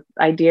boards with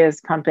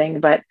ideas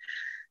pumping, but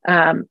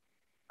um,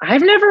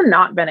 I've never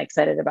not been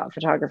excited about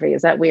photography.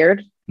 Is that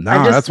weird?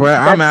 No, that's where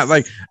I'm at.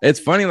 Like, it's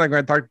funny, like when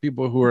I talk to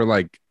people who are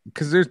like,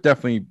 because there's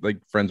definitely like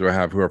friends who I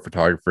have who are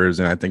photographers,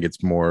 and I think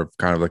it's more of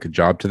kind of like a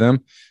job to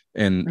them.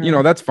 And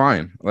that's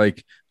fine.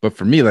 Like, but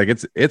for me, like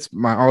it's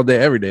my all day,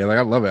 every day. Like,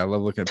 I love it. I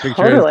love looking at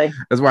pictures. Totally.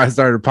 That's why I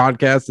started a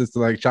podcast, is to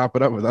like chop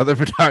it up with other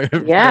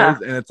photographers. Yeah.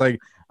 And it's like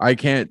I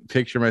can't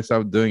picture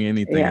myself doing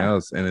anything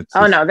else. And it's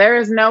oh no, there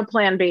is no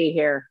plan B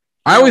here.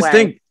 I always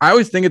think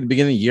at the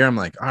beginning of the year, I'm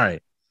like, all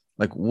right,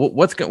 like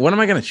what am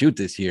I gonna shoot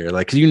this year?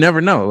 Like, because you never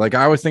know. Like,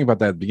 I always think about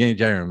that at the beginning of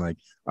January. I'm like,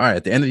 all right,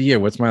 at the end of the year,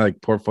 what's my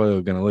like portfolio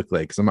gonna look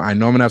like? Because I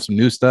know I'm gonna have some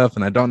new stuff,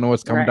 and I don't know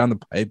what's coming down the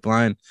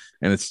pipeline,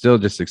 and it's still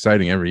just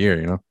exciting every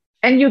year.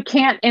 And you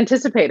can't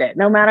anticipate it,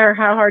 no matter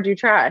how hard you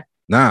try.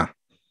 Nah,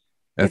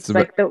 it's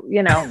like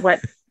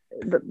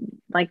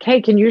like,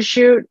 hey, can you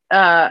shoot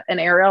an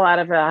aerial out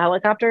of a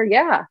helicopter?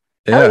 Yeah.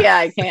 Oh yeah,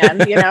 I can.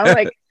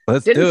 Like,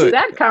 didn't see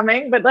that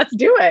coming, but let's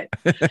do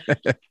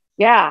it.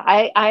 Yeah,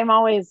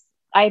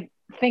 I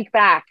think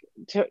back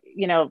to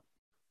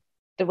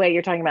the way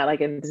you're talking about,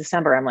 like in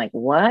December, I'm like,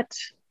 what?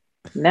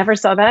 Never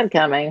saw that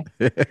coming.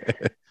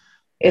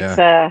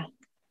 It's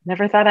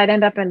never thought I'd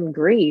end up in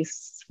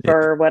Greece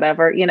for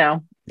whatever,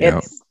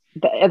 it's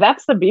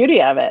that's the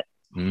beauty of it.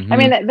 Mm-hmm. I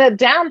mean, the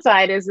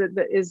downside is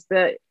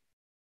that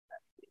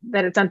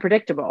it's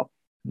unpredictable.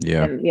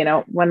 Yeah.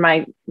 And when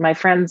my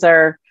friends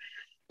are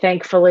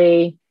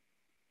thankfully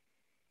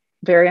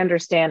very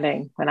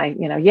understanding,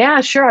 when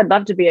yeah, sure, I'd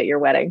love to be at your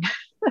wedding.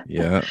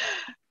 Yeah.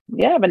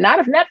 Yeah, but not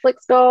if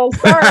Netflix goes.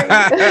 Sorry.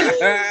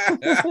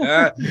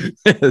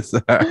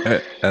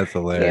 That's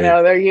hilarious.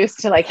 They're used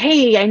to like,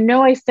 hey, I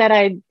know I said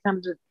I'd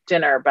come to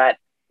dinner, but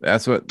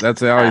that's what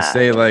they always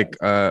say. Like,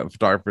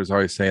 photographers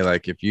always say,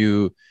 like, if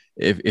you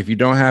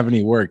don't have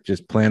any work,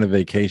 just plan a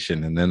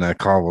vacation, and then that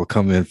call will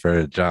come in for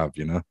a job.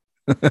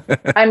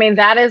 I mean,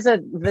 that is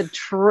the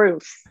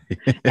truth.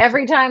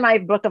 Every time I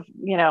book a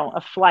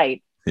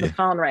flight, the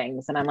phone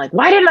rings, and I'm like,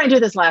 why didn't I do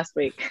this last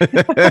week?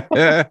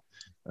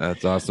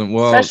 That's awesome.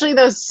 Well, especially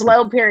those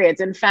slow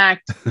periods. In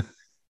fact,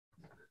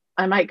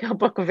 I might go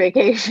book a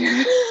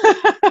vacation.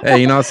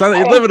 Hey,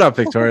 live it up,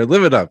 Victoria.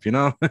 Live it up.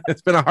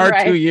 It's been a hard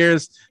 2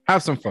 years.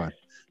 Have some fun.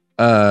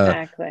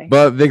 Exactly.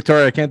 But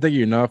Victoria, I can't thank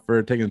you enough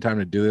for taking the time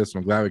to do this.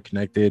 I'm glad we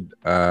connected.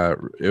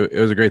 It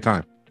was a great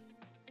time.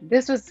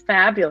 This was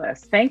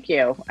fabulous. Thank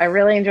you. I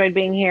really enjoyed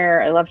being here.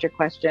 I loved your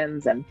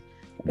questions, and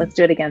let's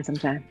do it again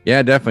sometime.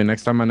 Yeah, definitely.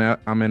 Next time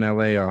I'm in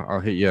LA, I'll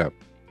hit you up.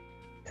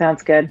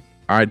 Sounds good.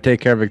 All right.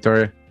 Take care,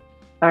 Victoria.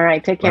 All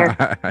right. Take care.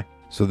 Bye.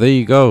 So there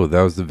you go.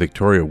 That was the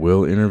Victoria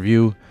Will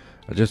interview.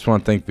 I just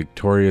want to thank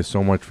Victoria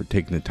so much for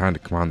taking the time to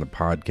come on the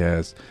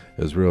podcast.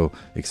 It was real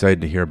exciting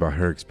to hear about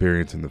her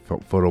experience in the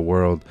photo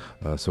world.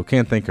 So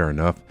can't thank her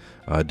enough.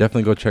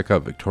 Definitely go check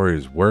out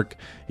Victoria's work.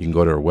 You can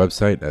go to her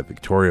website at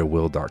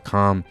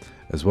victoriawill.com,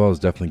 as well as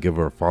definitely give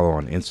her a follow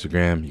on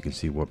Instagram. You can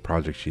see what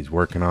projects she's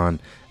working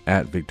on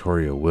at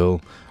Victoria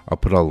Will. I'll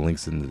put all the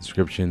links in the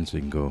description so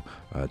you can go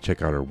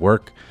check out her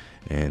work.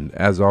 And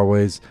as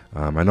always,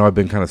 I know I've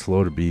been kind of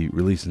slow to be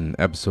releasing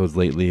episodes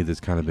lately. That's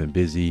kind of been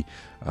busy.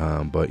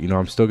 But,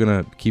 I'm still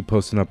going to keep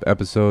posting up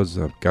episodes.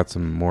 I've got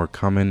some more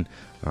coming.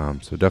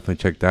 So definitely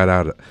check that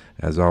out,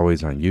 as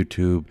always, on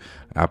YouTube,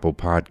 Apple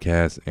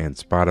Podcasts, and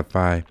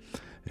Spotify.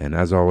 And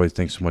as always,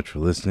 thanks so much for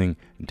listening,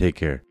 and take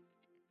care.